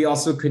 we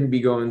also couldn't be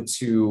going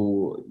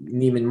to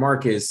Neiman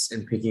Marcus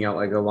and picking out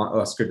like a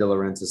Oscar de la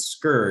Renta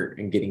skirt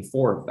and getting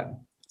 4 of them.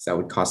 So that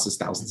would cost us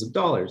thousands of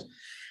dollars.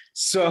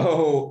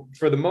 So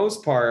for the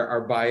most part,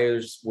 our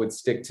buyers would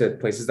stick to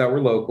places that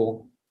were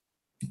local,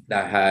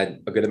 that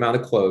had a good amount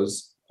of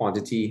clothes,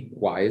 quantity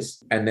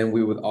wise. And then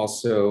we would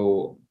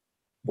also,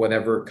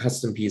 whatever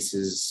custom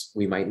pieces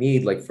we might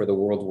need, like for the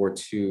World War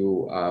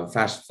II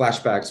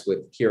flashbacks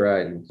with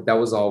Kira, and that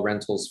was all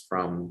rentals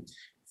from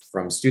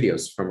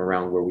studios from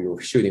around where we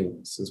were shooting.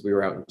 Since we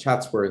were out in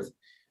Chatsworth,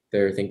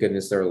 thank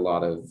goodness, there are a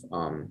lot of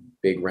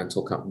big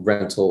rental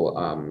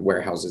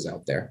warehouses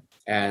out there.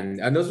 And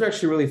those are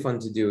actually really fun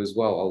to do as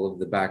well. All of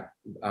the back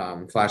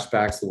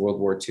flashbacks, the World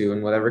War II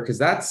and whatever, because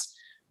that's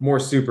more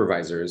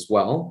supervisor as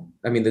well.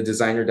 I mean, the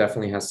designer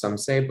definitely has some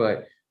say,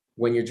 but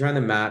when you're trying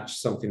to match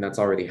something that's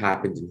already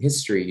happened in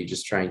history, you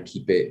just try and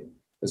keep it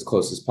as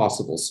close as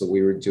possible. So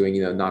we were doing,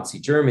 Nazi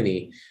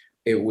Germany.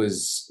 It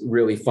was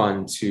really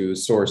fun to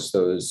source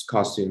those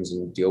costumes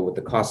and deal with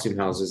the costume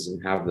houses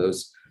and have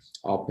those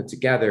all put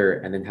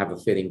together and then have a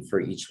fitting for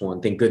each one.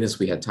 Thank goodness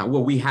we had time.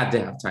 Well, we had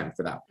to have time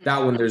for that.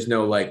 That one, there's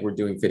no like, we're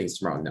doing fittings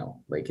tomorrow.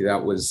 No, like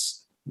that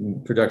was,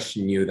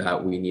 production knew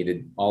that we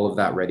needed all of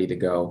that ready to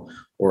go,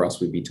 or else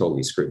we'd be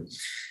totally screwed.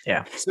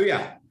 Yeah. So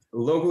yeah,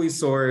 locally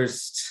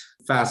sourced,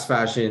 fast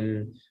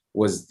fashion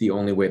was the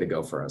only way to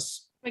go for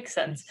us. Makes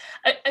sense.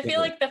 I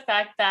feel like the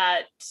fact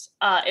that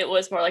it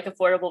was more like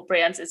affordable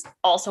brands is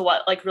also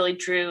what like really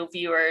drew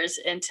viewers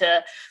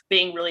into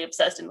being really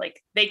obsessed, and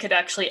like they could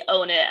actually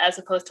own it, as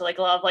opposed to like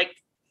a lot of like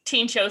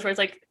teen shows where it's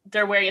like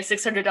they're wearing a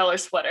 $600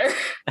 sweater.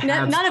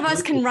 None of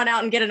us can run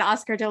out and get an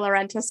Oscar de la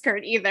Renta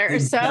skirt either.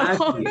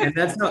 Exactly.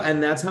 So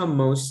and that's how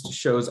most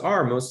shows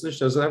are. Most of the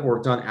shows that I've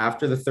worked on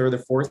after the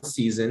 3rd or 4th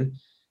season,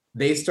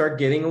 they start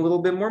getting a little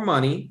bit more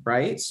money,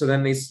 right? So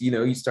then they,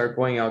 you start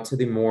going out to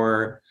the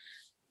more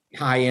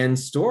high-end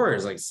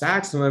stores like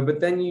Saks, but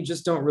then you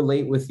just don't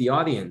relate with the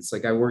audience.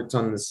 Like I worked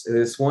on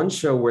this one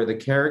show where the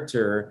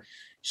character,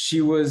 she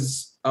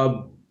was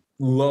a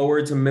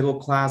lower to middle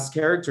class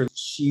character.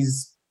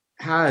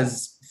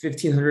 Has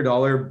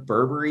 $1,500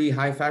 Burberry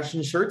high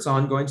fashion shirts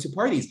on going to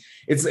parties.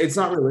 It's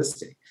not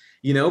realistic,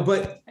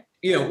 but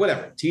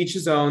whatever, to each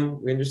his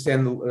own. We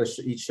understand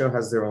each show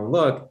has their own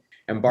look.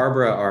 And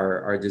Barbara,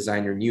 our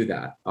designer, knew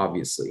that,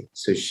 obviously.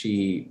 So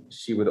she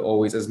would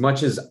always, as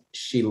much as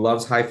she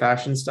loves high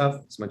fashion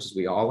stuff, as much as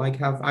we all like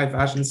have high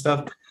fashion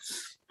stuff,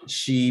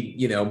 she,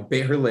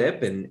 bit her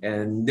lip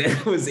and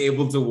was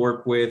able to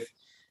work with,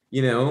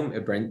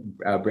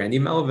 Brandy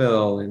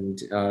Melville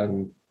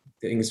and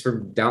things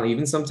from down,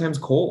 even sometimes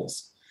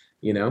Kohl's,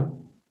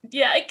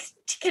 Yeah, it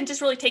can just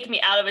really take me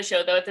out of a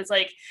show, though. It's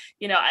like,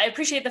 I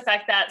appreciate the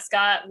fact that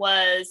Scott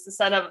was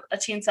the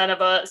teen son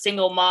of a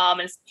single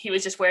mom, and he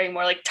was just wearing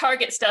more like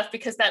Target stuff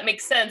because that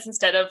makes sense,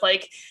 instead of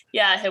like,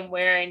 him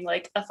wearing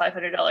like a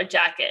 $500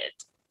 jacket.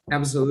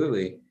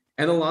 Absolutely.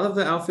 And a lot of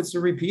the outfits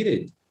are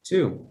repeated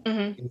too.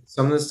 Mm-hmm.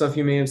 Some of the stuff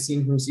you may have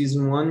seen from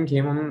season 1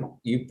 came on,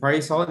 you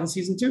probably saw it in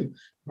season 2,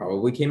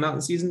 probably came out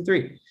in season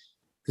 3.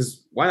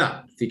 Because why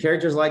not? If the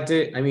characters liked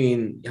it, I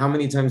mean, how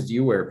many times do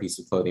you wear a piece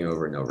of clothing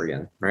over and over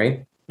again,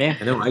 right? Yeah.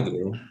 I know I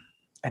do.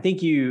 I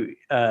think you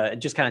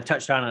just kind of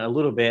touched on it a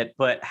little bit,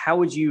 but how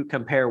would you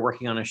compare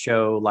working on a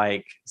show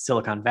like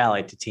Silicon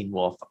Valley to Teen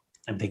Wolf?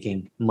 I'm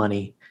thinking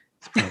money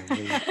is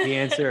probably the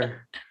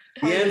answer.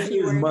 The answer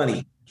is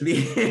money.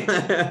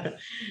 The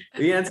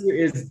answer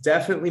is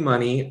definitely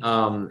money.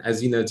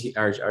 As you know,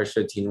 our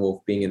show Teen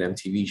Wolf, being an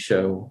MTV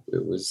show,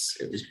 it was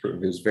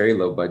very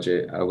low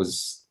budget. I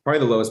was probably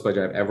the lowest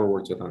budget I've ever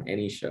worked with on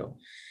any show.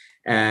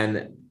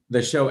 And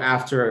the show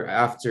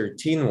after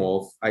Teen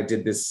Wolf, I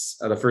did this,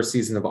 the first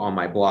season of On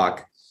My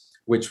Block,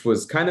 which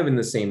was kind of in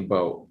the same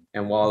boat.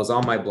 And while I was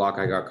on my block,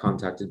 I got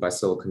contacted by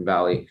Silicon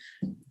Valley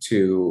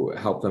to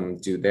help them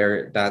do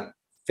that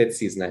 5th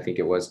season, I think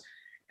it was.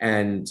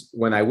 And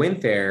when I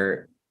went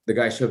there, the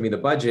guy showed me the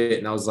budget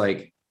and I was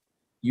like,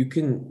 you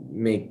can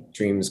make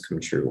dreams come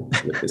true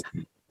with this.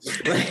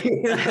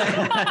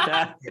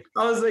 I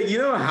was like, you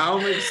know how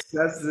much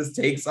stress this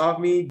takes off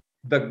me?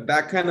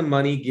 That kind of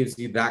money gives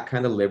you that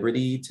kind of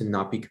liberty to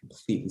not be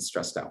completely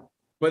stressed out.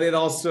 But it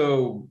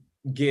also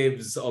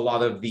gives a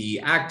lot of the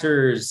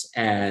actors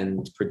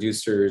and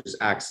producers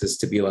access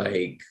to be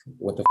like,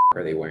 what the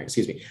are they wearing?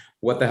 Excuse me.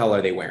 What the hell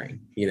are they wearing?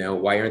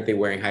 Why aren't they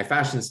wearing high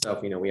fashion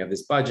stuff? We have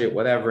this budget,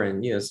 whatever.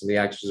 And, some of the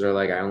actors are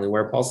like, I only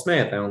wear Paul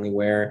Smith. I only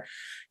wear,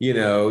 Jean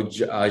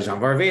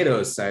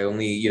Varvatos. I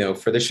only,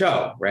 for the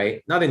show,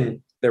 right? Not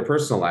in their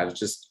personal lives,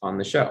 just on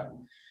the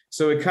show.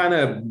 So it kind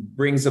of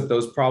brings up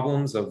those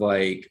problems of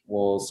like,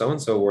 well,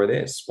 so-and-so wore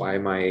this. Why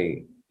am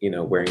I,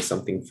 wearing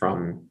something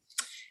from,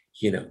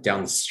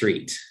 down the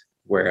street,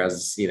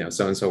 whereas,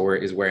 so-and-so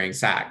is wearing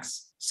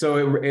Saks.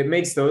 So it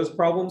makes those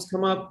problems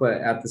come up, but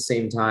at the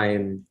same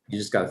time, you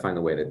just got to find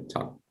a way to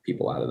talk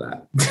people out of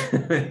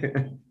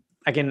that.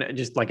 I can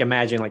just like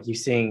imagine like you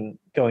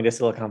going to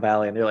Silicon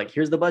Valley and they're like,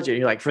 here's the budget. And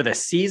you're like, for the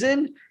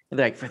season? And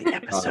they're like, for the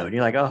episode. And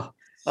you're like, oh,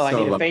 I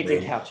need a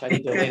fainting couch. I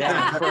need to lay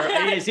down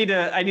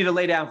I need to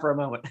lay down for a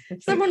moment.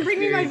 Someone bring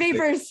me my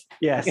vapors.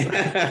 Yes.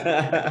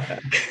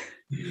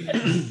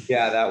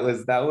 Yeah,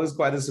 that was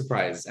quite a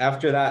surprise.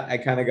 After that, I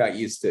kind of got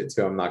used to it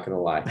too. I'm not going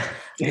to lie.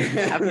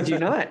 How could you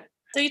not?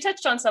 So you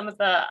touched on some of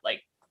the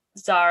like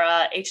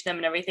Zara, H&M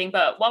and everything,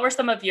 but what were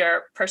some of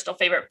your personal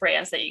favorite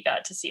brands that you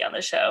got to see on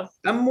the show?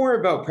 I'm more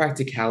about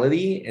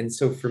practicality. And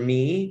so for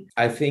me,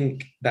 I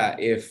think that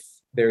if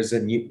there's a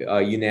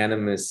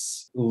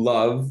unanimous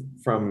love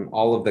from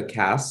all of the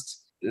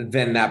cast,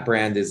 then that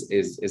brand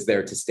is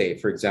there to stay.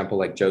 For example,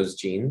 like Joe's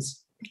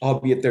jeans,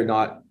 albeit they're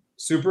not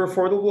super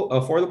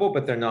affordable,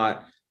 but they're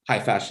not high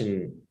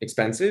fashion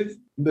expensive.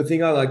 The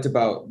thing I liked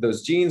about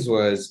those jeans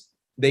was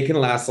they can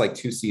last like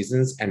 2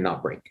 seasons and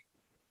not break.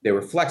 They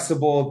were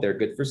flexible. They're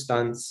good for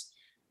stunts.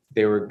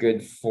 They were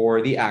good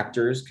for the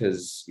actors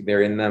because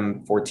they're in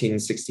them 14,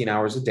 16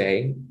 hours a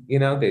day.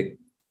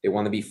 They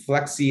want to be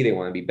flexy. They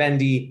want to be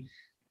bendy.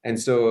 And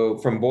so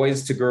from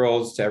boys to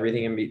girls to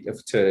everything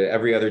to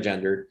every other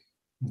gender,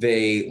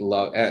 they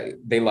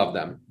love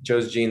them.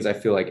 Joe's jeans, I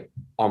feel like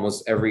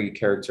almost every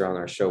character on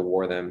our show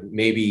wore them.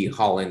 Maybe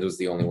Holland was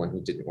the only one who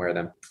didn't wear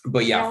them.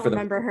 But yeah, I don't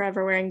remember her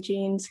ever wearing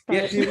jeans. But...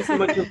 Yeah, she was so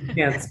much of a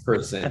pants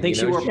person. I think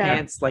she wore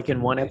pants like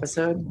in one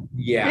episode.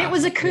 Yeah, and it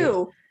was a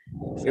coup.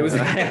 It was.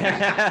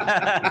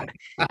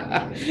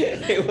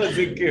 It was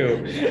a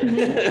coup.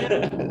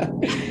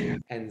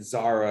 And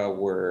Zara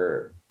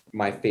were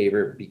my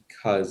favorite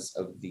because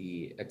of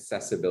the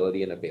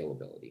accessibility and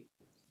availability.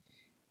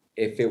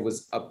 If it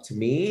was up to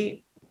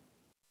me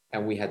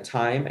and we had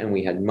time and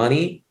we had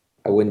money,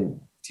 I wouldn't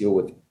deal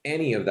with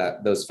any of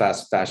those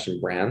fast fashion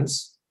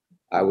brands.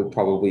 I would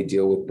probably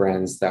deal with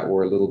brands that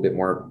were a little bit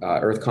more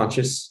earth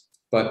conscious,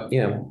 but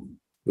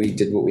we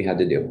did what we had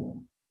to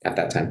do at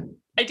that time.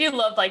 I do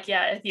love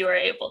if you were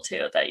able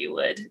to, that you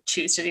would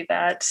choose to do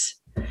that.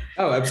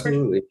 Oh,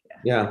 absolutely.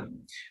 Yeah.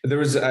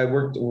 I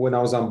worked when I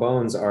was on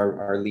Bones,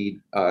 our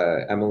lead,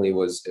 Emily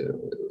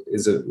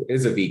is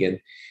a vegan,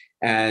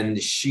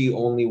 and she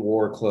only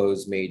wore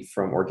clothes made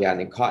from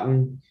organic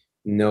cotton,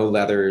 no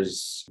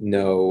leathers,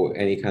 no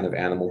any kind of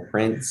animal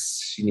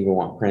prints. She didn't even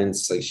want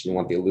prints. Like she didn't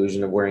want the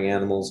illusion of wearing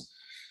animals.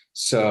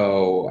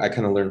 So I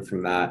kind of learned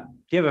from that.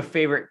 Do you have a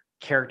favorite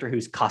character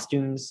whose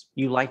costumes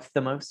you liked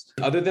the most?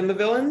 Other than the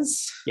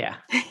villains? Yeah.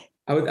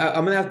 I'm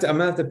gonna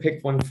have to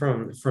pick one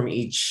from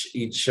each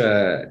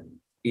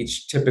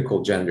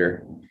typical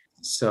gender.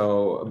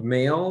 So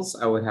males,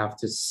 I would have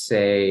to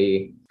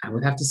say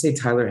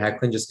Tyler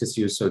Hoechlin, just because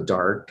he was so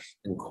dark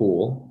and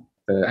cool.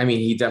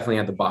 He definitely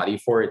had the body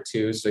for it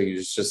too. So he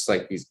was just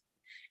like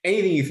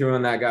anything you threw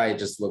on that guy, it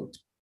just looked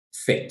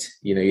fit.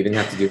 You didn't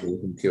have to do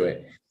anything to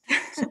it.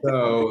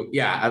 So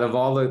yeah, out of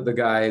all the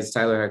guys,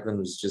 Tyler Hoechlin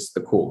was just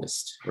the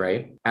coolest,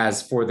 right?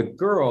 As for the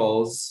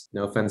girls,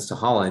 no offense to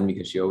Holland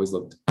because she always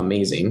looked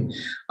amazing,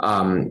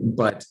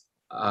 but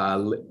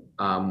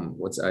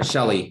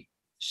Shelly?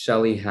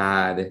 Shelly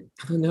had, I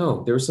don't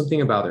know, there was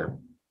something about her.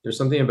 There's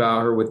something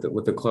about her with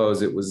the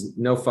clothes. It was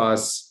no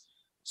fuss,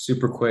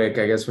 super quick.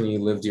 I guess when you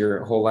lived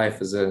your whole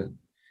life as a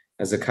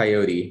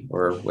coyote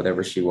or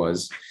whatever she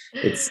was,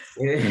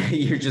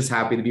 you're just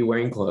happy to be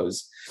wearing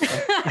clothes.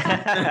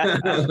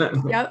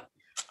 Yep.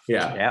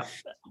 Yeah.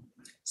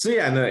 So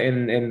yeah,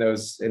 in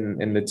those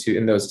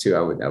two,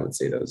 I would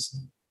say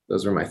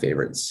those were my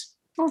favorites.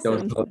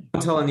 Awesome. Don't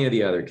tell any of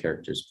the other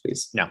characters,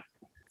 please. No.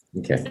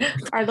 Okay.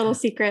 Our little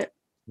secret.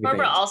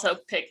 Barbara also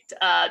picked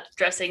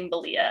dressing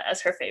Malia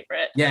as her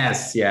favorite.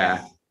 Yes.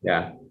 Yeah.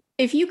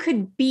 If you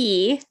could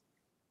be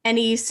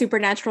any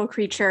supernatural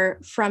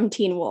creature from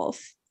Teen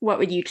Wolf, what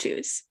would you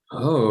choose?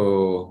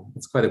 Oh,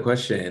 that's quite a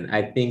question.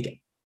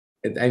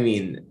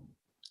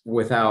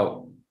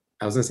 Without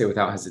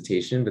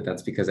hesitation, but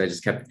that's because I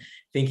just kept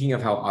thinking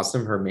of how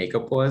awesome her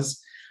makeup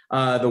was.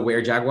 The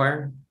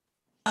Were-Jaguar.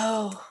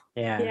 Oh,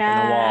 yeah.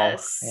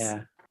 Yes. The wall.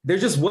 Yeah. There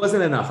just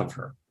wasn't enough of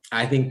her.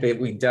 I think that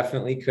we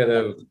definitely could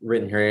have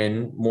written her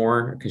in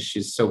more because she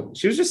was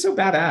just so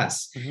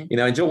badass. Mm-hmm.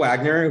 And Jill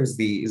Wagner, who's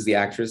the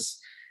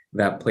actress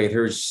that played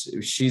her,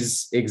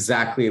 she's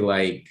exactly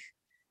like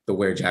the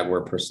Were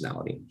Jaguar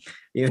personality.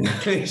 You know,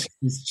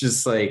 she's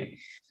just like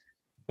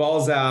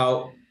balls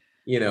out,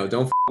 you know,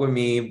 don't f with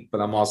me,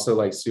 but I'm also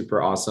like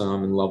super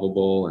awesome and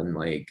lovable, and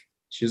like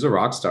she's a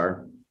rock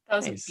star. That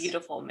was Nice. a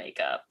beautiful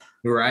makeup.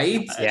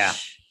 Right? Yeah.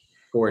 Gosh,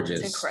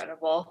 Gorgeous. it's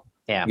incredible.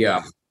 Yeah.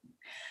 Yeah.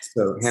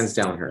 So hands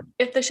down her.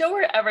 If the show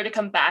were ever to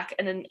come back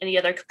in any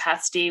other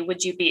capacity,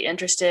 would you be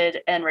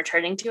interested in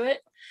returning to it?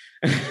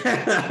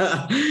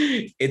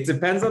 It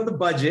depends on the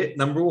budget,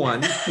 number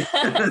one.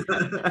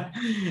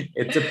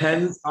 It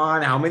depends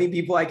on how many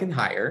people I can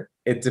hire.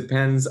 It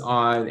depends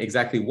on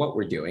exactly what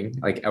we're doing.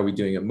 Like, are we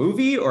doing a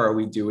movie, or are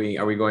we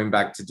going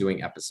back to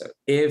doing episode?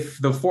 If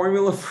the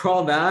formula for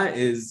all that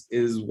is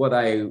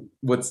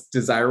what's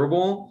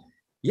desirable,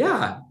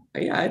 yeah,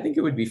 I think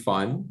it would be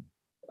fun.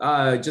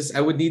 I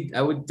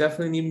would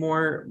definitely need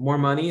more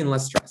money and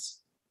less stress.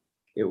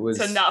 It was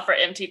So not for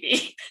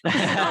MTV.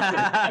 That's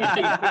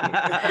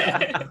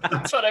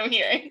what I'm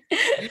hearing.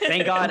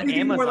 Thank God Maybe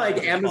Amazon more like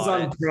just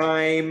Amazon bought it.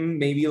 Prime,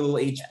 maybe a little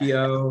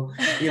HBO,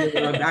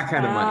 that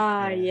kind of money.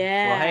 Ah,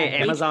 yeah. Well, hey,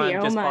 Amazon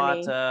HBO just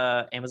money.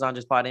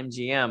 bought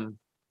MGM,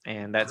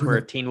 and that's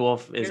where Teen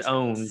Wolf is Here's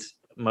owned nice.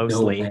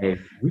 mostly. No way.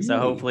 So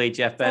Really? hopefully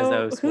Jeff So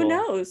Bezos who will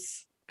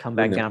knows? come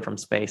back Who down knows? from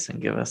space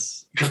and give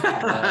us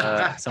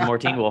some more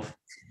Teen Wolf.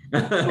 We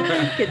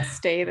could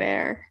stay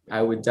there.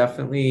 I would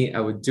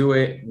do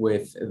it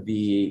with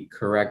the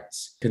correct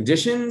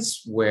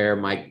conditions where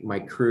my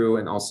crew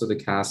and also the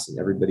cast and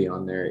everybody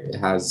on there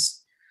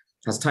has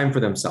time for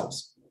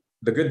themselves.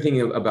 The good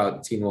thing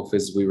about Teen Wolf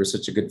is we were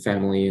such a good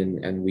family,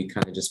 and we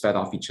kind of just fed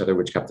off each other,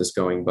 which kept us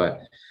going. But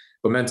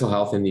mental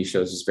health in these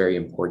shows is very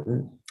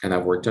important. And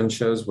I've worked on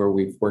shows where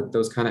we've worked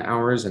those kind of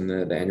hours and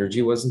the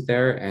energy wasn't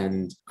there.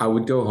 And I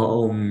would go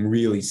home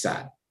really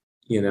sad,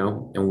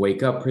 and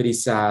wake up pretty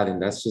sad.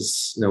 And that's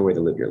just no way to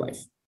live your life,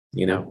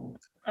 Not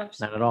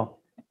at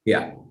all.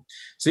 Yeah.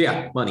 So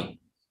yeah, money.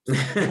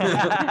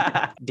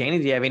 Danny,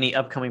 do you have any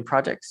upcoming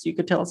projects you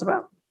could tell us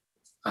about?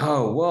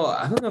 Oh, well,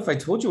 I don't know if I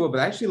told you, but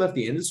I actually left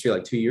the industry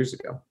like 2 years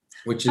ago,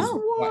 which is,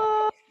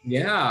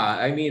 yeah,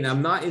 I mean,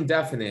 I'm not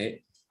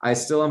indefinite. I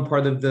still am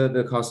part of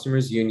the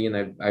customers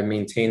union. I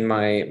maintain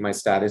my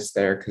status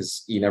there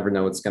because you never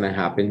know what's going to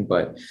happen.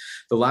 But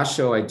the last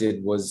show I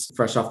did was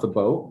Fresh Off the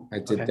Boat. I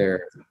did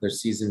their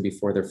season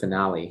before their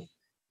finale.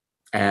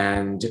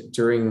 And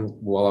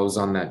while I was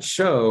on that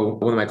show,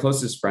 one of my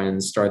closest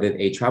friends started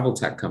a travel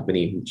tech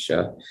company, which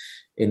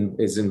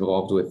is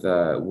involved with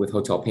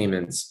hotel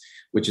payments,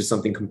 which is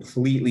something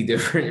completely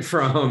different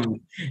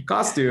from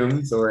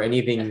costumes or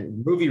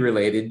anything movie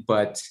related.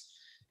 But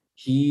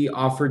he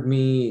offered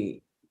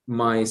me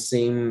my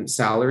same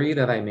salary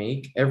that I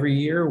make every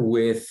year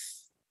with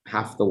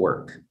half the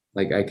work.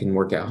 Like I can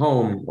work at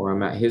home or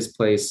I'm at his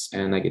place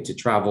and I get to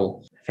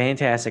travel.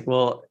 Fantastic.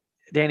 Well,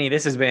 Danny,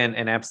 this has been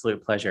an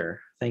absolute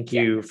pleasure. Thank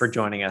you for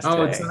joining us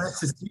today. It's so nice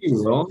to see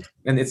you, Will.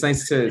 And it's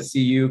nice to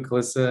see you,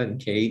 Calissa and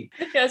Kate.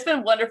 Yeah, it's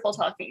been wonderful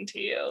talking to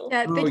you.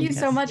 Yeah, thank you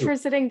so yes. much for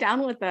sitting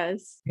down with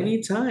us.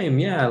 Anytime,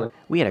 yeah.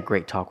 We had a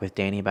great talk with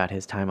Danny about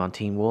his time on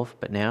Teen Wolf,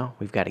 but now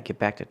we've got to get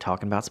back to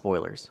talking about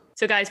spoilers.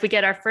 So guys, we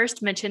get our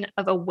first mention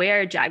of a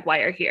Were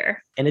Jaguar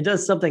here. And it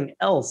does something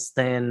else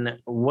than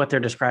what they're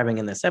describing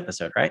in this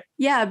episode, right?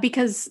 Yeah,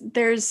 because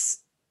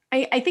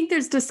I think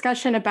there's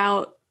discussion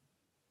about,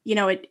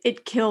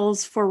 it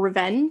kills for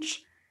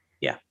revenge.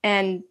 Yeah.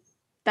 And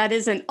that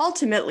isn't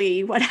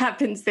ultimately what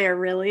happens there,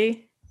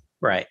 really.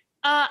 Right.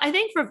 I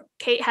think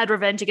Kate had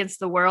revenge against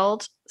the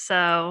world,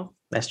 so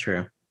That's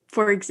true.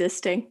 For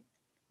existing.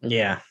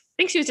 Yeah. I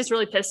think she was just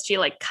really pissed she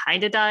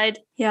kind of died.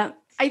 Yeah.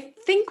 I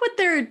think what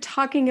they're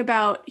talking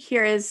about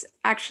here is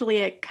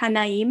actually a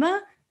kanaima.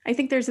 I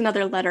think there's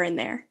another letter in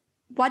there.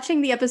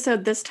 Watching the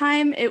episode this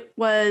time, it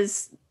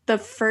was the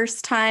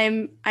first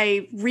time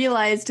I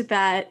realized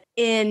that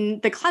in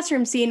the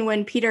classroom scene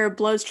when Peter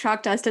blows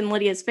chalk dust in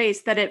Lydia's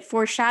face, that it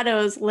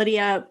foreshadows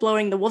Lydia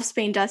blowing the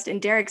wolfsbane dust in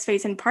Derek's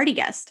face in Party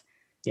Guest.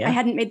 Yeah. I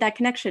hadn't made that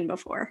connection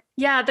before.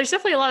 Yeah, there's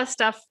definitely a lot of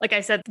stuff, like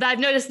I said, that I've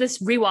noticed this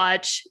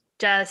rewatch.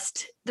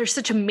 There's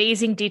such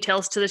amazing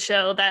details to the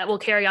show that will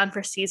carry on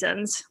for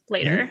seasons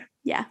later.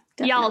 Yeah,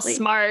 Y'all definitely.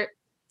 smart.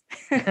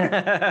 It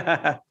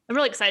I'm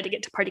really excited to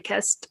get to Party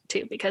Guest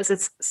too, because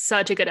it's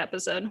such a good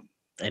episode.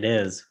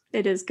 is.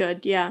 It is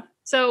good, yeah.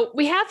 So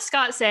we have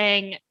Scott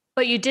saying,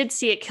 but you did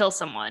see it kill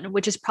someone,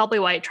 which is probably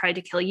why it tried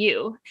to kill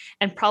you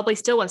and probably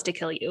still wants to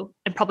kill you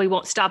and probably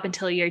won't stop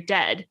until you're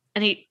dead.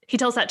 And he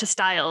tells that to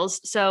Styles.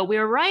 So we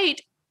were right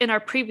in our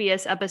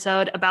previous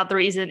episode about the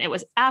reason it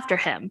was after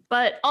him.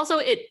 But also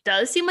it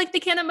does seem like the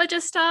Kanama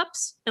just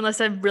stops, unless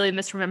I'm really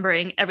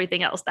misremembering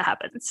everything else that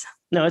happens.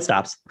 No, it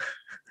stops.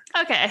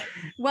 Okay.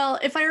 Well,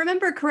 if I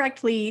remember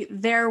correctly,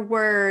 there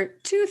were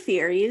two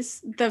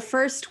theories. The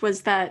first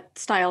was that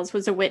Styles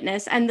was a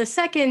witness, and the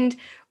second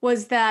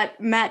was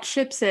that Matt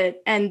ships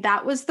it, and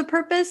that was the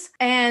purpose.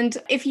 And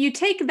if you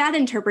take that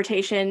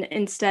interpretation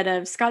instead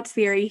of Scott's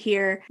theory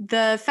here,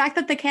 the fact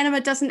that the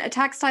Kanama doesn't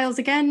attack Styles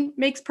again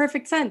makes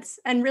perfect sense.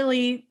 And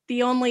really,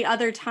 the only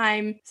other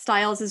time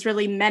Styles is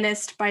really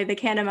menaced by the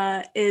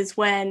Kanama is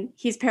when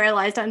he's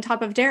paralyzed on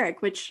top of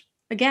Derek, which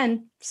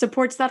again,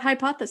 supports that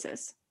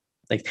hypothesis.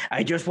 Like,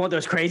 I just want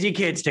those crazy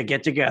kids to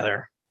get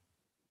together.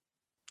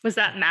 Was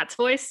that Matt's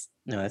voice?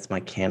 No, that's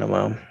my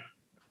Kanemo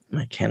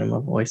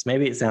voice.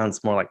 Maybe it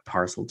sounds more like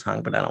parcel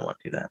tongue, but I don't want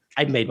to do that.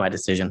 I've made my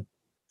decision.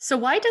 So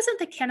why doesn't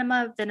the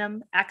Kanema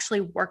venom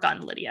actually work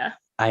on Lydia?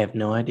 I have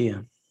no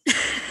idea.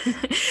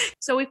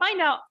 So we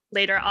find out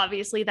later,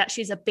 obviously, that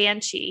she's a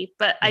banshee,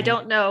 but I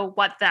don't know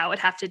what that would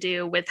have to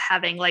do with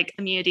having like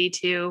immunity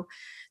to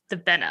the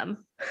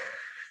venom.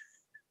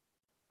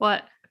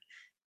 What?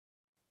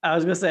 I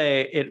was going to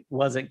say it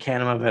wasn't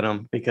Kanema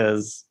venom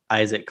because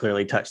Isaac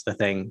clearly touched the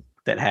thing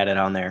that had it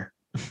on there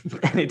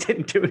and it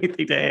didn't do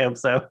anything to him.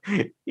 So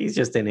he's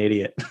just an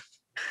idiot.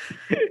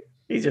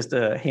 He's just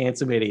a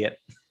handsome idiot.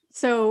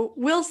 So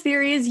Will's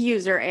theory is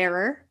user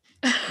error.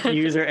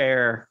 User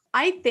error.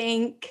 I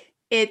think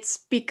it's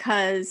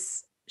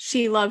because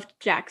she loved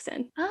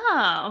Jackson.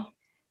 Oh.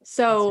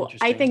 So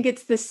I think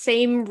it's the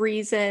same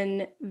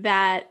reason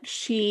that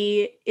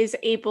she is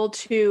able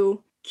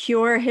to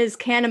cure his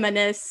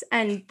Kanema-ness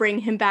and bring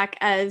him back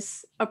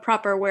as a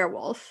proper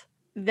werewolf.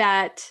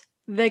 That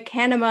the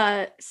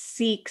Kanema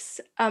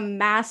seeks a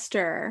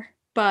master,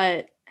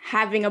 but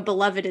having a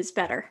beloved is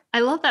better.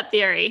 I love that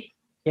theory.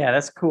 Yeah,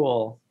 that's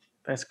cool.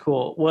 That's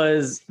cool.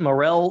 Was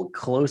Morel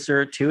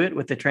closer to it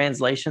with the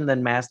translation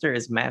than master?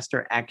 Is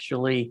master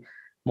actually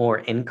more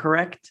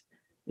incorrect?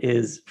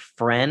 Is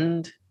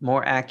friend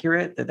more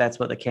accurate? That's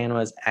what the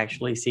Kanema is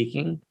actually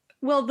seeking?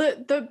 Well,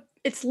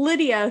 it's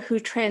Lydia who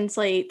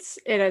translates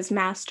it as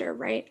master,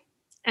 right?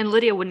 And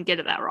Lydia wouldn't get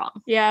it that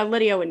wrong. Yeah,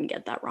 Lydia wouldn't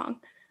get that wrong.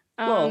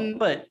 Well,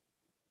 but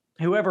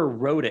whoever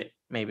wrote it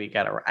maybe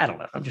got it right. I don't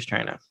know. I'm just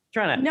trying to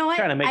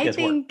make this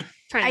work.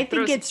 I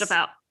think it's stuff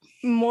out.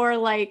 More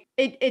like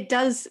it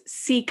does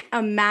seek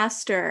a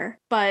master,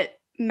 but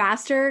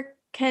master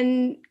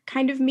can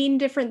kind of mean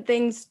different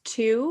things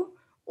too,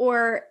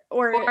 or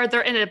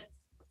they're in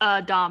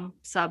a dom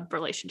sub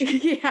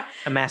relationship. Yeah,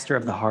 a master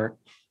of the heart,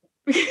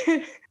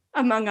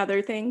 among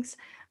other things.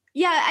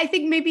 Yeah, I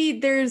think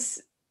maybe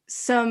there's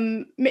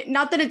some,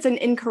 not that it's an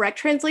incorrect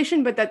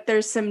translation, but that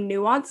there's some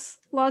nuance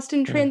lost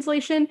in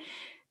translation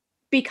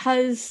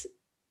because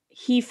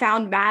he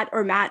found Matt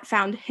or Matt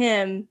found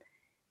him.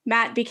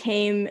 Matt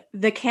became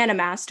the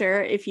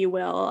Kanemaster, if you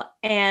will,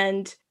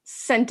 and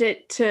sent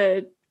it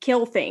to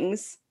kill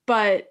things.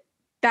 But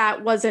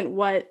that wasn't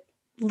what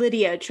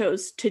Lydia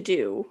chose to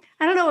do.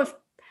 I don't know if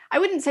I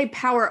wouldn't say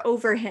power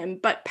over him,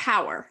 but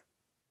power.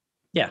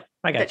 Yeah,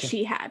 I got that you.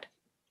 She had.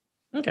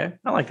 Okay,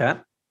 I like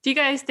that. Do you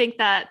guys think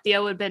that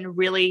Theo would have been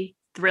really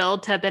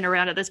thrilled to have been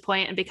around at this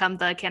point and become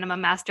the Kanema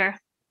master?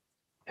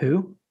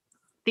 Who?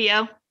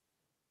 Theo?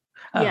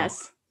 Oh,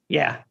 yes.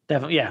 Yeah,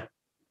 definitely. Yeah.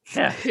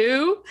 Yeah.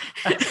 Who?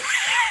 I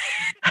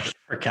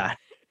forgot.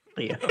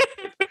 Leo.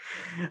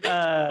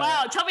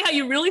 Wow, tell me how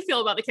you really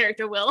feel about the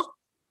character, Will.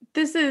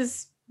 This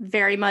is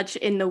very much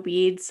in the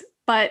weeds,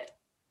 but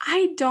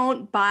I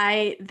don't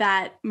buy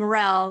that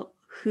Morel,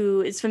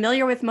 who is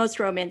familiar with most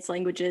Romance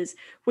languages,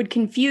 would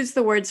confuse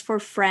the words for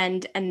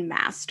friend and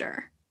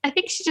master. I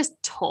think she just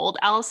told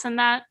Allison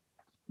that.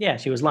 Yeah,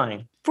 she was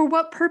lying. For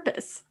what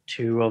purpose?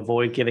 To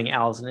avoid giving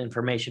Allison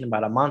information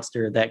about a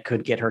monster that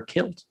could get her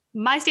killed.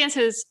 My stance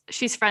is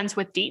she's friends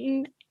with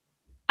Deaton,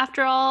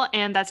 after all,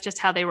 and that's just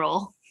how they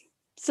roll.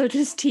 So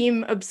just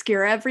team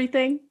obscure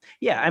everything?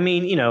 Yeah, I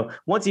mean,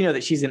 once you know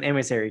that she's an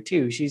emissary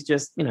too, she's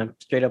just,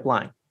 straight up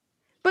lying.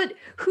 But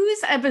who's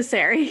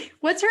emissary?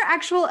 What's her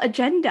actual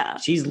agenda?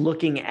 She's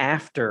looking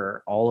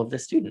after all of the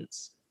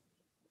students.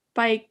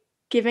 By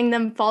giving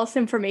them false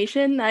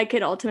information that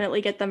could ultimately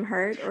get them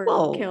hurt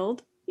or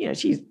killed? Yeah,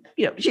 she's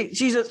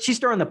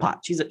stirring the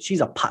pot.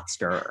 She's a pot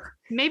stirrer.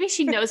 Maybe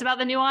she knows about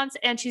the nuance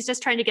and she's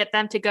just trying to get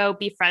them to go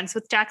be friends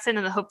with Jackson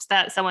in the hopes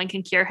that someone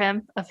can cure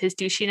him of his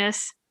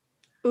douchiness.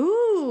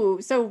 Ooh,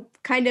 so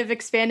kind of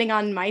expanding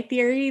on my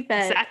theory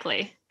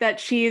that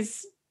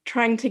she's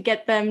trying to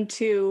get them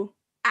to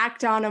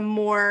act on a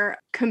more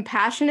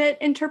compassionate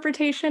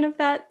interpretation of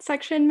that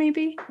section,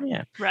 maybe?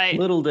 Yeah. Right.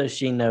 Little does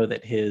she know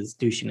that his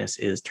douchiness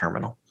is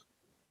terminal.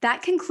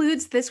 That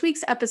concludes this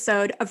week's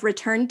episode of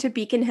Return to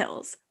Beacon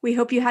Hills. We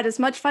hope you had as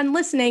much fun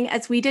listening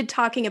as we did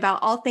talking about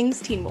all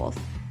things Teen Wolf.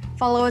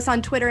 Follow us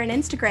on Twitter and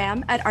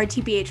Instagram at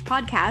RTBH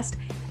Podcast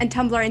and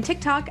Tumblr and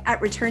TikTok at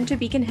Return to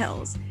Beacon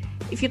Hills.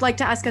 If you'd like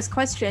to ask us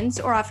questions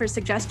or offer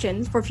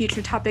suggestions for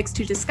future topics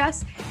to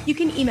discuss, you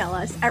can email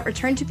us at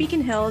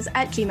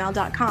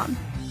returntobeaconhills@gmail.com.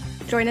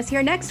 Join us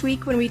here next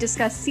week when we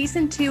discuss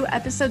Season 2,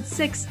 Episode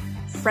 6,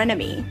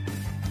 Frenemy.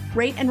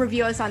 Rate and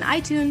review us on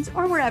iTunes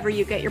or wherever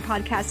you get your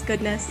podcast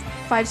goodness.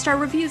 5-star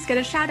reviews get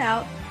a shout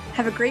out.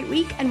 Have a great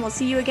week, and we'll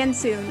see you again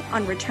soon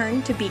on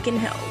Return to Beacon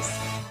Hills.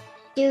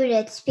 Dude,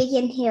 it's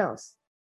Beacon Hills.